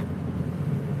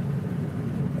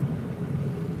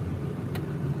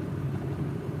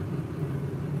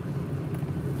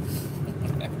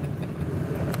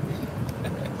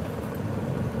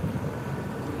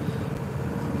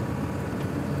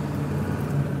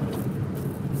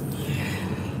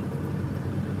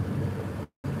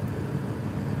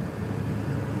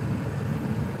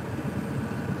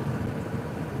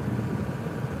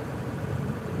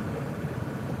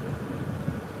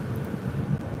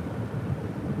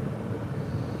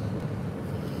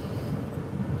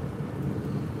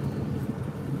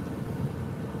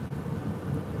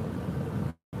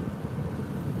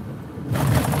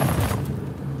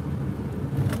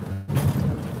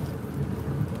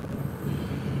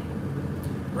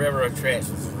 Railroad tracks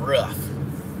was rough.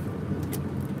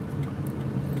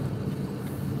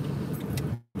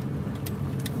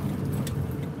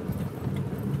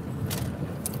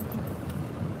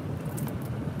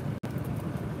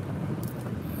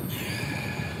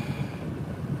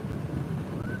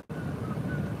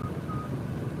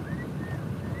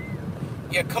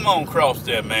 Yeah, come on across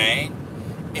there, man,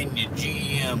 in your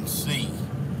GMC.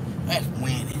 That's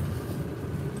winning.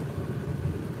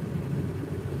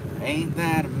 Ain't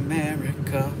that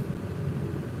America?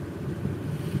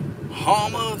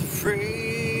 Home of the free.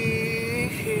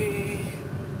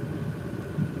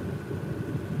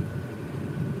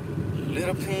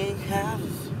 Little pink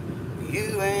house,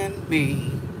 you and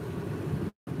me.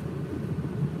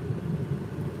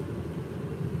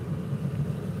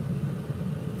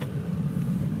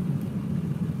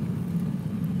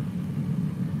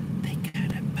 They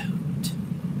got a boat.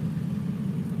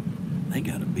 They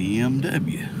got a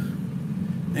BMW.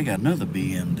 They got another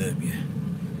BMW.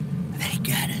 They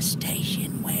got a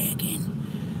station wagon.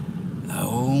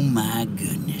 Oh my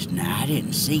goodness, now I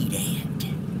didn't see that.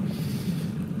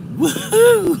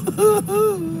 Woohoo!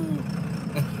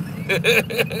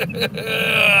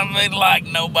 I mean, like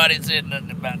nobody said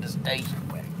nothing about the station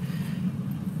wagon.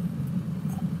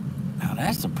 Now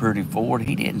that's a pretty Ford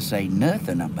he didn't say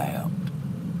nothing about.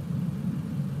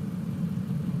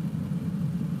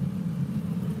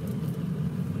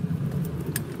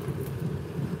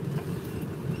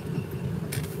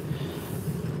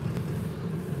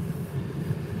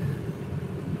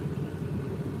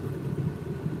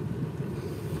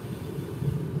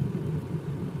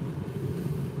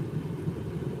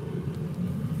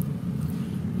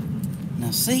 Now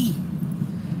see,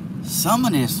 some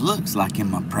of this looks like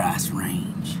in my price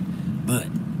range, but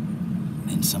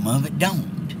then some of it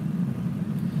don't.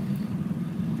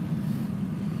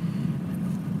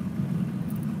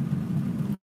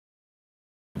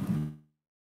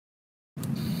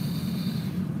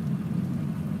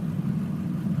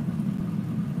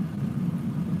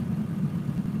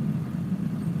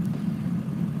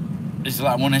 It's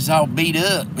like when it's all beat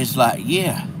up, it's like,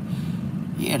 yeah,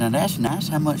 now that's nice.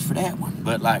 How much for that one?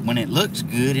 But like when it looks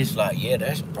good, it's like, yeah,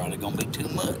 that's probably gonna be too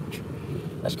much.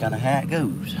 That's kind of how it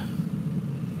goes.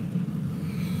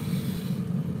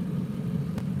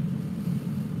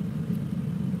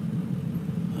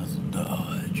 That's a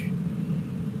Dodge.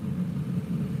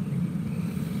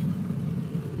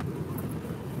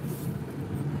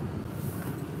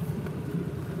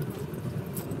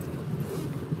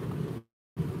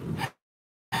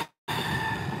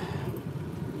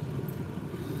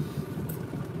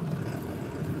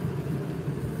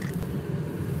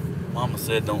 Mama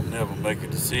said don't never make a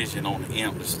decision on an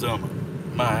empty stomach.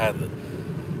 Might have to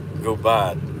go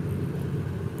buy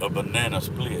a banana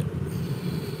split.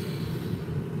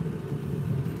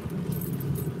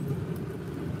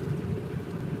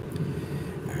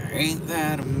 Ain't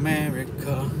that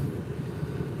America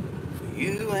for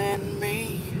you and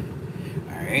me?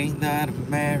 Ain't that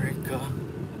America,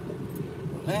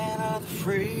 land of the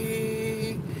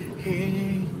free?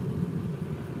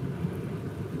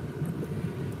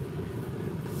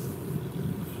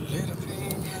 Little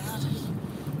pink houses,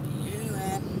 you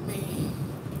and me.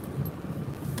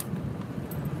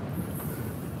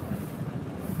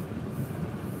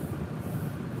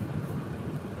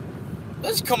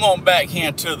 Let's come on back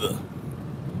here to the.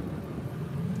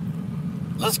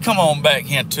 Let's come on back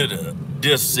here to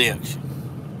this section.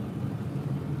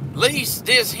 At least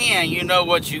this here, you know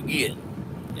what you get.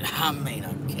 I mean,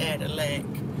 a Cadillac.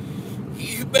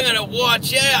 You better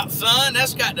watch out, son.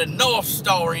 That's got the North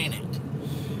Star in it.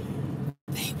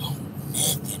 They won't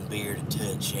nothing bear to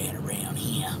touch that around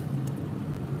here.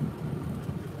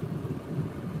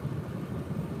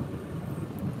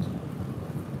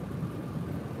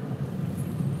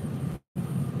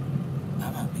 I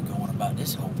might be going about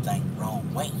this whole thing the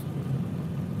wrong way.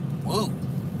 Whoa.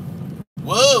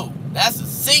 Whoa. That's a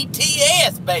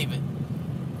CTS, baby.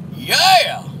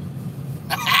 Yeah.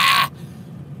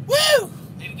 Woo.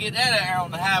 Need to get that out here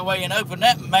on the highway and open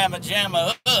that mamma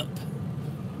jamma up.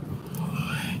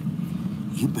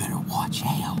 You better watch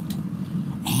out.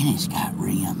 And it's got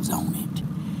rims on it.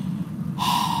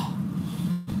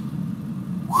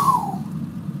 Whew.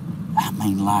 I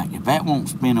mean, like, if that won't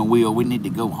spin a wheel, we need to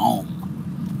go home.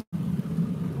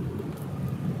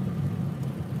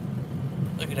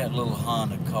 Look at that little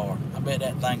Honda car. I bet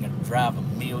that thing would drive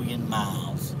 1,000,000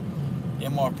 miles.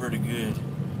 Them are pretty good.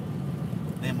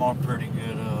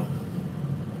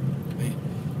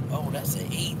 Oh, that's an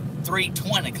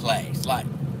E320 class. Like,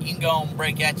 you can go on and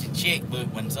break out your checkbook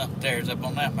when something tears up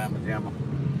on that mamma jamma.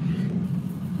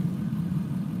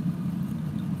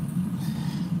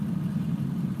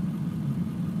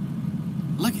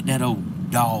 Look at that old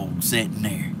dog sitting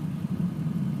there.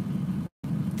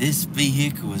 This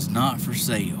vehicle is not for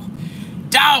sale.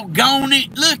 Doggone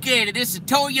it! Look at it. It's a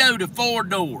Toyota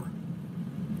 4-door.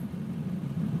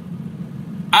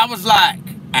 I was like,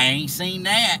 I ain't seen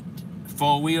that.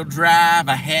 4-wheel drive,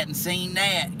 I hadn't seen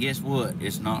that. Guess what?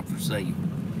 It's not for sale.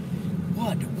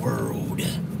 What the world?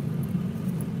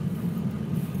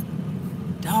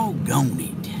 don't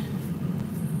it?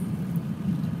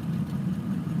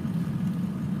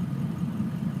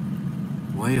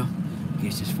 Well,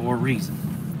 guess it's for a reason.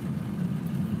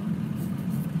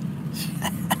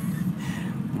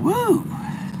 Woo!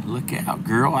 Look out,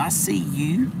 girl. I see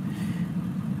you.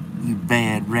 You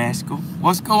bad rascal.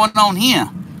 What's going on here?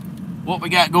 What we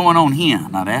got going on here?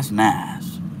 Now, that's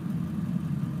nice.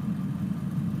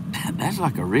 That's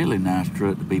like a really nice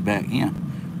truck to be back here.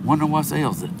 Wonder what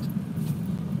else it.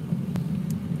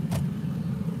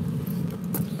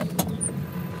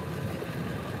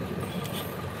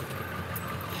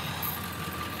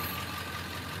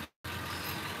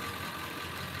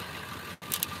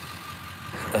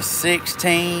 A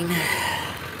 16.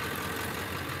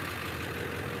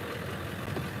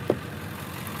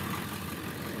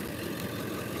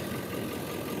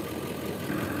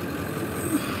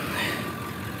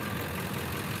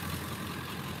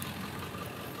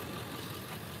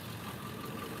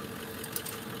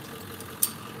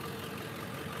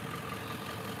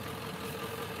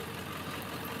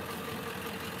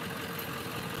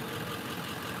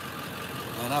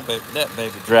 And I bet that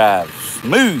baby drives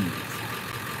smooth.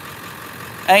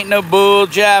 Ain't no bull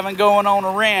jiving going on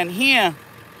around here.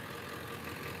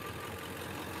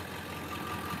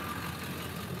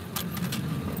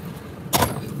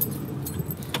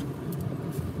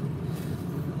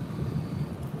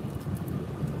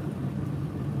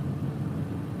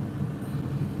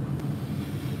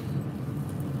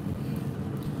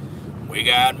 We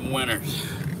got winners.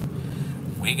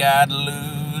 We got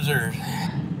losers.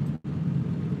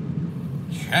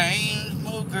 Chain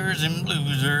smokers and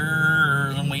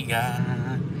bluesers, and we got...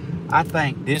 I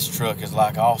think this truck is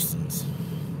like Austin's.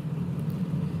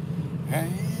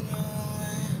 And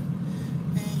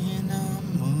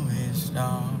movie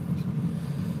stars.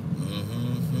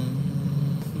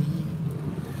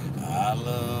 I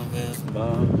love this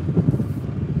bar.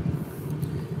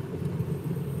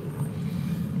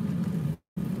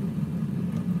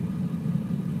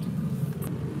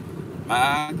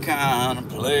 My kind of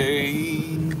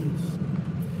place.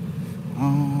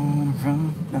 On the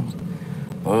front door,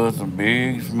 puts a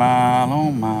big smile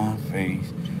on my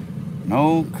face.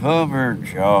 No covered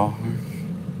jars.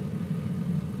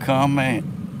 Come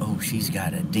in. Oh, she's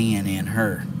got a dent in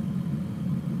her.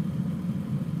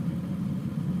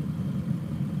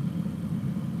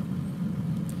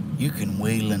 You can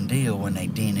wheel and deal when they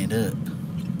dent it up.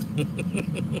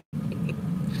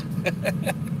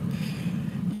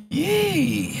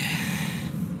 Yay!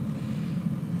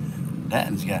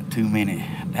 That's got too many.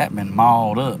 That been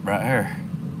mauled up right here.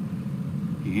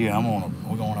 Yeah,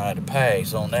 we're gonna have to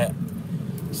pass on that.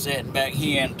 Setting back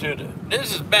here into the.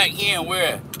 This is back here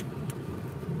where.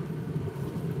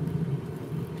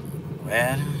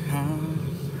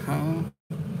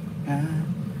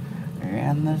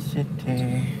 In the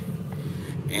city,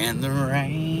 and the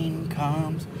rain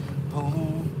comes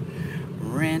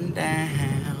pouring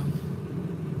down.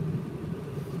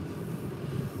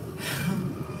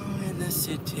 In the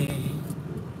city.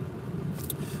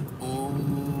 Oh.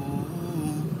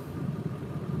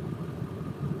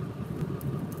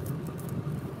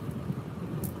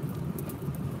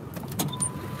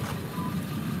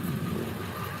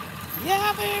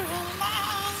 Yeah, baby,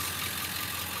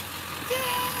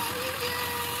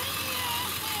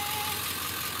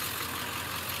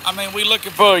 I mean, we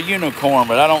looking for a unicorn,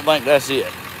 but I don't think that's it.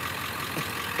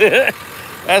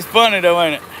 That's funny though,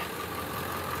 ain't it?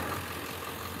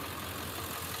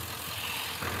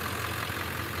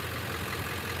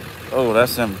 Oh,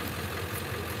 that's them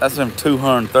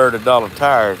 $230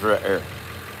 tires right there.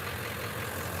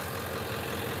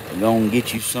 I'm gonna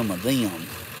get you some of them.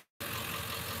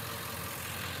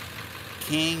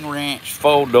 King Ranch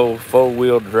 4-door,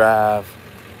 4-wheel drive.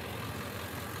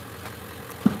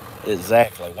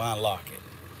 Exactly. Why lock it?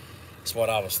 That's what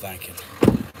I was thinking.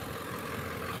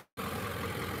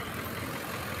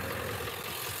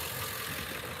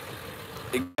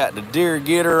 It got the deer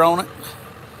getter on it.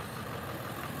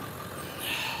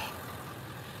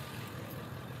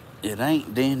 It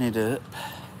ain't dented up.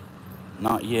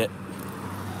 Not yet.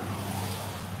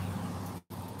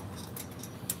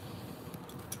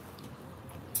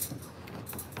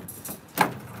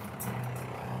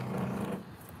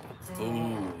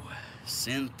 Ooh,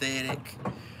 synthetic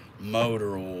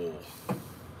motor oil.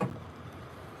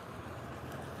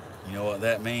 You know what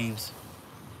that means?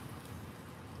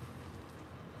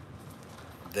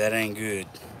 That ain't good.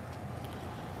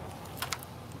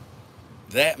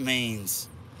 That means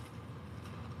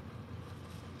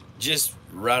just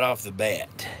right off the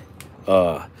bat,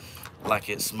 like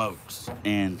it smokes.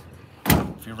 And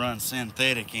if you run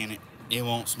synthetic in it, it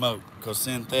won't smoke, because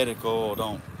synthetic oil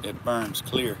don't, it burns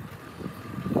clear.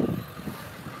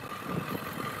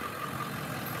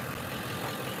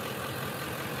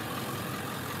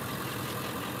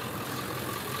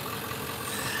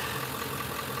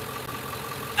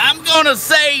 I'm gonna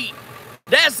say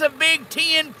that's a big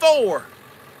 10-4.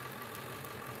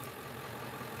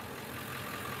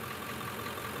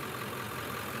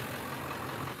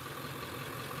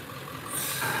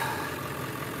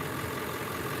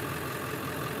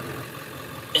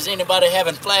 Is anybody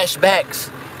having flashbacks?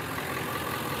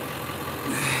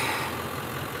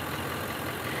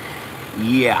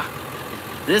 Yeah.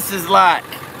 This is like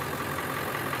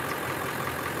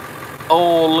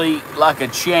oil leak like a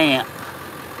champ.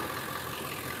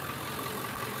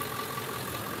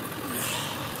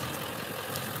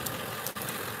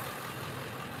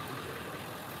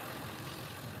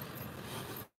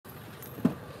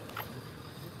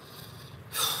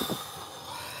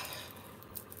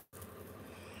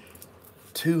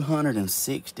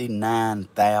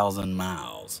 $269,000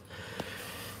 miles.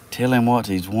 Tell him what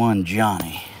he's won,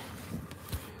 Johnny.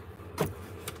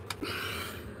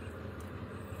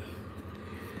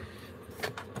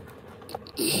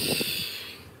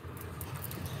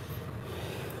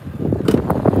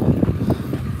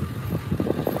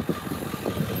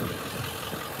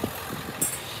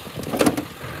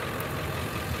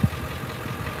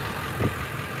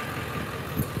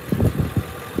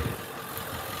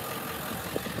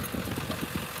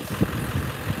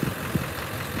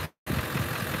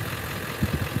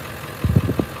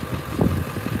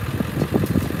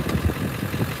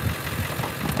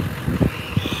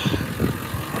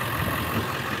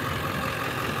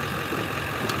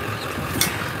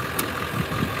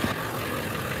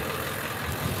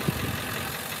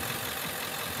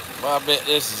 Well, I bet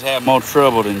this has had more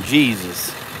trouble than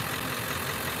Jesus.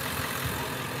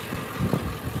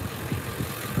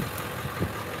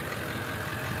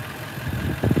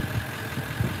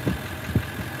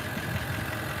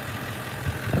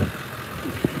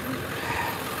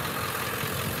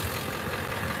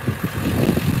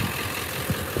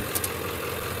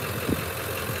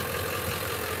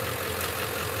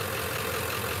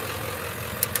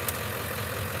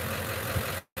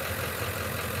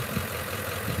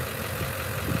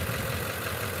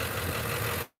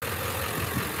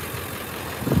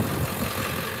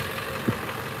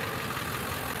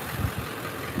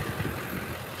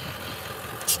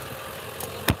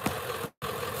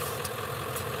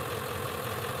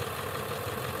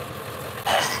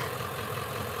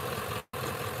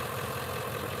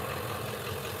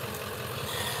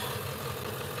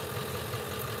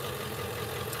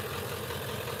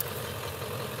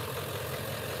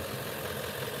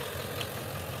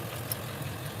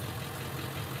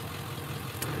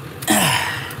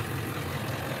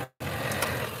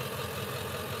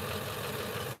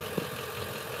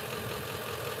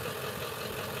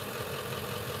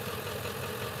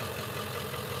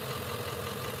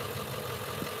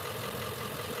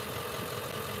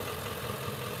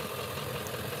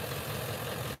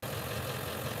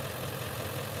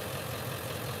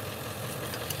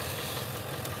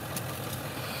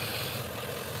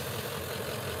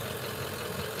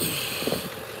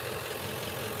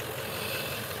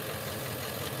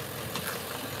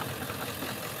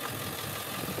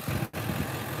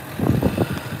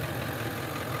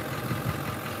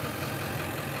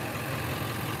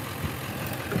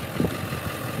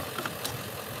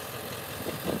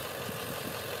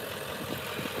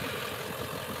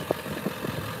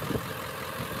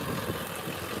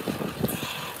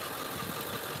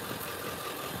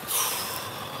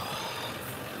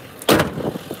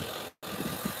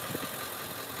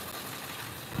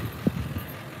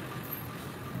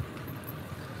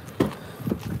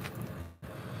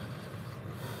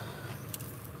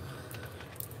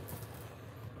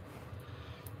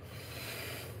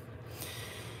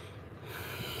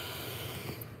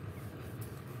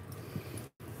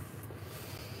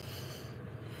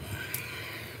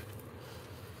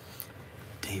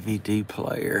 DVD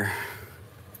player.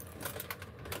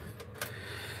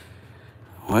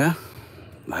 Well,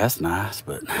 that's nice,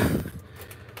 but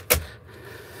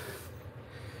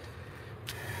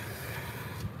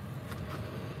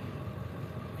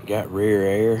got rear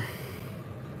air.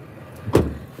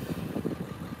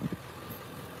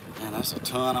 Man, that's a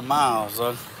ton of miles,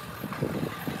 though.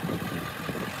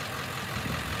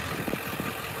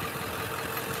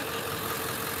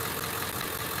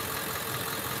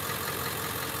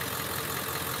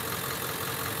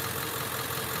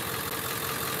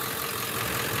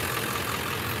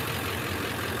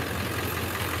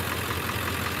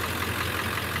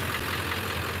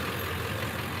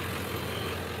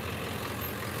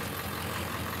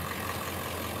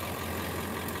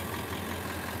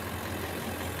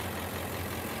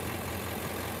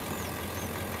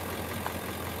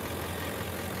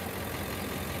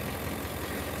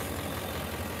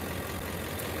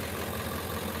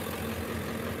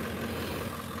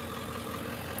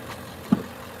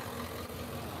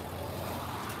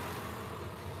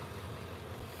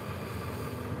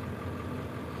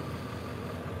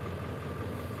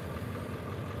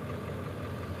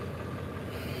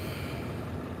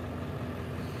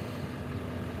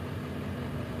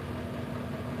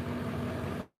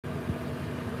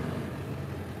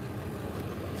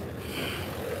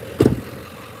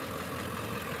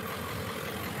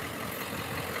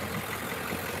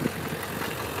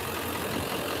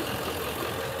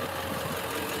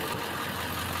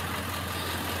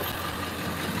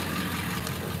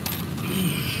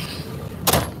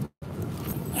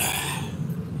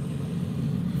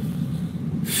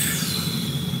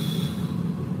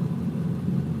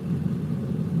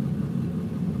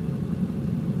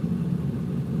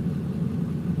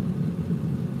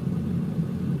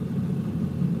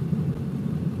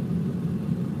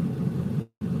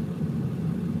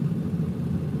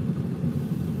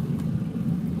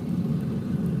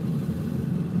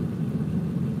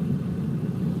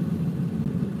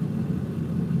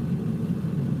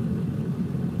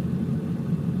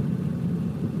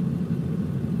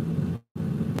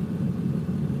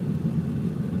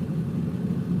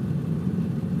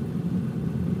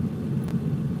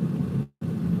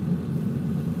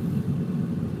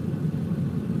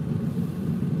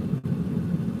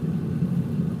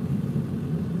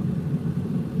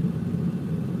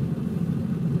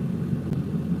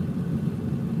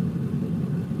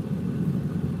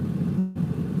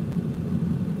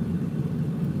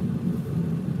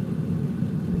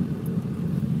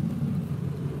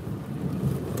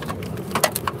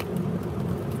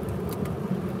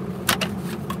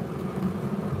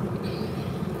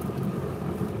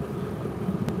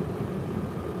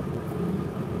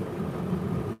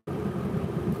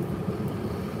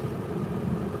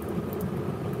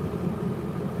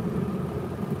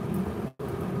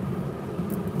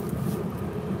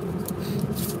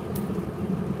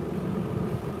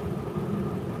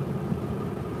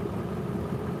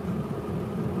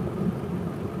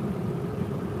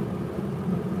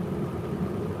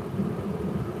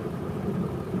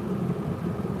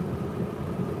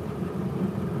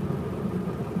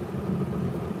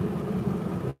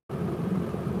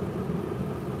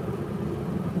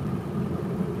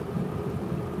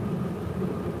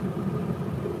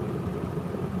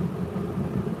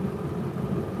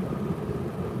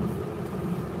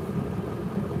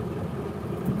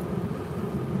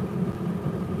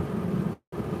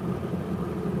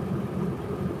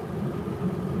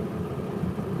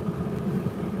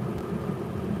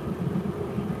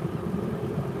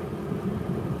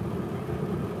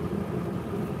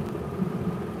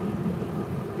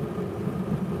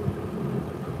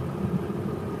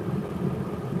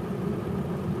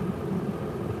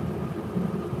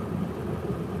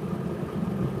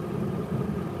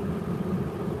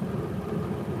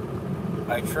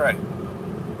 Hey, Trey.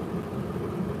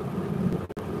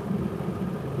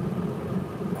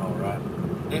 All right.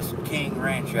 This King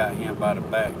Ranch out here by the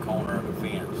back corner of the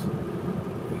fence.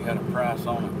 You got a price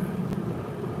on it?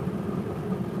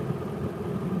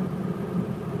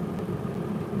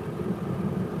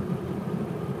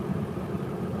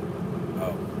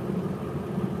 Oh.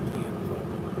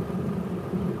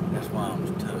 That's why I was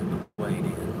tucked way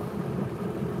in.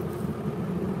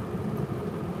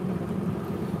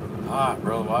 All right,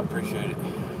 brother. Well, I appreciate it.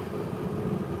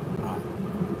 All right.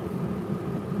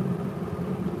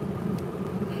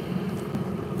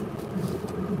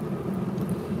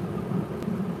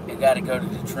 You got to go to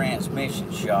the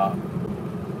transmission shop.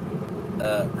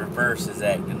 Reverse is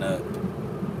acting up.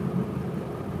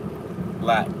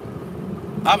 Like,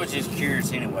 I was just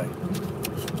curious anyway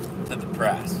to the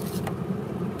price.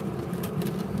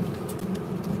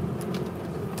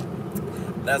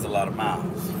 That's a lot of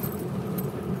miles.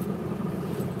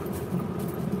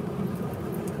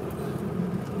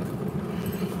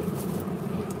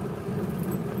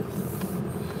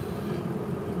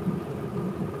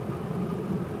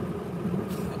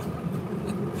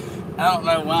 I don't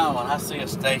know why when I see a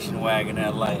station wagon I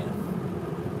laugh.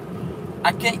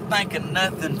 I can't think of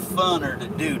nothing funner to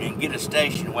do than get a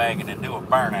station wagon and do a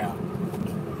burnout.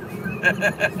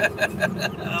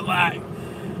 Like,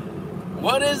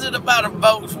 what is it about a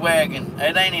Volkswagen?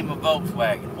 It ain't even a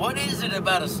Volkswagen. What is it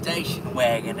about a station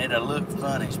wagon that'll look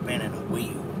funny spinning a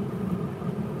wheel?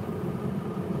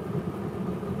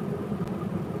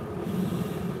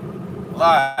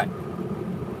 Like,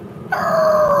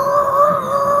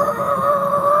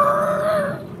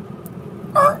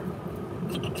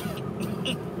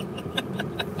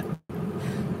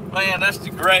 man, that's the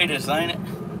greatest, ain't it?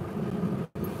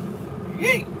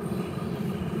 Yeet.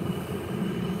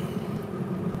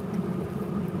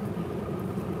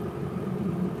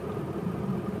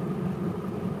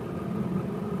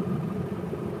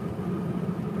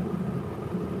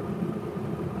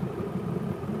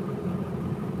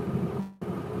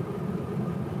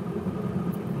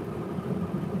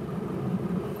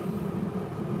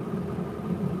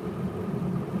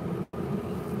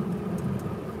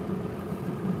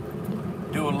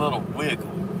 Do a little wiggle.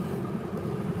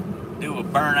 Do a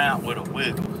burnout with a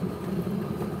wiggle.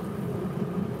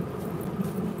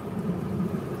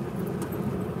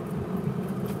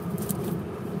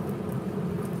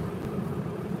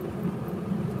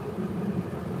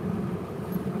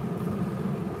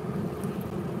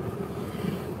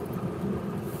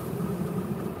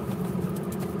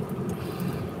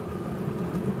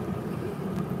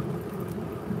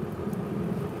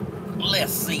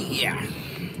 Let's see here.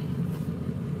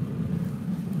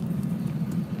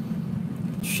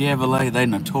 Chevrolet, they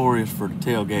notorious for the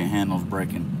tailgate handles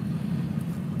breaking.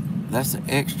 That's an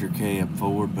extra cab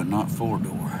Ford, but not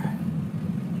four-door.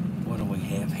 What do we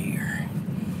have here?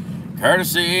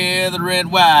 Courtesy of the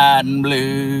red, white, and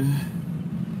blue.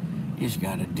 It's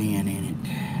got a dent in it.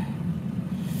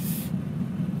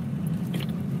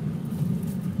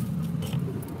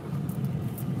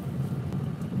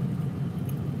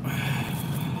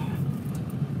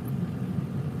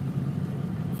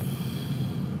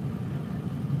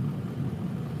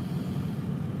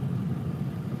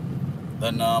 The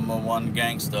 #1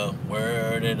 gangsta,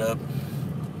 word it up.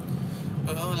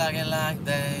 Oh, like it like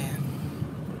that.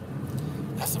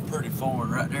 That's a pretty Ford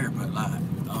right there, but like,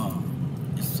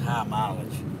 it's high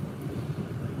mileage.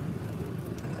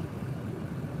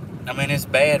 I mean, it's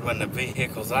bad when the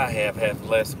vehicles I have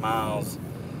less miles.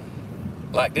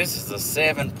 Like, this is a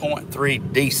 7.3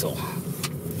 diesel.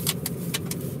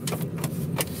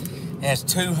 It has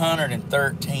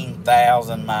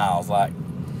 213,000 miles. Like,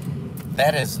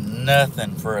 that is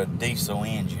nothing for a diesel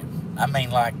engine. I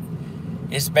mean, like,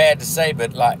 it's bad to say,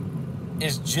 but like,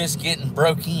 it's just getting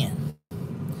broke in.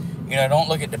 You know, don't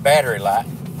look at the battery light.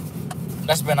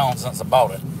 That's been on since I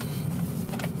bought it.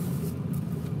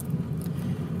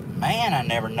 Man, I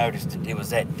never noticed that it was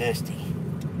that dusty.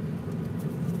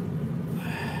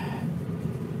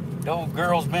 The old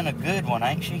girl's been a good one,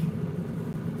 ain't she?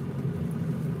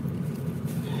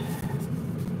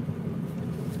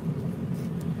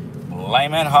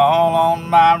 Layman Hall on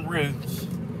my roots,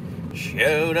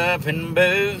 showed up in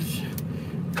booze,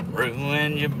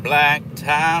 ruined your black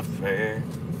tie fair.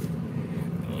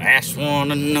 Last one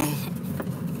to know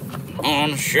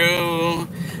on the show,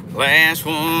 last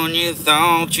one you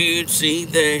thought you'd see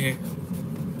there.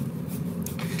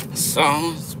 I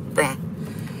saw us bright,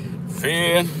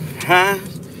 feel high,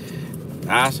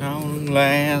 nice old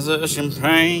glass of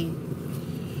champagne.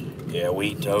 Yeah,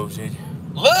 we toasted.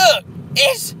 Look,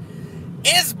 it's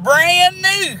brand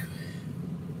new.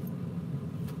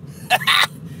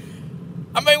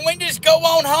 I mean, we can just go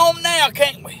on home now,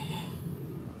 can't we?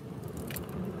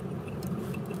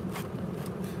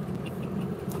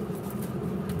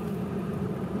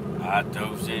 I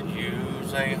toasted you,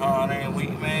 say, honey, we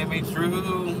may be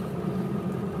through.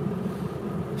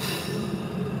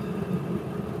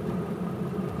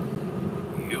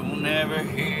 You'll never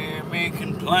hear me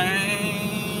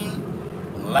complain.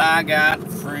 Well, I got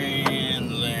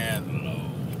friends in low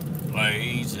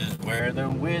places where the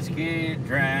whiskey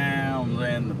drowns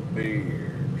and the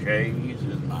beer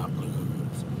chases my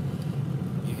blues.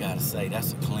 You gotta say,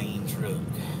 that's a clean truck.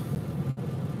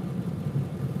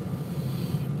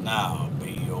 Now I'll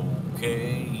be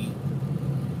okay.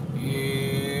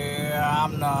 Yeah,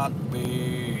 I'm not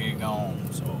big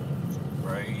on souls or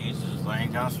praises.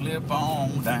 Think I'll slip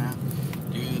on down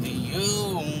to the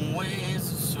old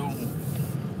west. So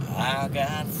I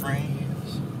got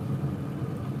friends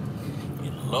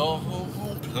in low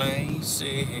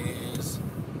places.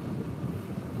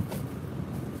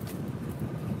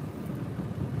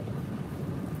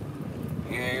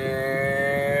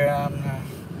 Yeah, I'm not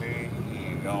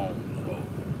big on low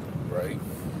rate.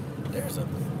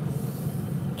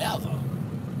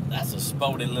 That's a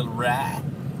sporty little ride.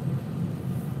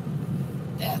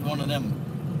 That's one of them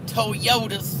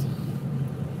Toyotas.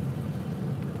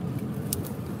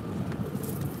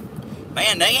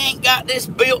 Man, they ain't got this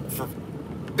built for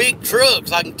big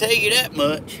trucks, I can tell you that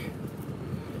much.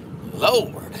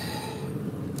 Lord.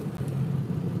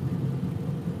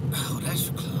 Oh, that's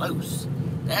close.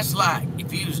 That's like,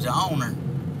 if you was the owner,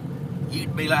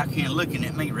 you'd be like here looking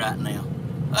at me right now.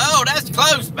 Oh, that's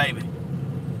close, baby.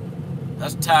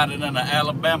 That's tighter than an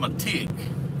Alabama tick.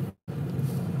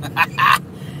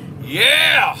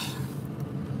 Yeah!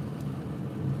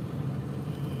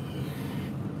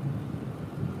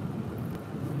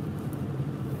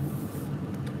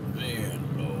 In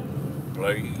low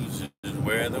places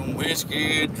where the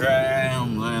whiskey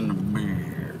drowns and the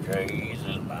beer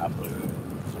chases my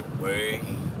blues away.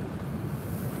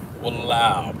 Well,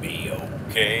 I'll be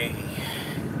okay.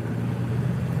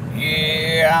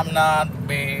 Yeah, I'm not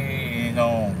big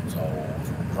on social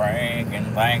drinking.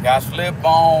 Think I slip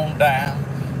on down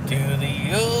to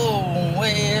the old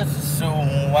west. So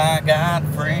I got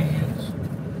friends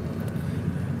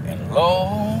in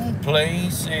low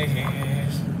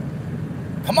places.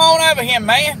 Come on over here,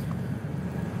 man.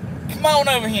 Come on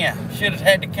over here. Should have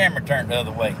had the camera turned the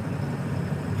other way.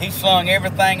 He slung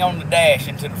everything on the dash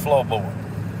into the floorboard.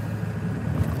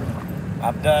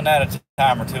 I've done that a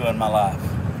time or two in my life.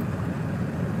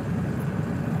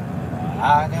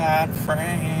 I got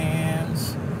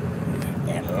friends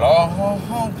in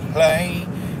low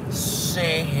places.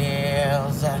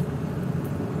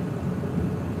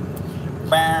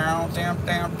 Bounce down,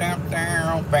 down, down,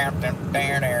 down, bounce down, down,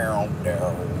 down, down,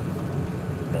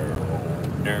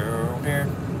 down, down,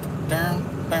 down,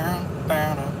 down,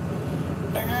 down.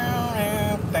 Down,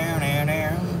 down, down, down,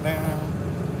 down,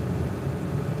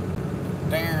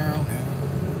 down.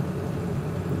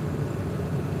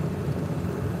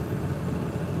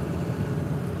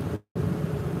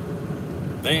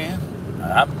 Then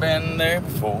I've been there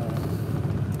before.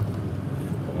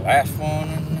 The last one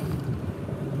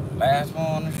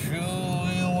to show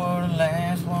you were the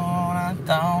last one I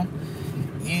thought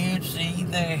you'd see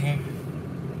there.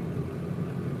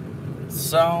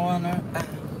 Saw in her eye.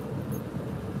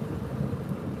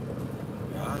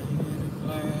 I hit a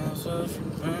glass of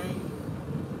champagne.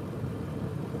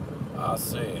 I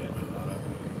said,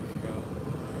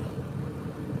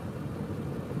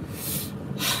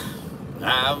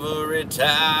 ivory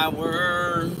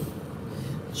tower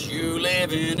that you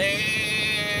living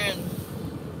in.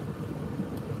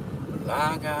 Well,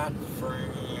 I got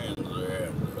friends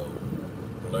at low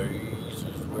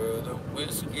places where the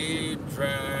whiskey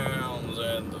drowns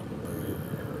and the beer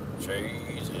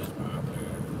chases my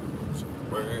blues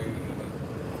away.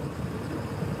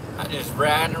 I just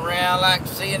riding around like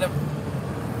seeing of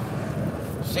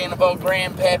old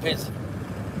Grandpappy's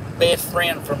best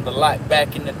friend from the light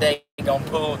back in the day gonna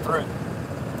pull through.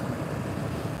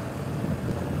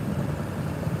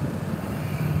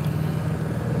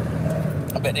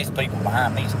 I bet these people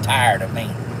behind me's tired of me.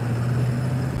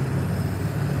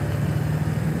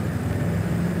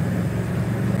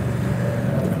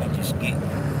 Let me just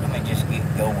get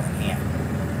going here.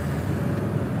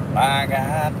 I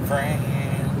got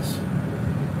friends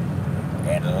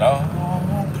in low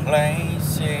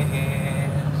places.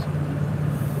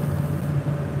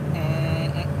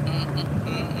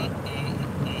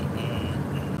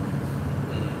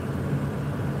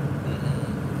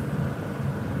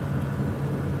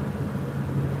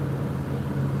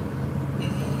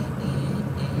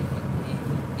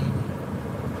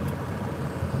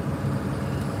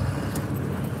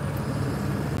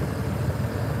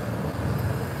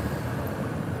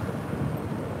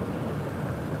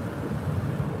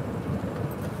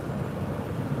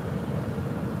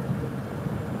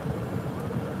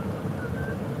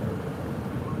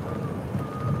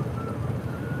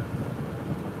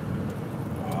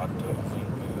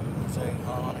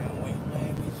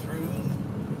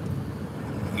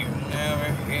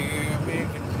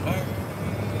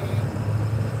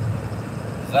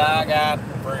 I got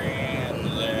friends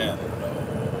in low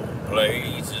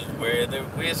places where the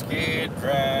whiskey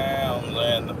drowns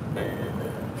and the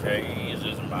beer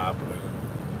chases my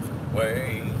blues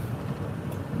away.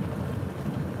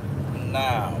 And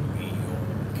I'll be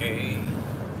okay.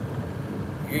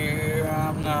 Yeah,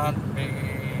 I'm not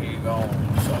big on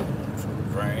social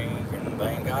drinking.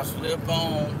 Think I'll slip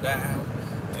on down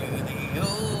to the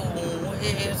old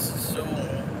west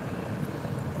soul.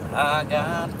 I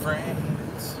got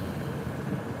friends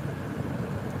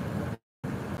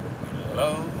in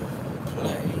low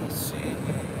places.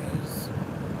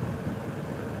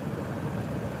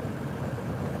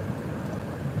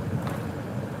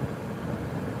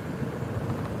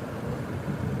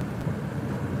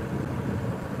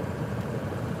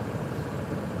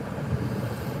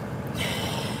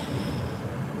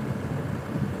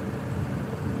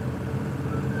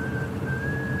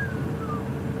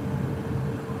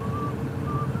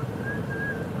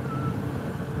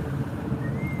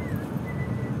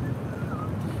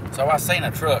 So I seen a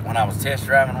truck when I was test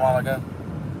driving a while ago.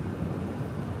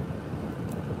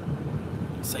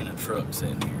 I seen a truck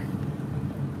sitting here.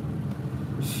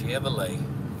 Chevrolet,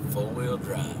 4-wheel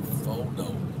drive,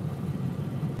 4-door.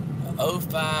 A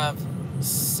 05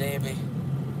 Chevy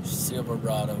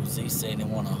Silverado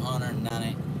Z71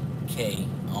 190K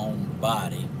on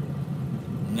body.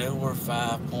 Newer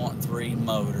 5.3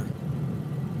 motor.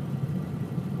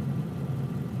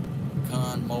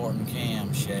 Con Morton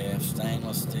camshaft,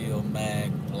 stainless steel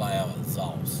mag plow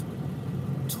exhaust,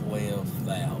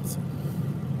 12,000.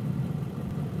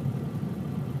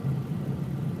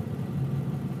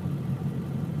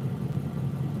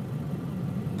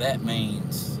 That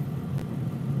means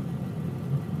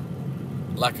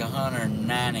like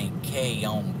 190K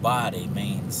on body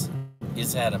means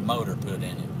it's had a motor put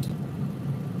in it.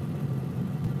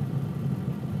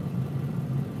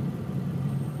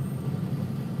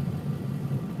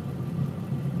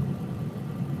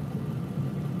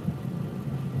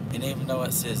 And even though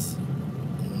it says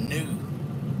new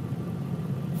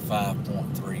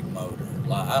 5.3 motor,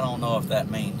 like I don't know if that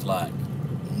means like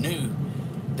new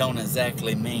don't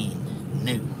exactly mean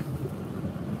new.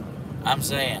 I'm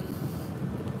saying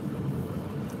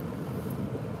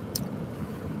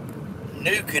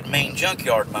new could mean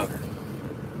junkyard motor.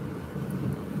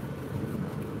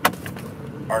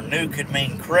 Or new could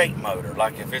mean crate motor.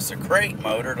 Like if it's a crate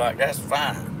motor, like that's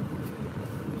fine.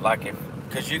 Like if,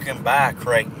 because you can buy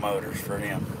crate motors for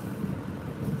them.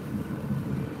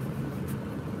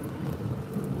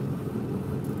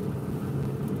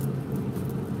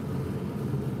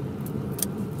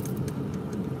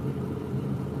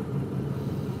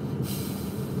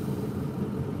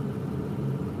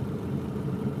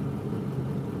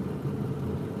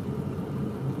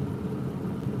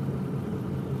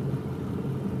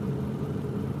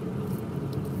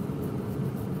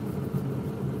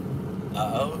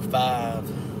 A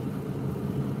 05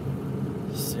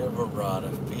 Silverado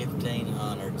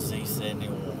 1500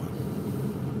 Z71.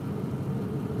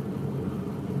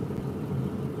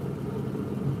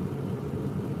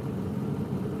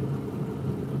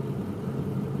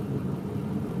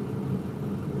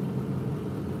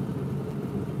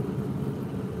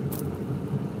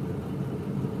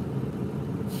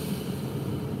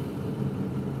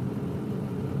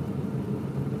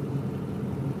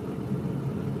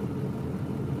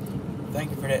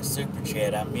 Thank you for that super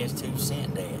chat. I missed who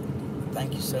sent that.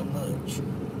 Thank you so much.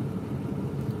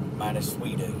 Mighty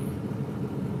sweet of you.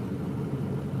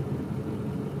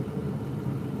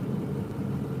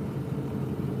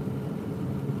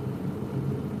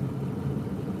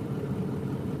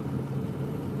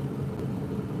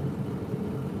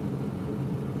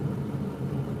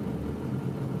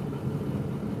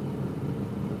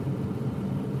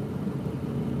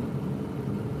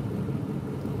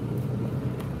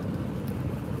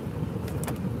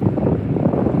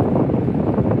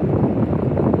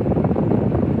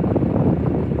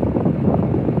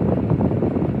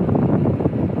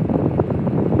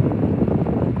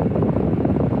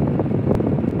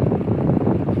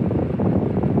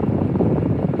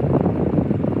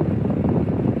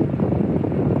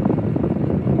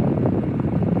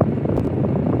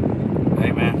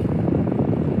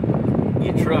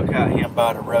 Out here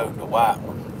by the road to Wyatt.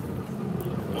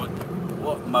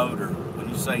 What motor? When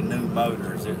you say new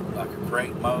motor, is it like a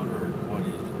crate motor or what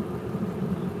is it?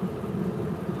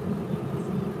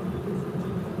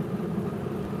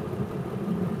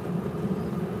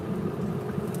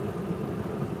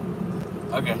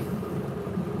 Okay.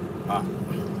 Alright.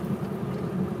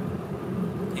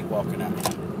 Keep walking out.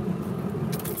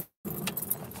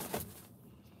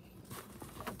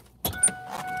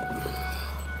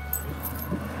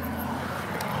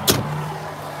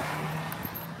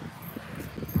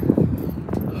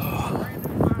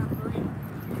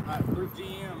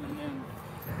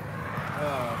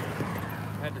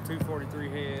 3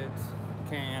 heads,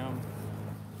 cam.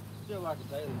 Still like a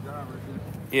daily driver,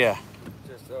 Yeah.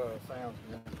 just sounds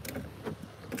good.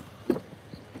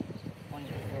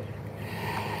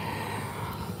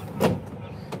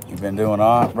 You been doing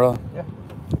all right, brother? Yeah.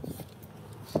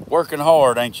 Working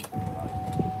hard, ain't you?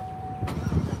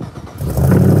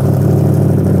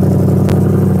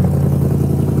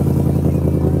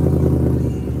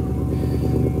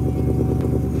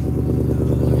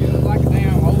 Like a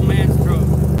damn old man's truck.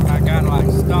 I got like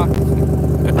stock.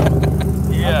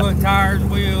 Yeah. I put tires,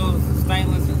 wheels,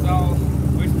 stainless exhaust.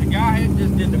 Which the guy had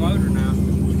just did the motor now.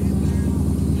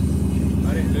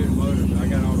 I didn't do the motor, but I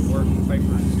got all the work and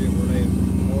paper and shit where they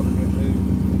ordered it to.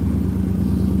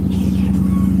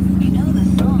 You know the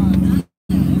song, huh?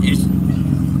 It's,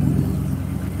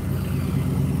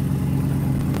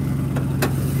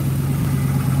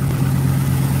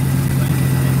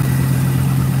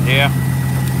 yeah.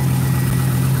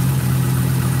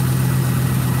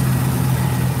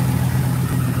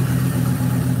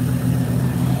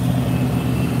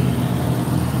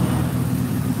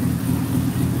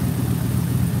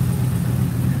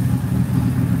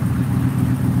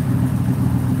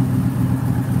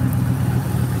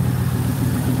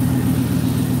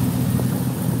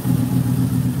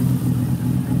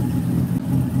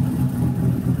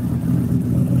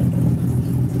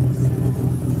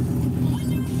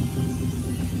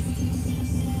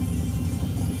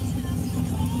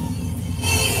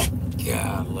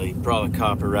 Golly, probably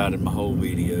copyrighted my whole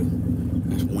video.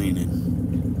 That's winning.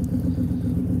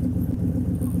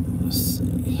 Let's see.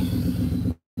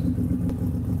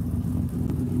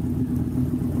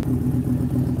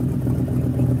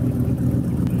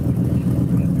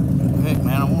 Heck,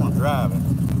 man, I want to drive it.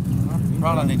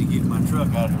 Probably need to get my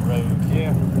truck out of the road.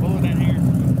 Yeah, pull it in here.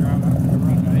 Just drive out,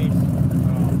 run the ace.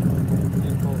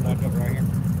 Just pull it back up right here.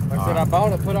 Like I said, I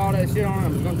bought it, put all that shit on it. I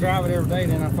was gonna drive it every day.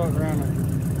 Then I fucked around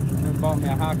and bought me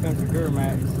a high country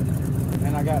Duramax.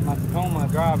 And I got my Tacoma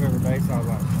drive every day, so I was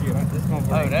like, shit, this gonna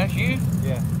work. Oh, that's you?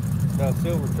 Yeah, the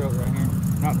silver truck right here.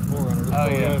 Not the 4Runner. This Oh,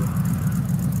 yeah.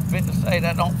 Toyota. Fit to say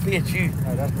that don't fit you.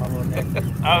 No, that's my little neck.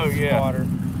 Oh, yeah. Spotter.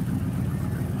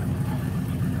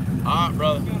 All right,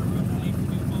 brother.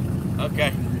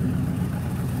 Okay.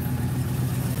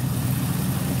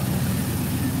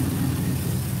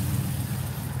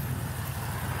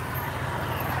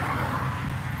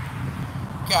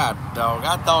 God, dog,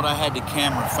 I thought I had the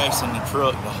camera facing the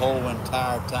truck the whole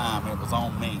entire time. It was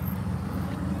on me.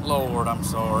 Lord, I'm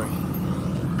sorry.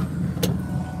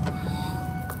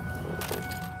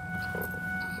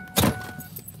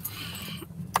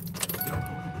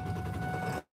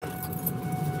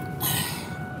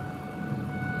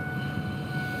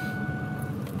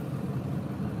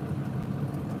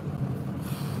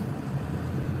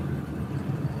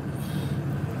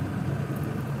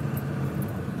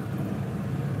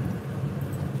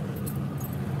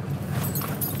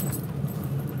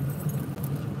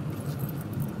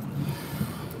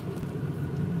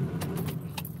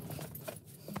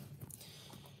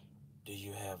 Do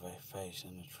you have a face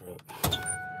in the truck?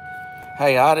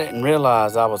 Hey, I didn't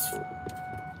realize I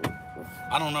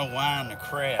don't know why in the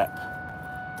crap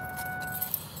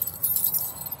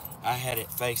I had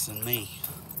it facing me.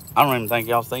 I don't even think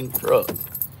y'all seen the truck.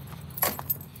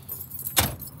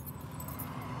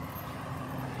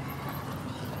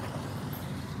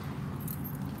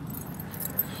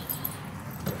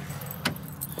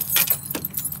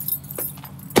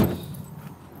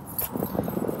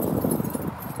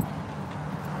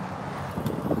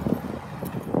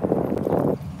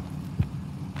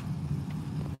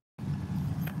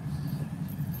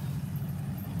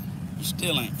 You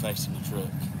still ain't facing the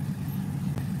truck.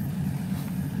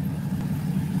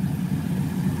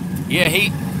 Yeah,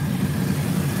 he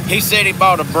said he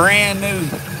bought a brand new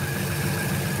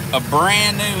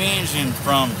engine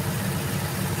from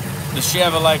the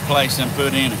Chevrolet place and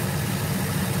put in it.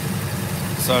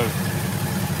 So,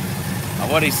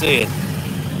 what he said.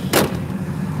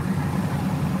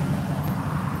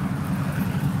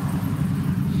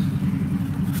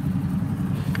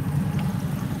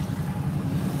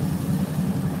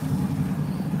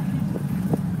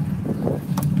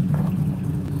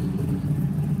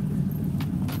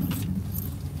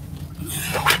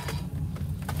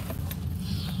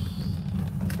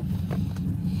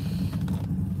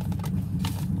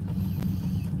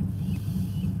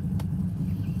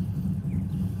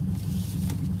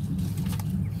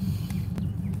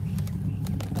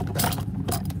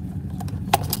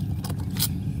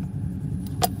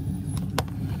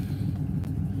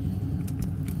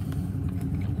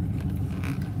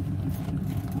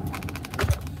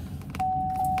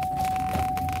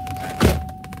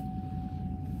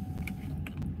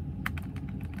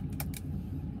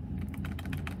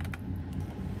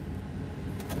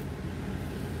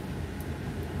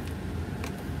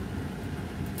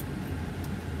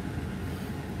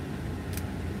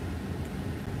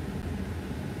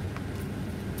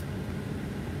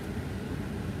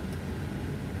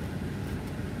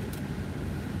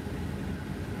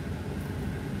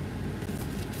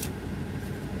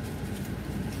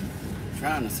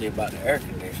 trying to see about the air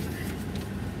conditioner.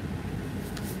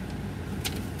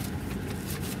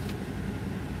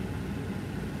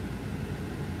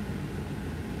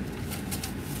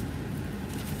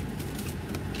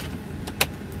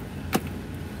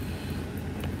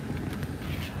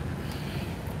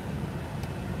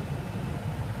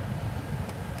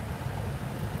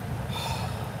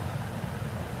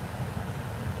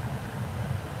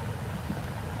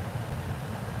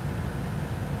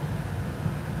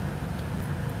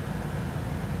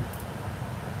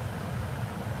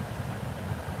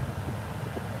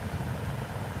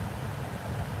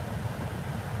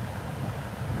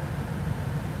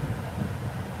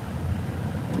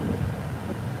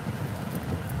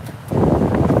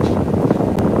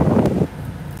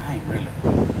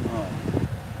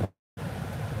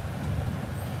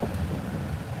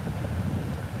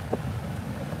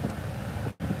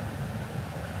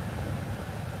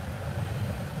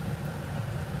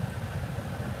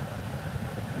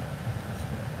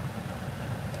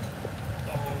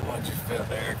 I just felt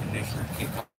the air conditioner kick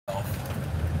off.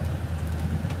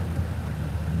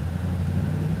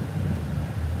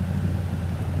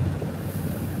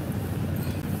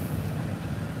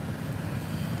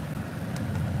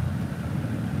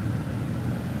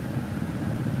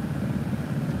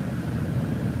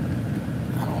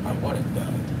 I don't know what it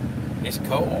done. It's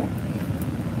cold.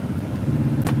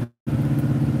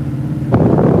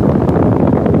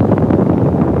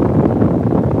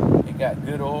 It got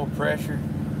good oil pressure.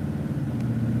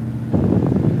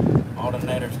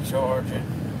 Alternator's charging.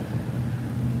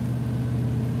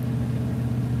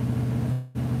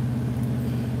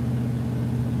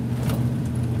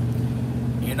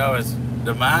 You know, it's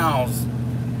the miles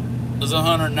is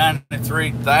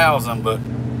 193,000, but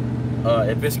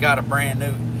if it's got a brand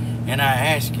new, and I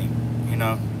asked him, you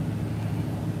know,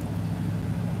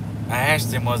 I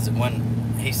asked him, was it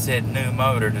when he said new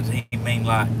motor, did he mean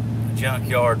like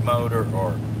junkyard motor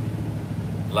or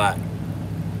like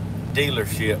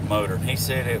dealership motor? And he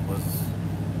said it was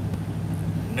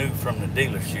new from the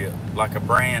dealership, like a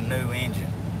brand new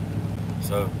engine.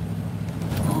 So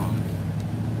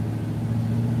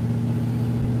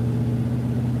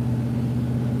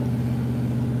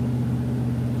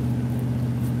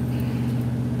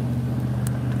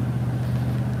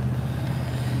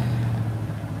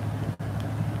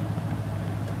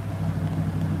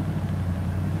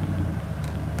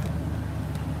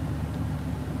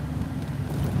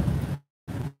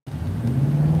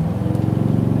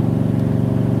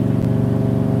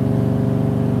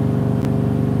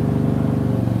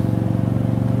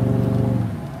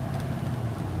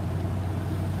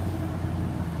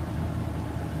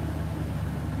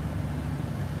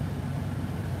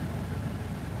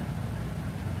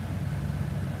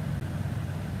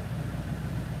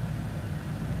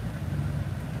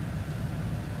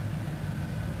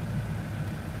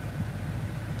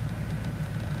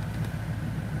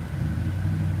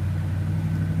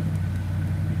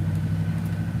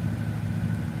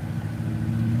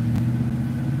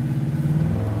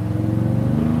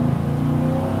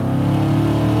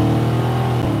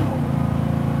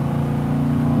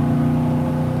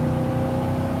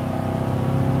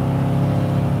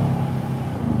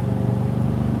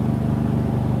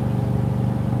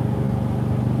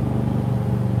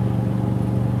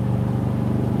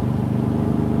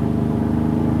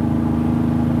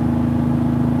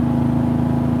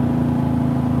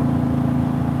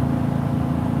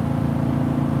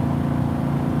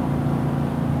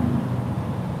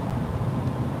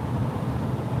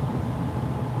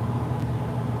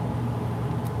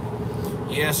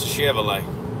yes, Chevrolet.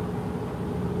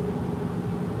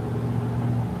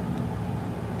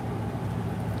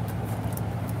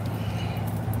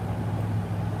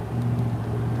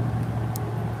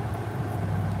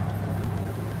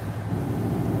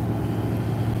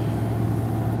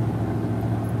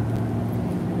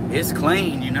 It's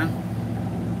clean, you know.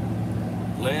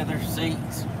 Leather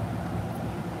seats.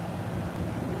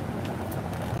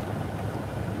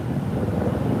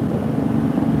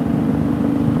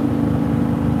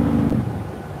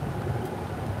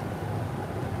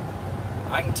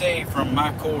 I can tell you from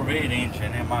my Corvette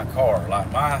engine in my car, like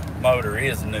my motor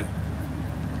is new.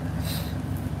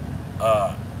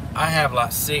 I have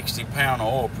like 60 pound of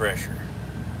oil pressure.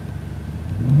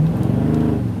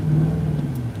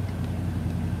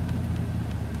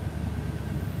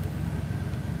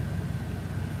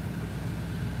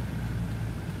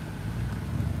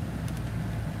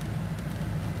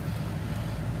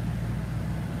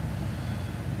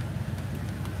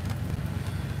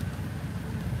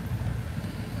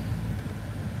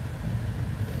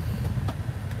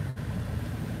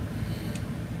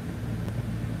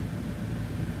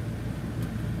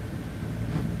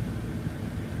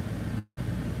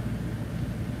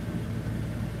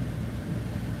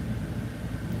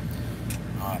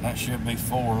 Alright, that should be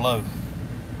 4 low.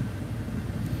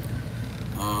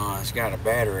 It's got a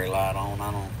battery light on.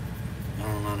 I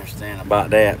don't understand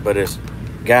about that, but it's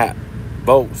got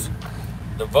volts.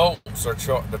 The volts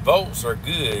are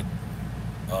good,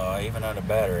 even though the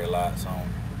battery light's on.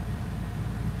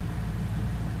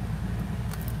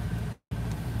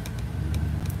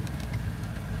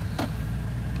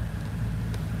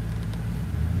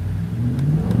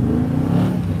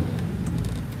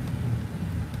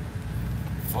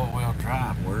 Four-wheel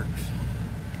drive works.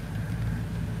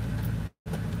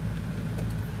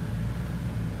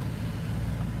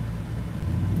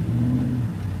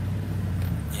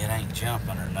 It ain't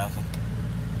jumping or nothing.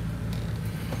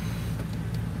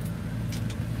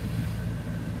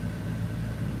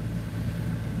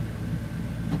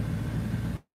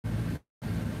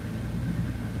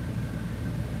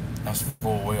 That's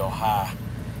four-wheel high,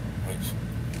 which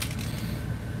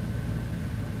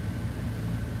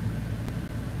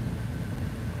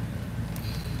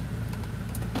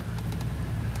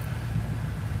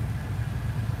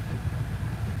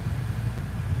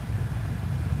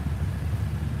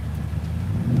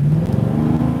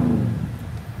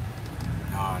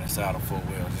alright, it's out of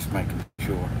four-wheel, just making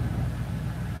sure.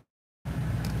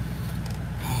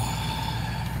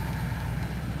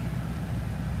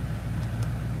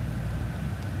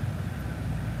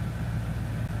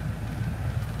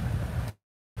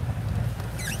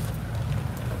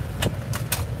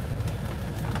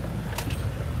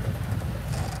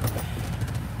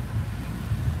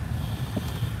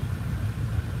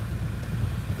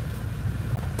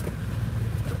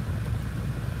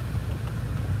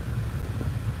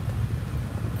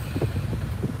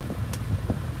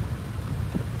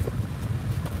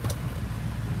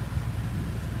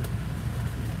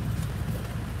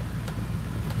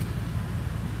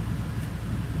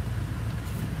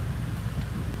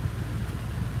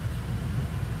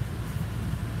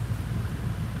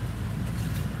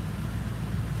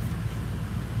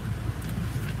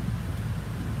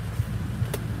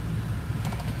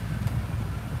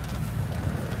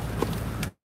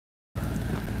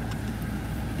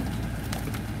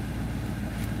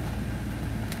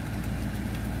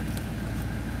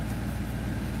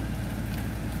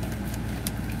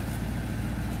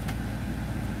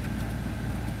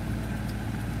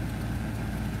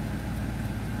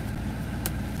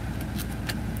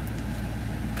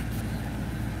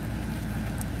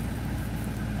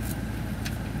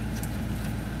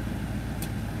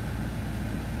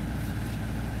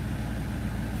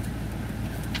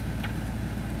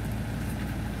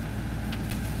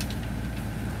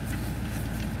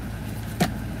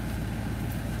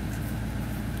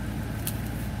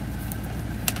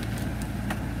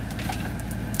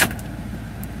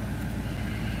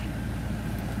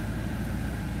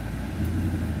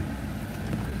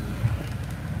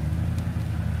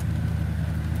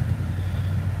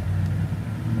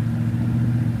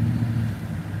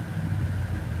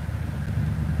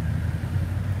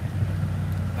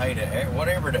 Hey, the air,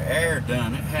 whatever the air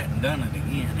done, it hadn't done it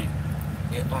again.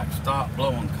 It like stopped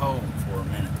blowing cold for a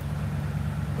minute,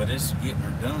 but it's getting her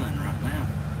done right now.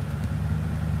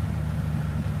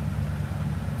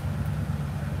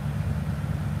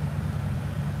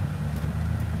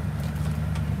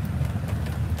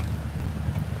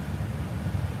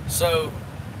 So,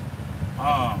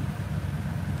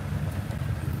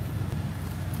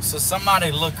 so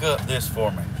somebody look up this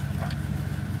for me.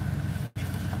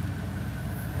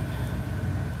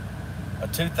 A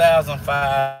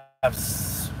 2005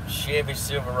 Chevy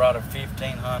Silverado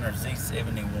 1500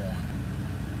 Z71.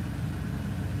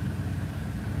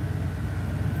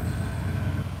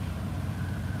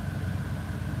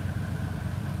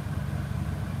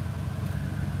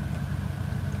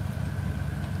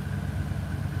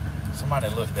 Somebody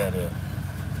look that up.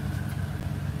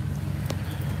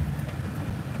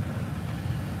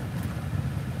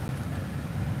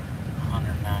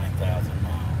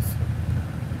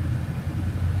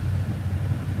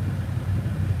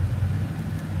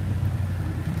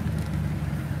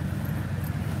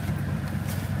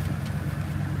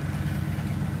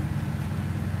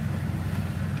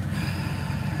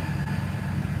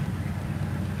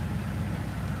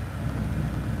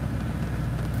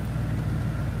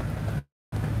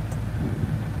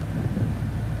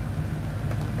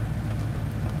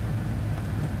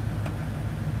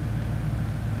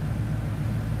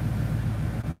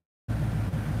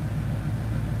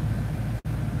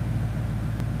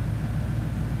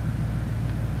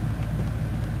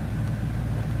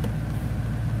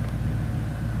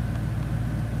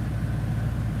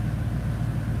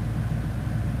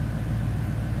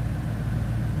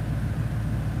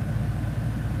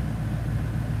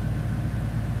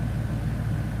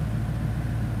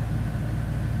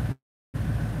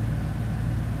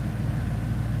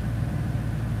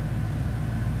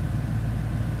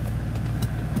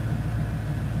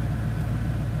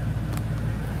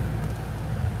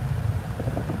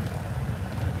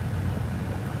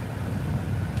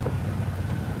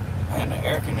 Man, the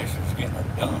air conditioner's getting her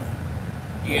done.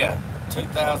 Yeah,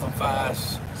 2005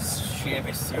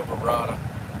 Chevy Silverado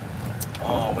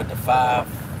with the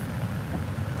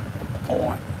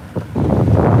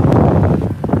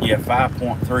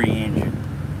 5.3 engine,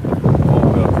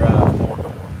 four-wheel drive,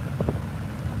 four-door.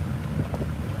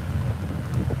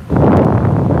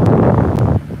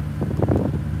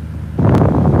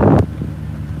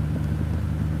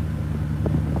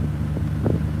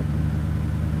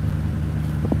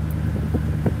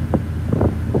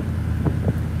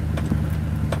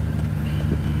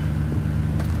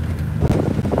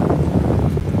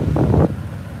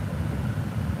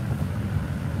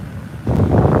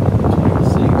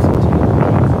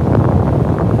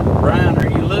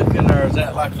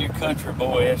 Like your country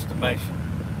boy estimation.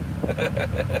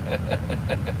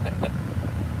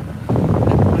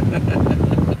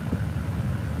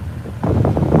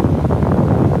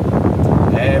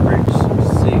 Average 6 to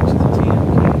 10K.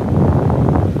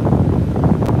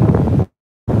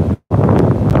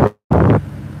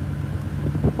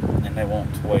 And they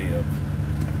want 12.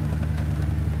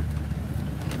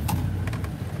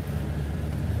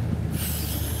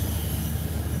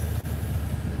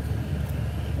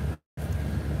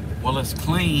 Well, it's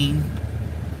clean,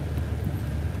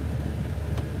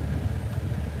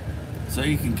 so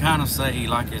you can kind of say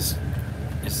like it's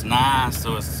nice,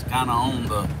 so it's kind of on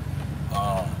the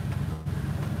oh,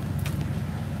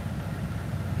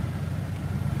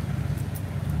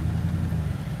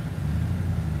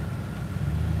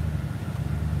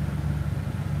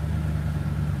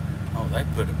 they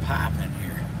put a pipe in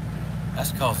here.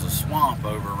 That's cause the swamp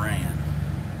overran.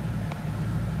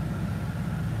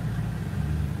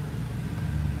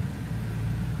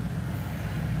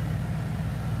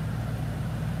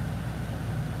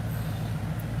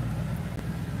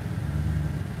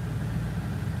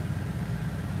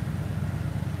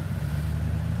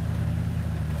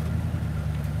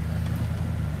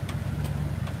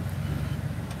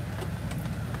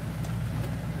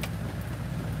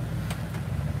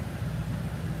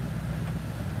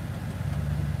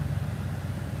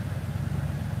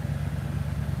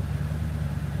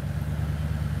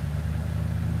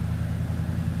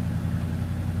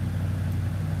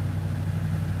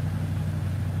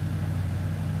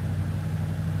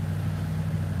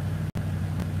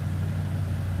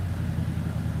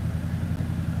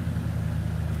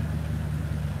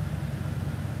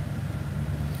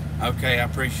 Okay, I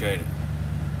appreciate it.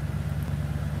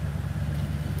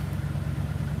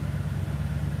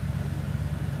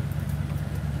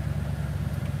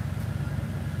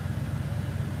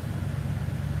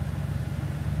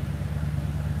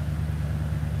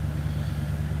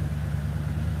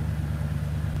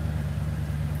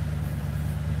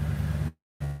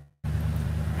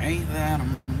 Ain't that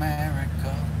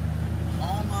America,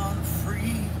 home of the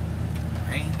free?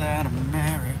 Ain't that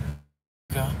America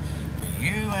for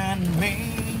you and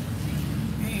me?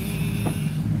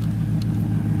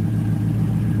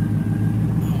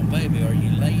 Oh, baby, are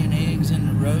you laying eggs in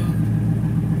the road?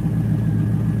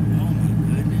 Oh, my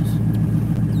goodness.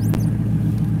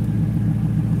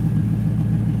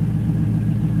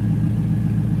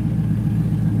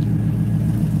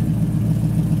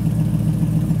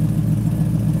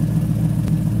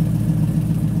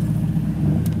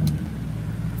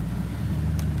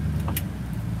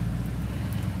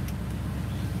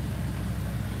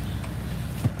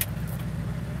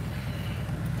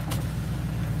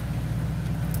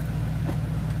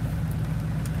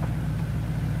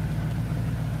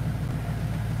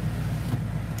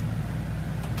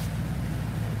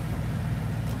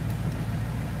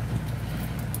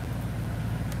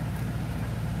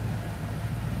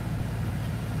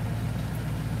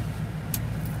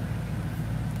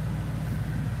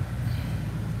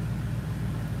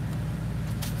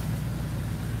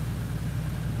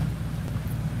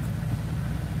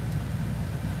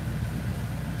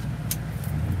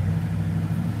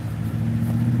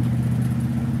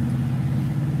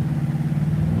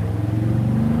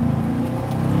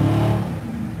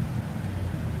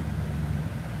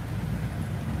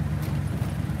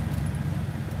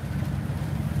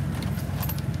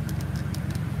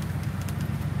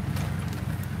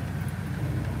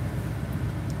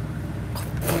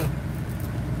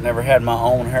 Never had my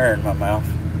own hair in my mouth.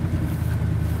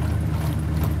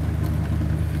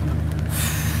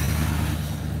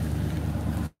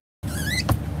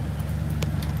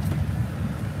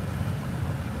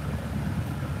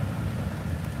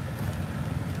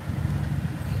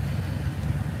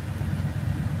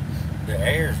 The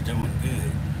air's doing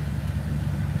good.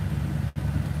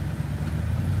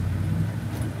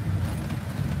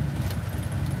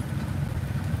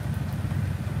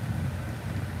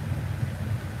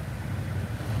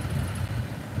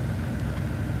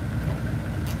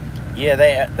 Yeah,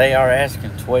 they are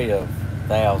asking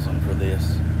 12,000 for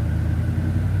this.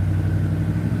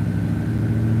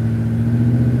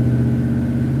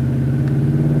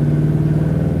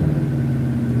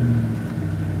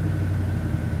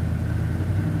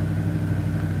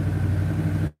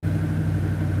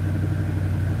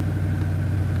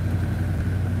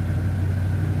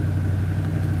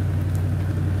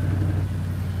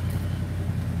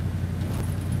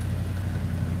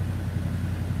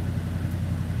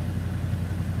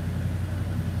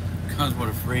 Comes with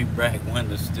a free back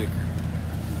window sticker.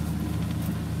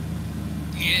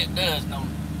 Yeah, it does, don't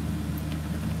it?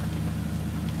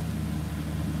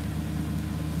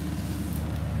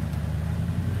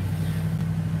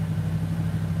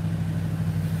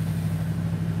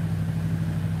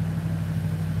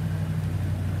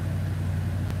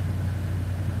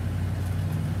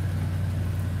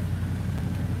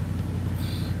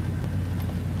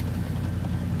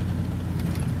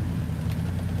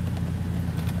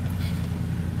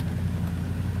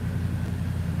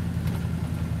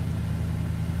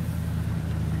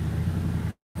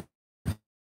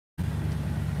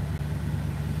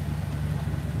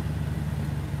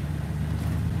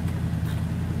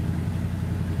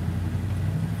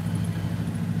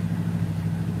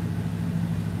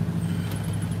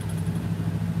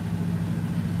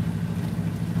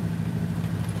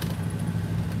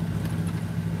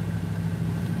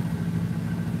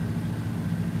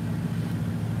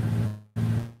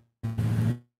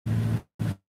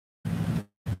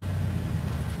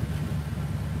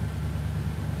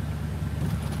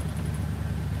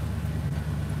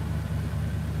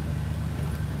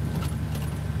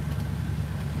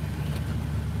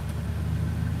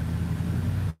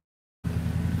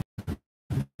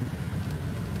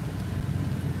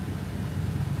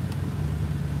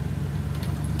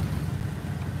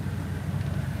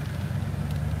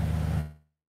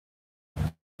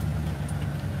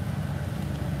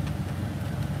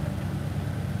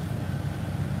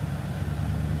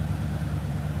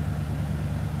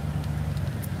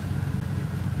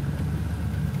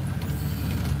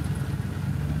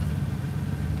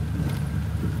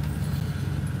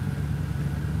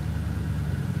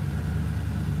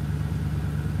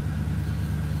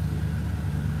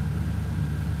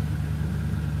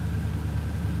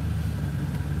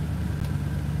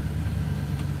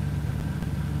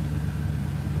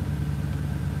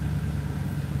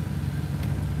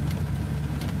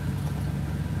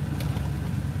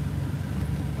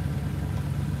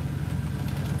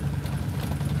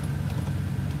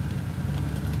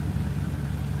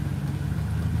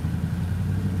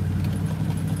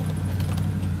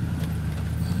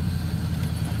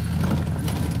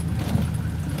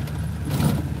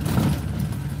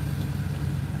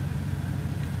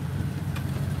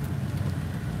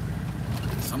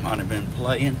 Somebody been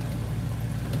playing.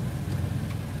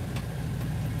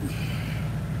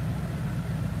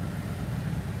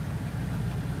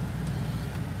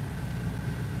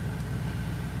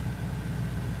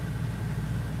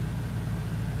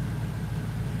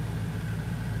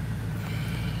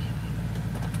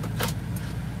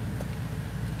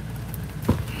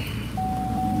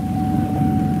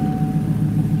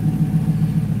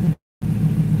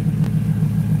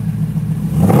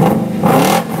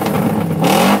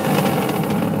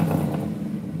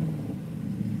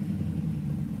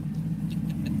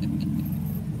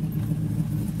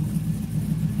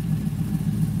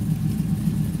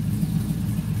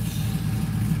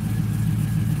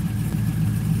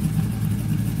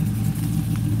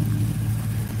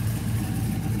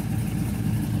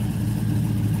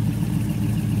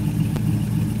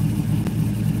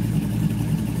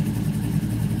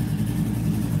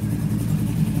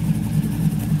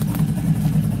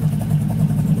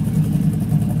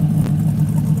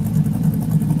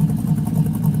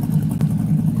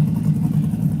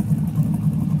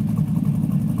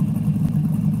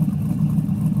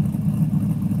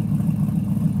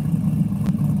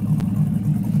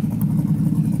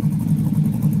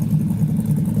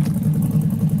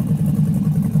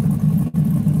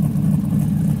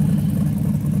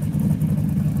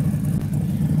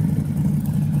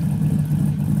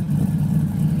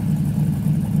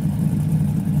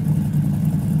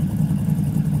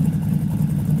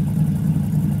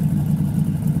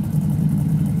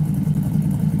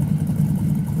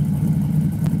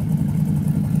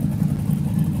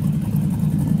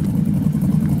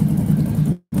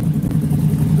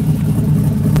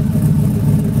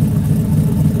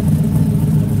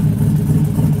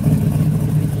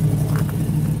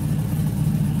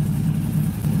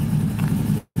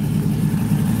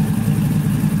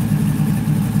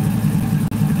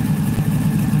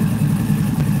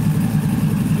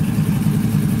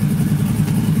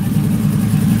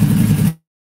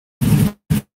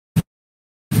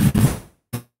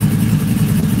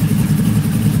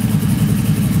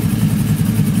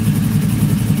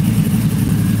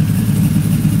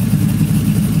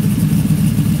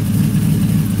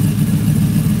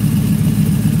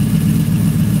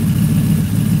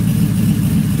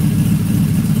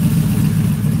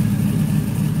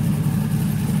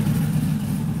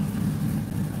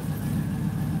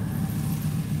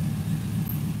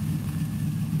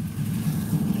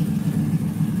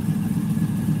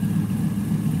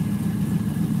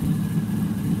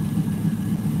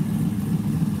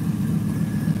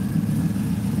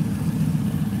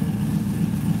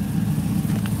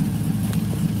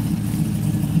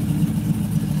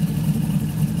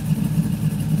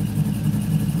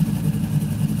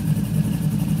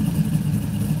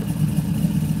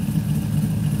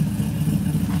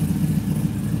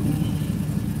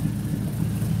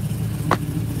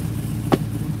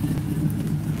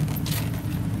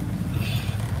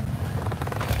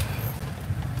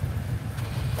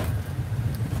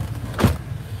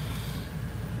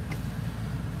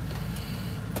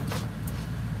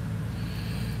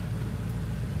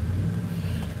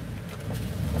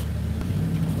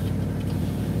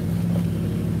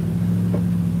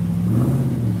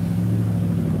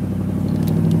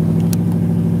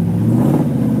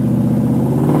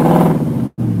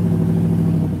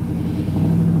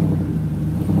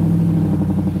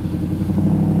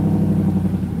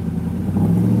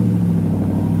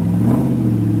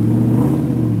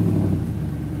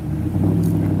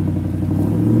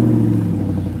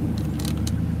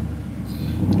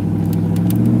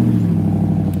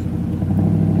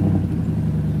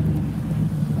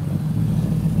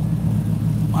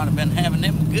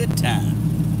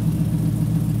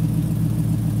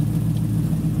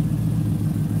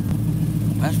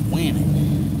 plenty.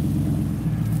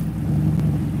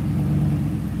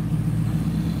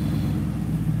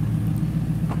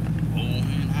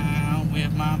 Going high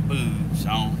with my boots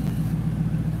on.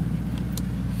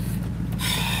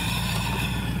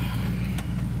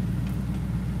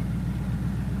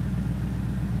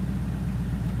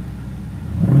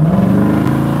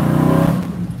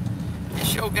 It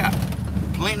sure got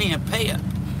plenty of pep.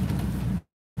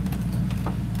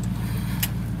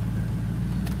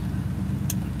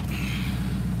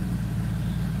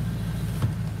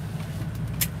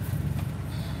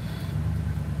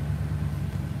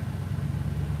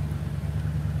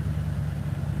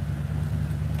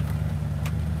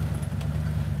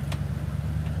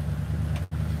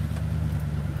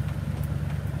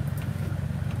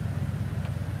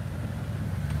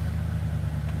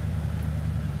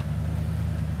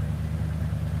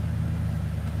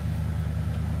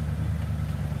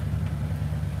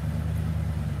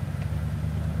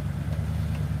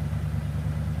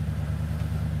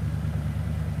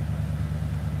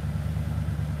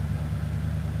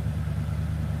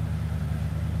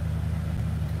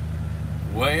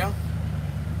 Well,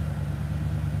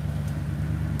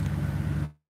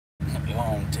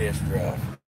 long test drive.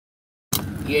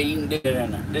 Yeah, you can do it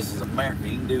in there. This is America.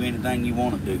 You can do anything you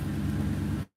want to do,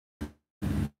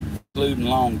 including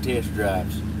long test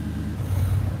drives.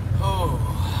 Oh.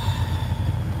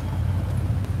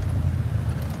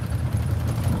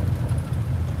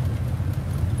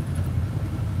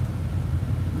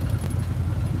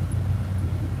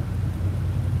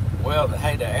 Well,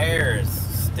 hey, the air is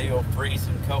still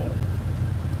freezing cold.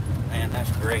 Man,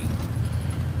 that's great.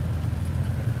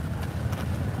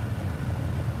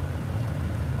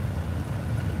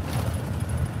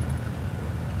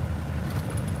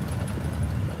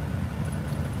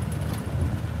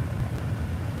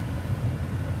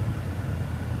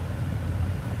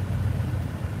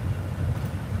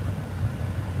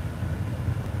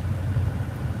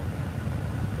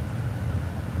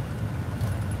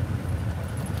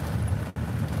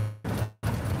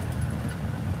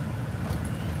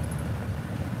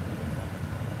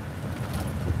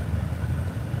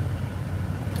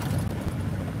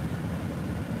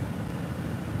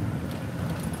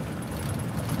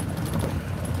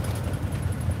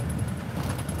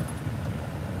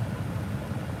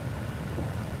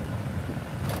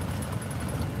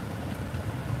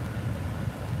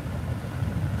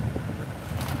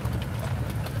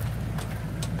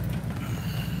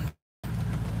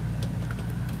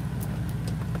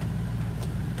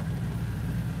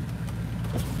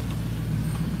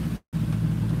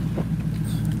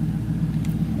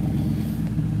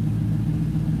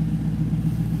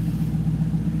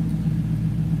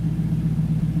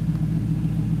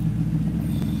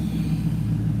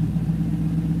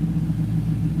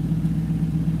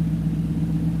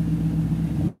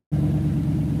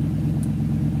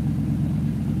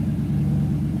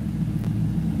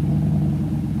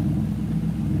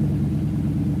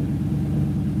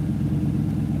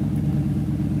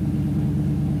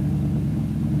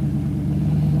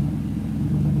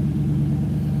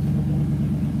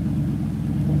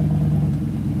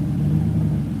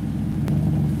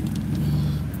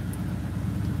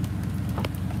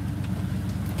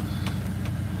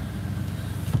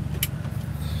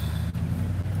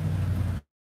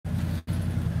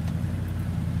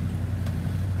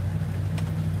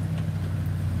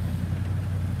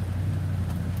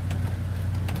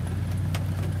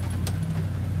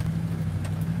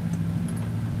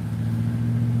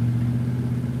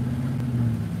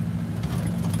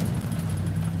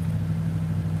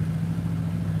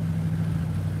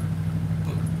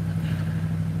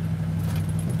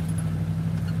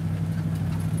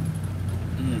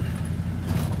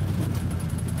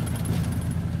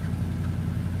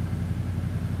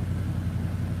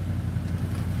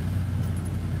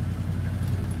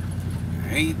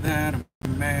 Ain't that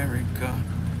America,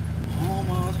 home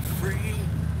of the free?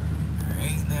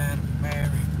 Ain't that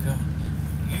America,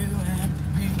 you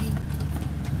and me?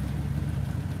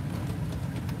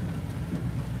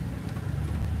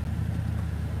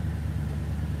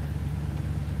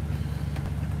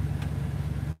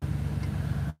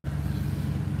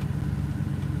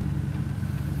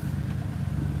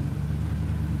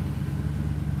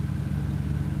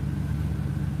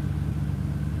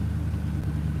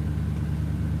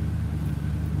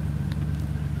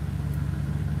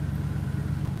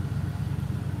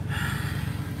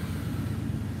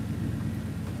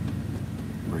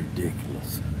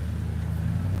 Ridiculous.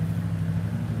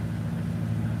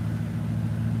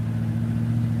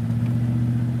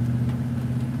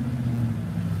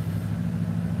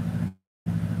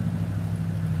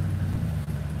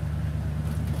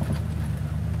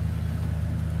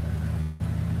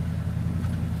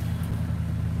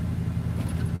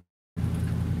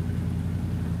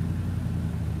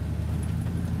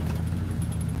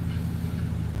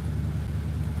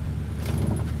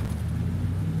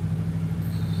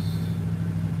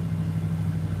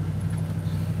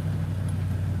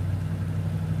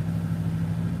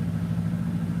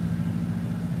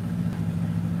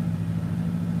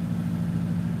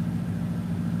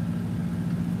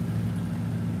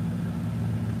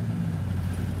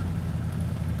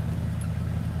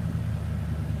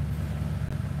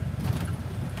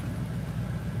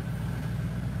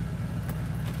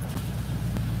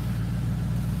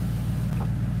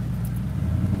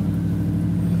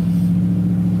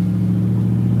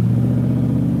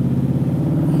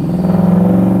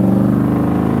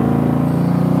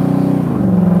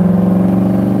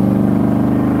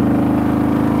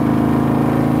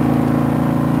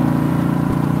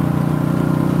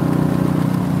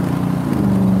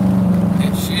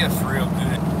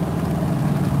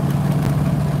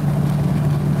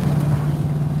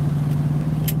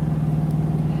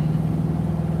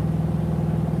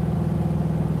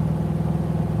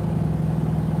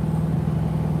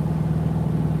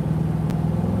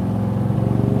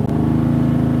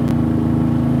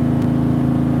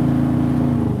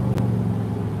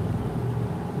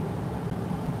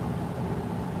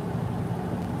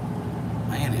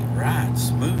 ride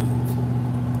smooth.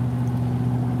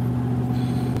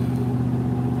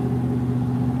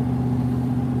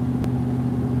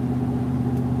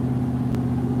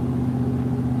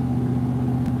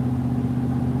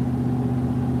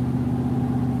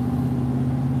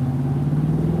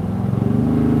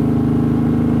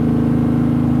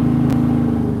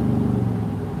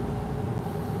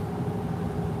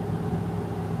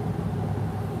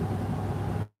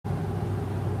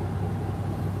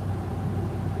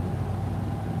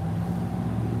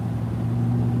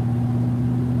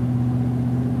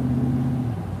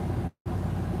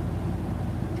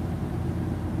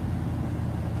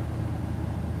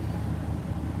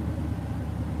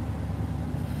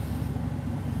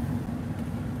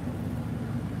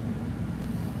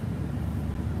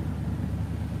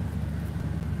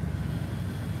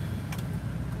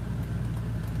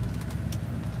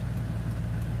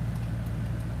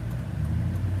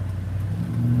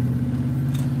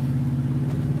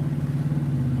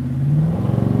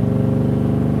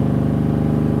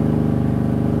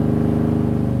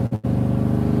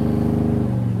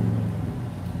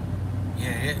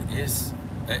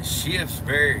 That shift's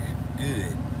very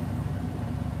good.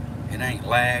 It ain't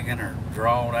lagging or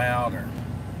drawed out or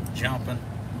jumping.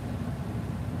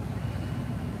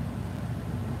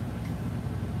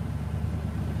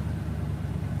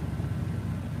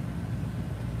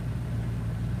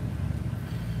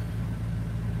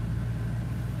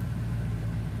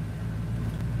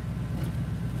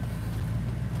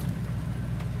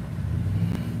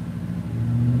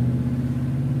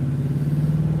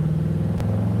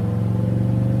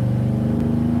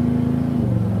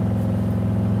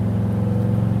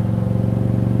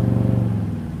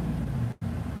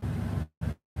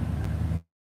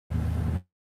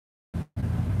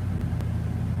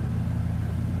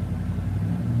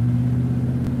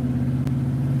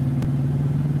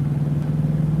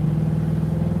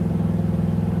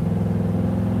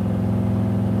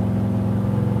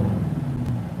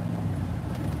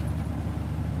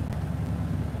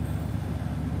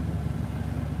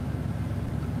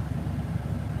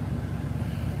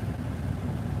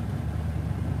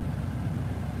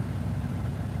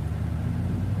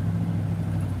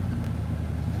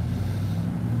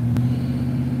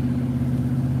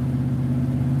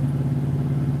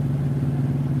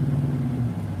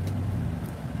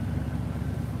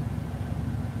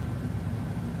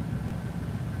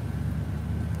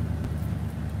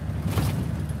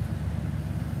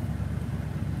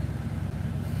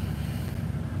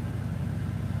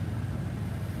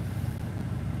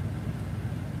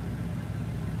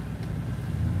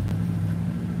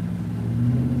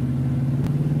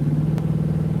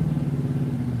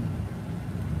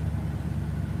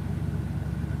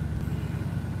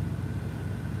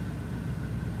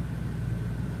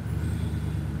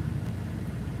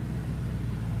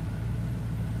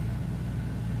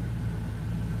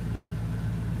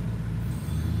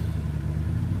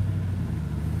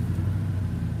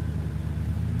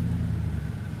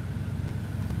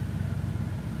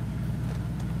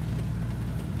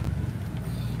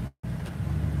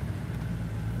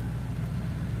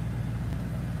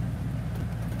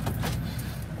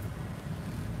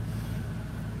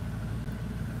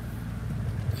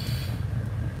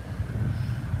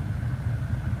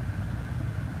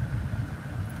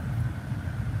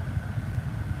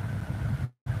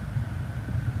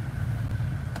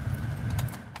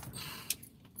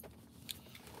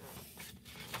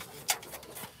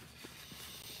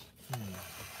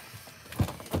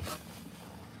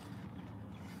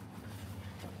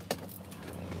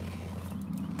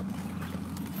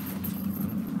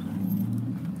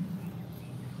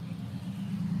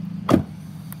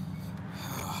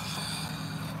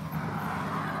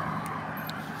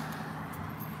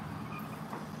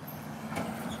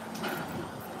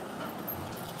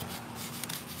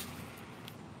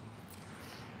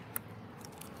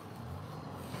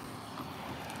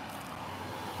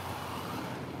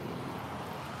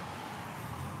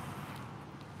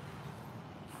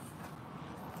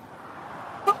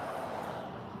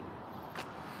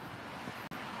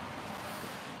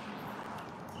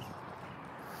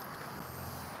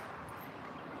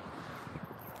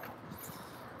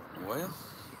 Well,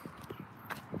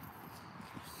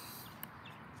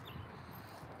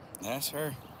 that's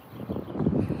her.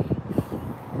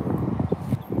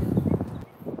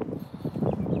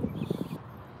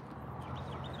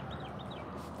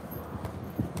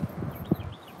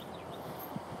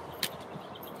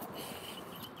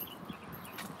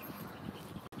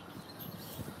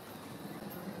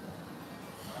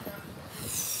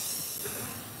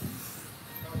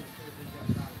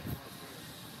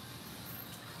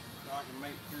 so I can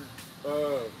make sure.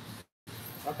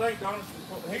 I think Donaldson,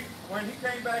 when he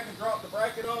came back and dropped the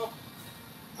bracket off,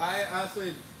 I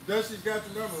said, Dusty's got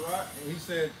your number, right? And he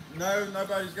said, no,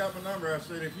 nobody's got my number. I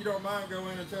said, if you don't mind, go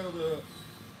in and tell the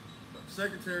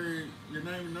secretary your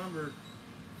name and number.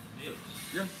 Yeah.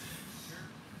 Yeah. Sure.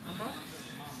 Go ask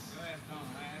Donna.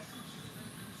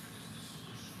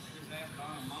 Just ask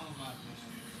Donna, Mom about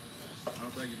that. I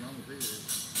don't think his number's here.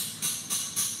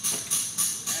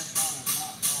 Ask Donna,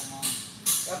 not call Mom.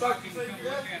 I thought you said you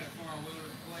look got at it before I will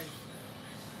replace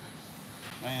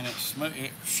it. Man, it's smooth.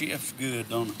 It shifts good,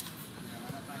 don't it?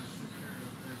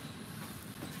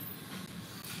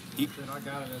 He said I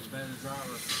got it as a better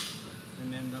driver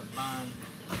and ended up buying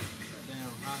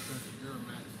damn high pressure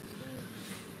Duramax instead.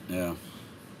 Yeah.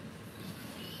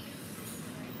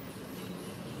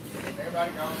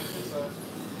 Everybody gone. It's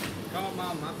Call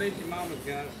Mom. I bet your mama's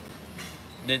got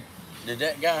it. Did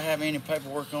that guy have any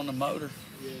paperwork on the motor?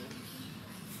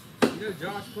 Yeah. You know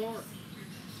Josh Clark?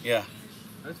 Yeah.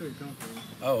 That's where he comes from.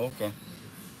 Oh, okay.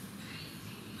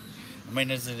 I mean,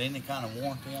 is it any kind of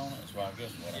warranty on it? That's what I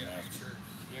guess what I'm asking. Sure.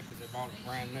 Yeah, because they bought it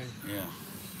brand new. Yeah.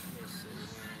 Let's see.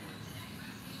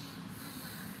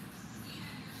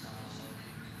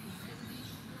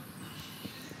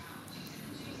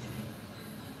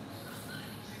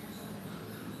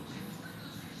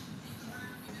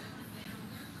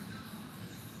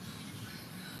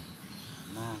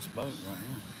 Nice boat right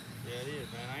here. Yeah, it is,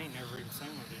 man. I ain't never even seen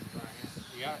one of these right here.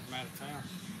 We got it from out of town.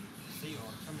 Sea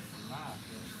oil coming from live.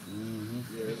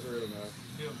 Mm-hmm. Yeah, it's really nice.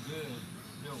 Built good.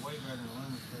 Built way better than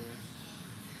Lemon Tree.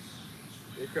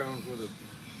 It comes with a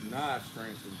nice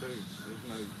transmission too. There's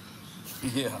no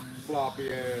Yeah.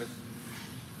 floppy ass.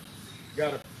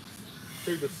 Got a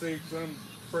to the seats,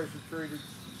 pressure treated.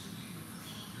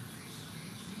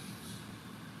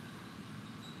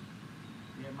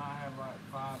 Yeah, it might have like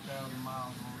 5,000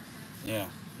 miles on it. Yeah.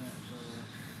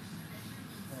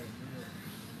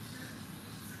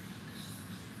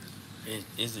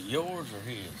 Is it yours or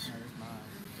his? No, it's mine.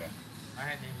 Okay. I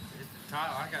hadn't even, it's the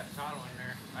title, I got the title in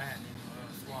there. I hadn't even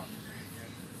swapped it yet.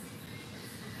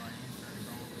 It's like insurance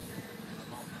on it. And I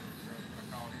bought it. So I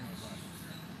called him and was like,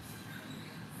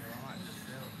 yeah, I might just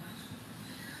sell it.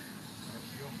 So if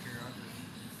you don't care, I'll just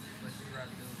let you right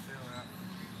to sell it out.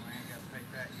 I ain't got to pay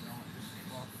that, you know, just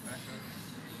swap it back up.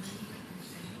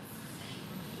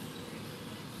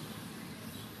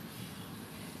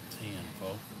 10,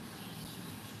 folks.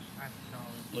 I have to call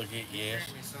him. Look at yes.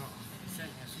 He sent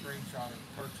me a screenshot of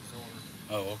the purchase order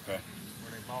Oh, okay.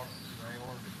 where they bought it. They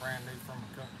ordered it brand new from a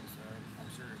company, so I'm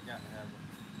sure it's got to have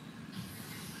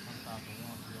some type of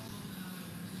warranty on it.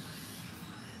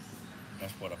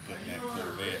 That's what I put in that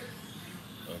Corvette.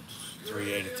 A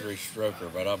 383 stroker,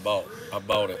 but I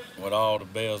bought it with all the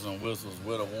bells and whistles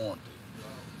with a warranty.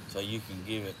 So you can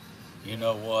give it, you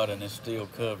know what, and it's still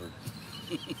covered.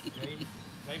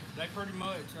 They pretty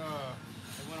much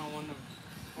they went on one of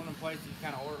them places you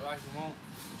kind of order it like you want.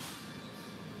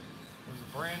 It was a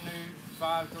brand new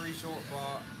 5.3 short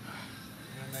block,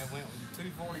 and then they went with the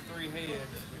 243 head,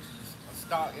 which is a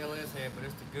stock LS head, but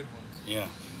it's the good ones. Yeah.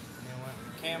 And then went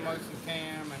with the cam motion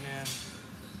cam, and then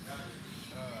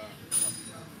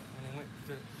when he went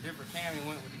to a different cam, he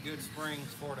went with the good springs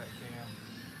for that cam.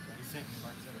 So he sent me,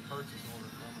 like I said, a purchase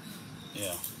order from it.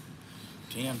 Yeah.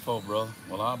 10-4, brother.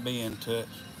 Well, I'll be in touch.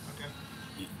 Okay.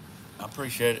 I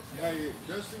appreciate it. Hey,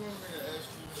 Dusty wanted me to ask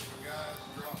you if the guys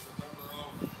dropped the number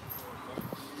off.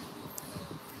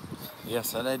 Yes,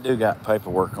 so they do got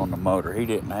paperwork on the motor. He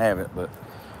didn't have it, but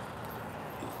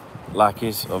like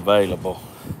it's available.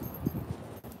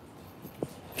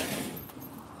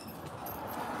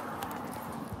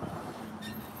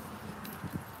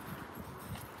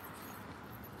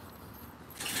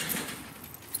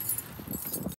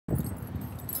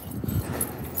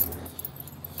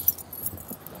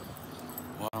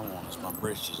 What I want is my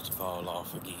britches to fall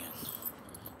off again.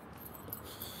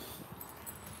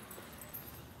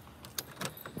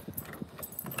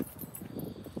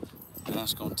 And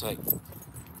that's gonna take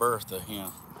Bertha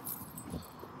here.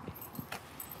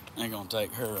 Ain't gonna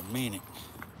take her a minute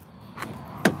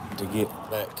to get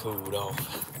that cooled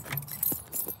off.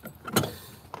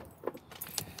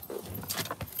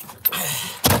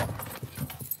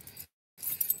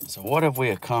 So what have we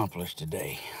accomplished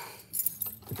today?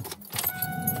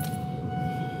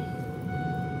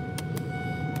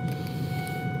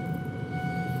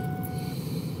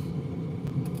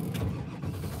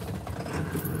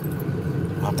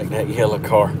 I think that yellow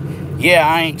car. Yeah,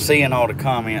 I ain't seeing all the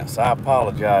comments. I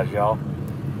apologize, y'all.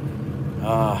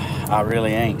 I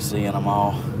really ain't seeing them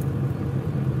all.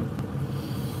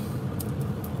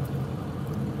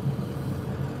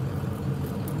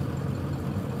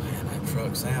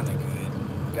 truck sounded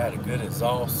good. Got a good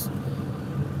exhaust,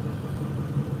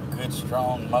 good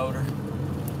strong motor,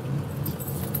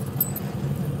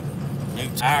 new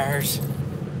tires.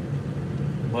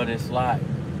 But it's like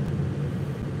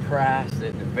priced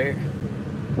at the very.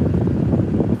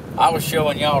 I was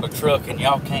showing y'all the truck and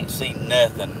y'all can't see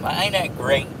nothing. Ain't that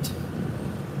great?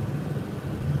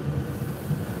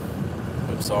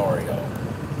 I'm sorry, y'all.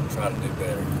 Try to do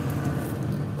better.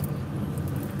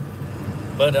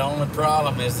 But the only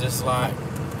problem is just like,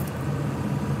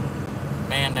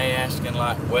 man, they asking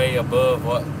like way above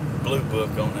what Blue Book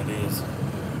on it is.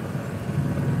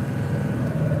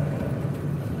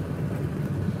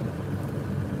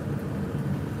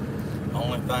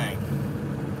 Only thing.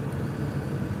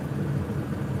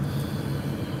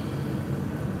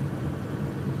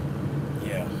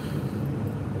 Yeah.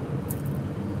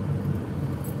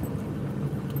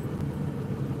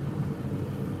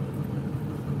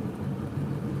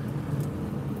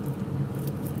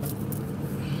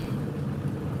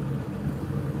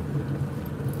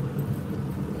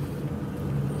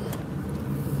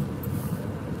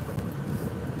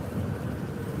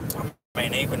 I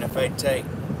mean, even if they take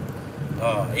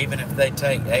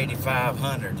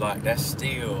 8,500, like that's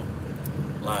still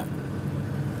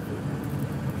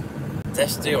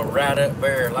right up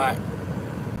there, like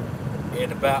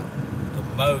at about the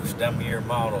most them year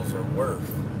models are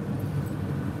worth.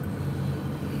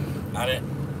 I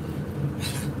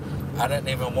didn't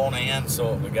even want to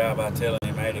insult the guy by telling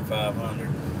him 8,500.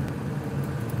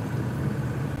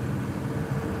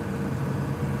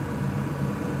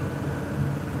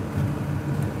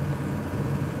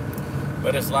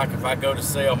 But it's like if I go to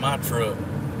sell my truck,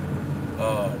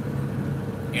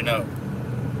 you know,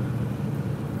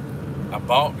 I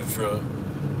bought the truck,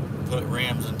 put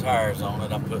rims and tires on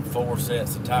it. I put 4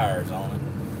 sets of tires on it.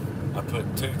 I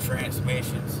put 2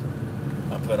 transmissions.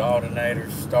 I put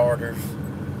alternators, starters,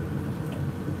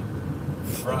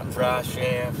 front drive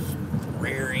shafts,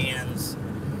 rear ends.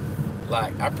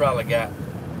 Like, I probably got,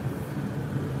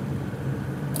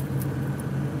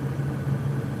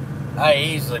 I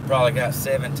easily probably got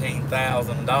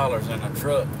 $17,000 in a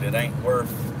truck that ain't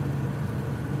worth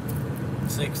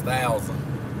 $6,000.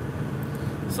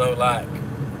 So like,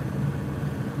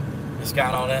 it's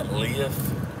got all that lift,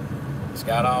 it's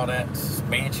got all that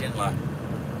suspension, like,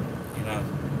 you know,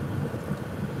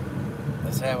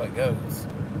 that's how it goes.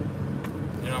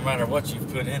 You know, no matter what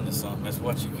you've put into something, that's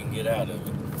what you can get out of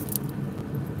it.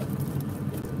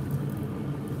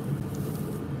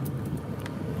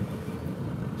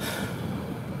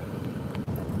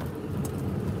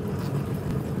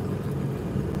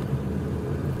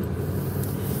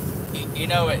 You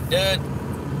know, it did.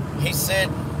 He said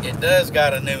it does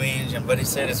got a new engine, but he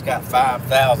said it's got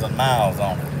 5,000 miles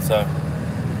on it. So,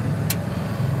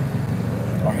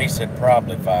 or he said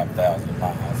probably 5,000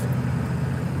 miles.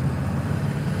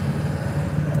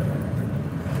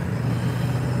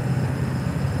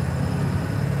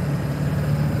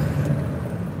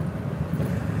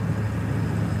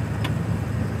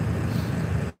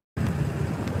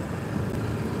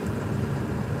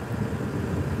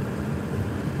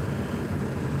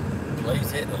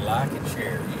 Please hit the like and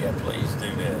share. Yeah, please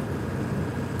do that.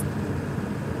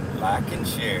 Like and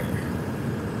share.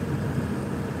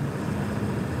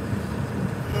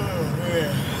 Oh,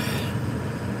 yeah.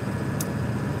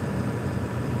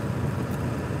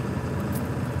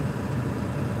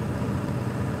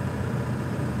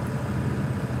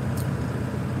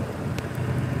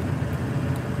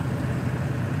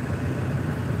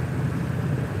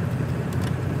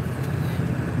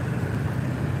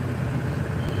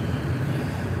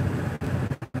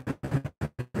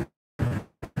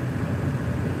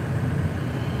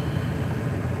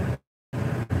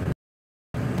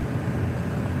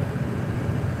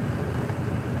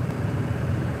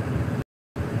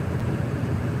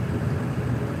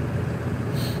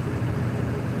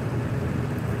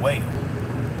 Wait.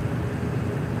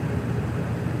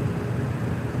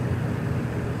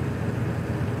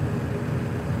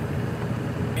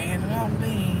 And I'll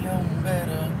be on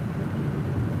better.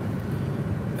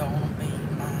 Gonna be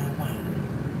my wife.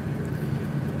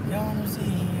 Gonna see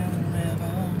you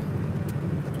never.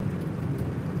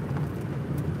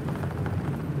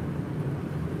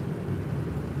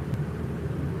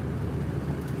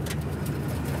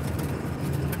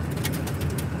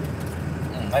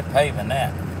 They paving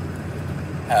that.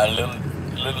 Had a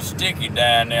little sticky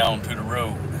down there onto the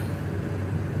road.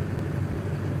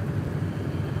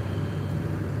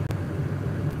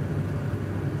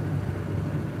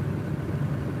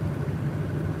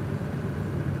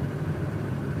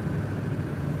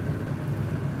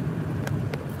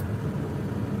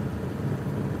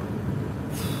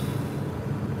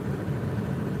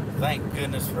 Thank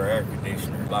goodness for air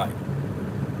conditioner. Like,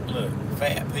 look,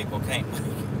 fat people can't make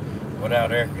it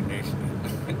without air conditioning.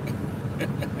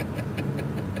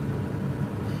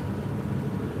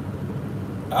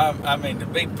 I mean, to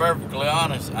be perfectly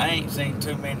honest, I ain't seen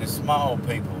too many small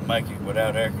people make it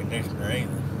without air conditioner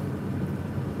either.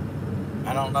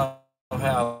 I don't know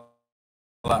how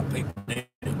a lot of people did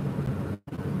it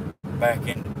back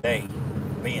in the day,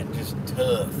 being just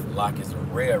tough like it's a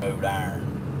railroad iron.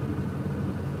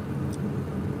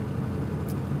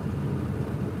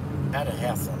 Had to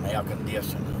have some air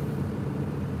conditioning.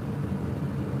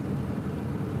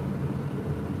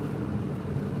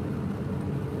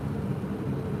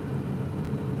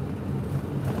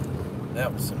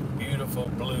 That was some beautiful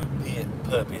blue pit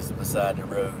puppies beside the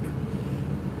road.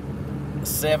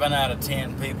 7 out of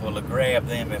 10 people will grab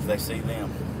them if they see them.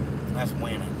 That's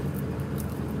winning.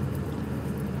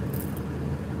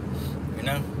 You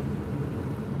know?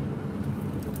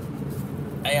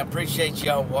 Hey, I appreciate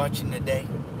y'all watching today.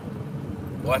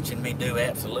 Watching me do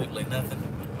absolutely nothing.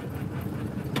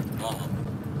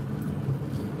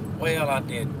 Well, I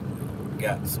did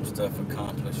got some stuff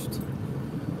accomplished.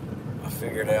 I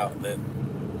figured out that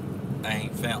I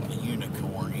ain't found the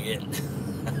unicorn yet.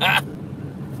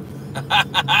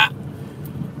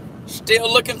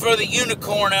 Still looking for the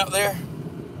unicorn out there.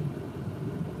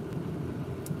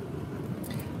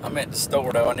 I'm at the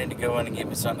store though. I need to go in and get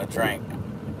me something to drink.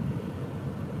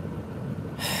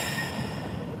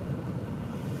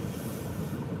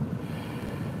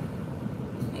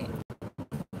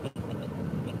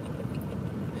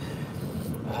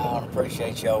 I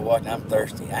appreciate y'all watching. I'm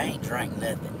thirsty. I ain't drank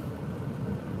nothing.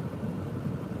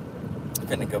 I'm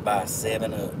finna go buy a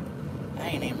 7-Up. I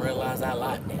ain't even realized I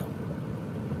like them.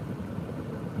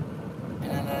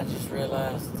 And then I just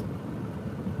realized,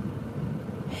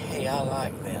 hey, I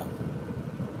like them.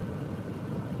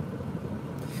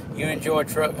 You enjoy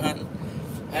truck hunting?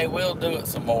 Hey, we'll do it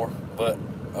some more, but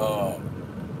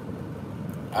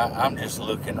I'm just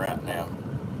looking right now.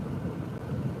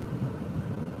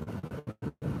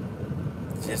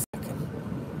 Just looking.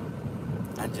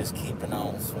 I'm just keeping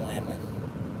on swimming.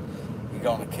 You're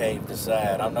gonna cave the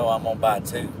side. I know I'm gonna buy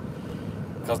 2,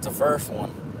 because the first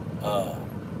one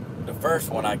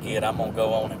I get, I'm gonna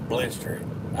go on and blister it.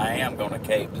 I am gonna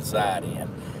cave the side in,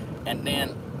 and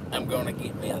then I'm gonna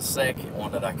get me a second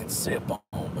one that I can sip on.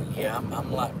 But yeah,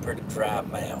 I'm like pretty dry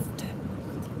mouthed.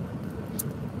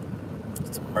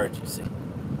 It's an emergency.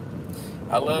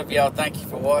 I love y'all. Thank you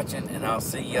for watching, and I'll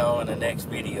see y'all in the next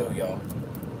video, y'all.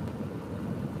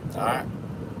 All right.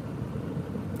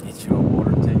 Get you a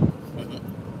water too.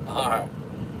 All right.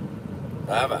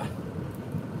 Bye bye.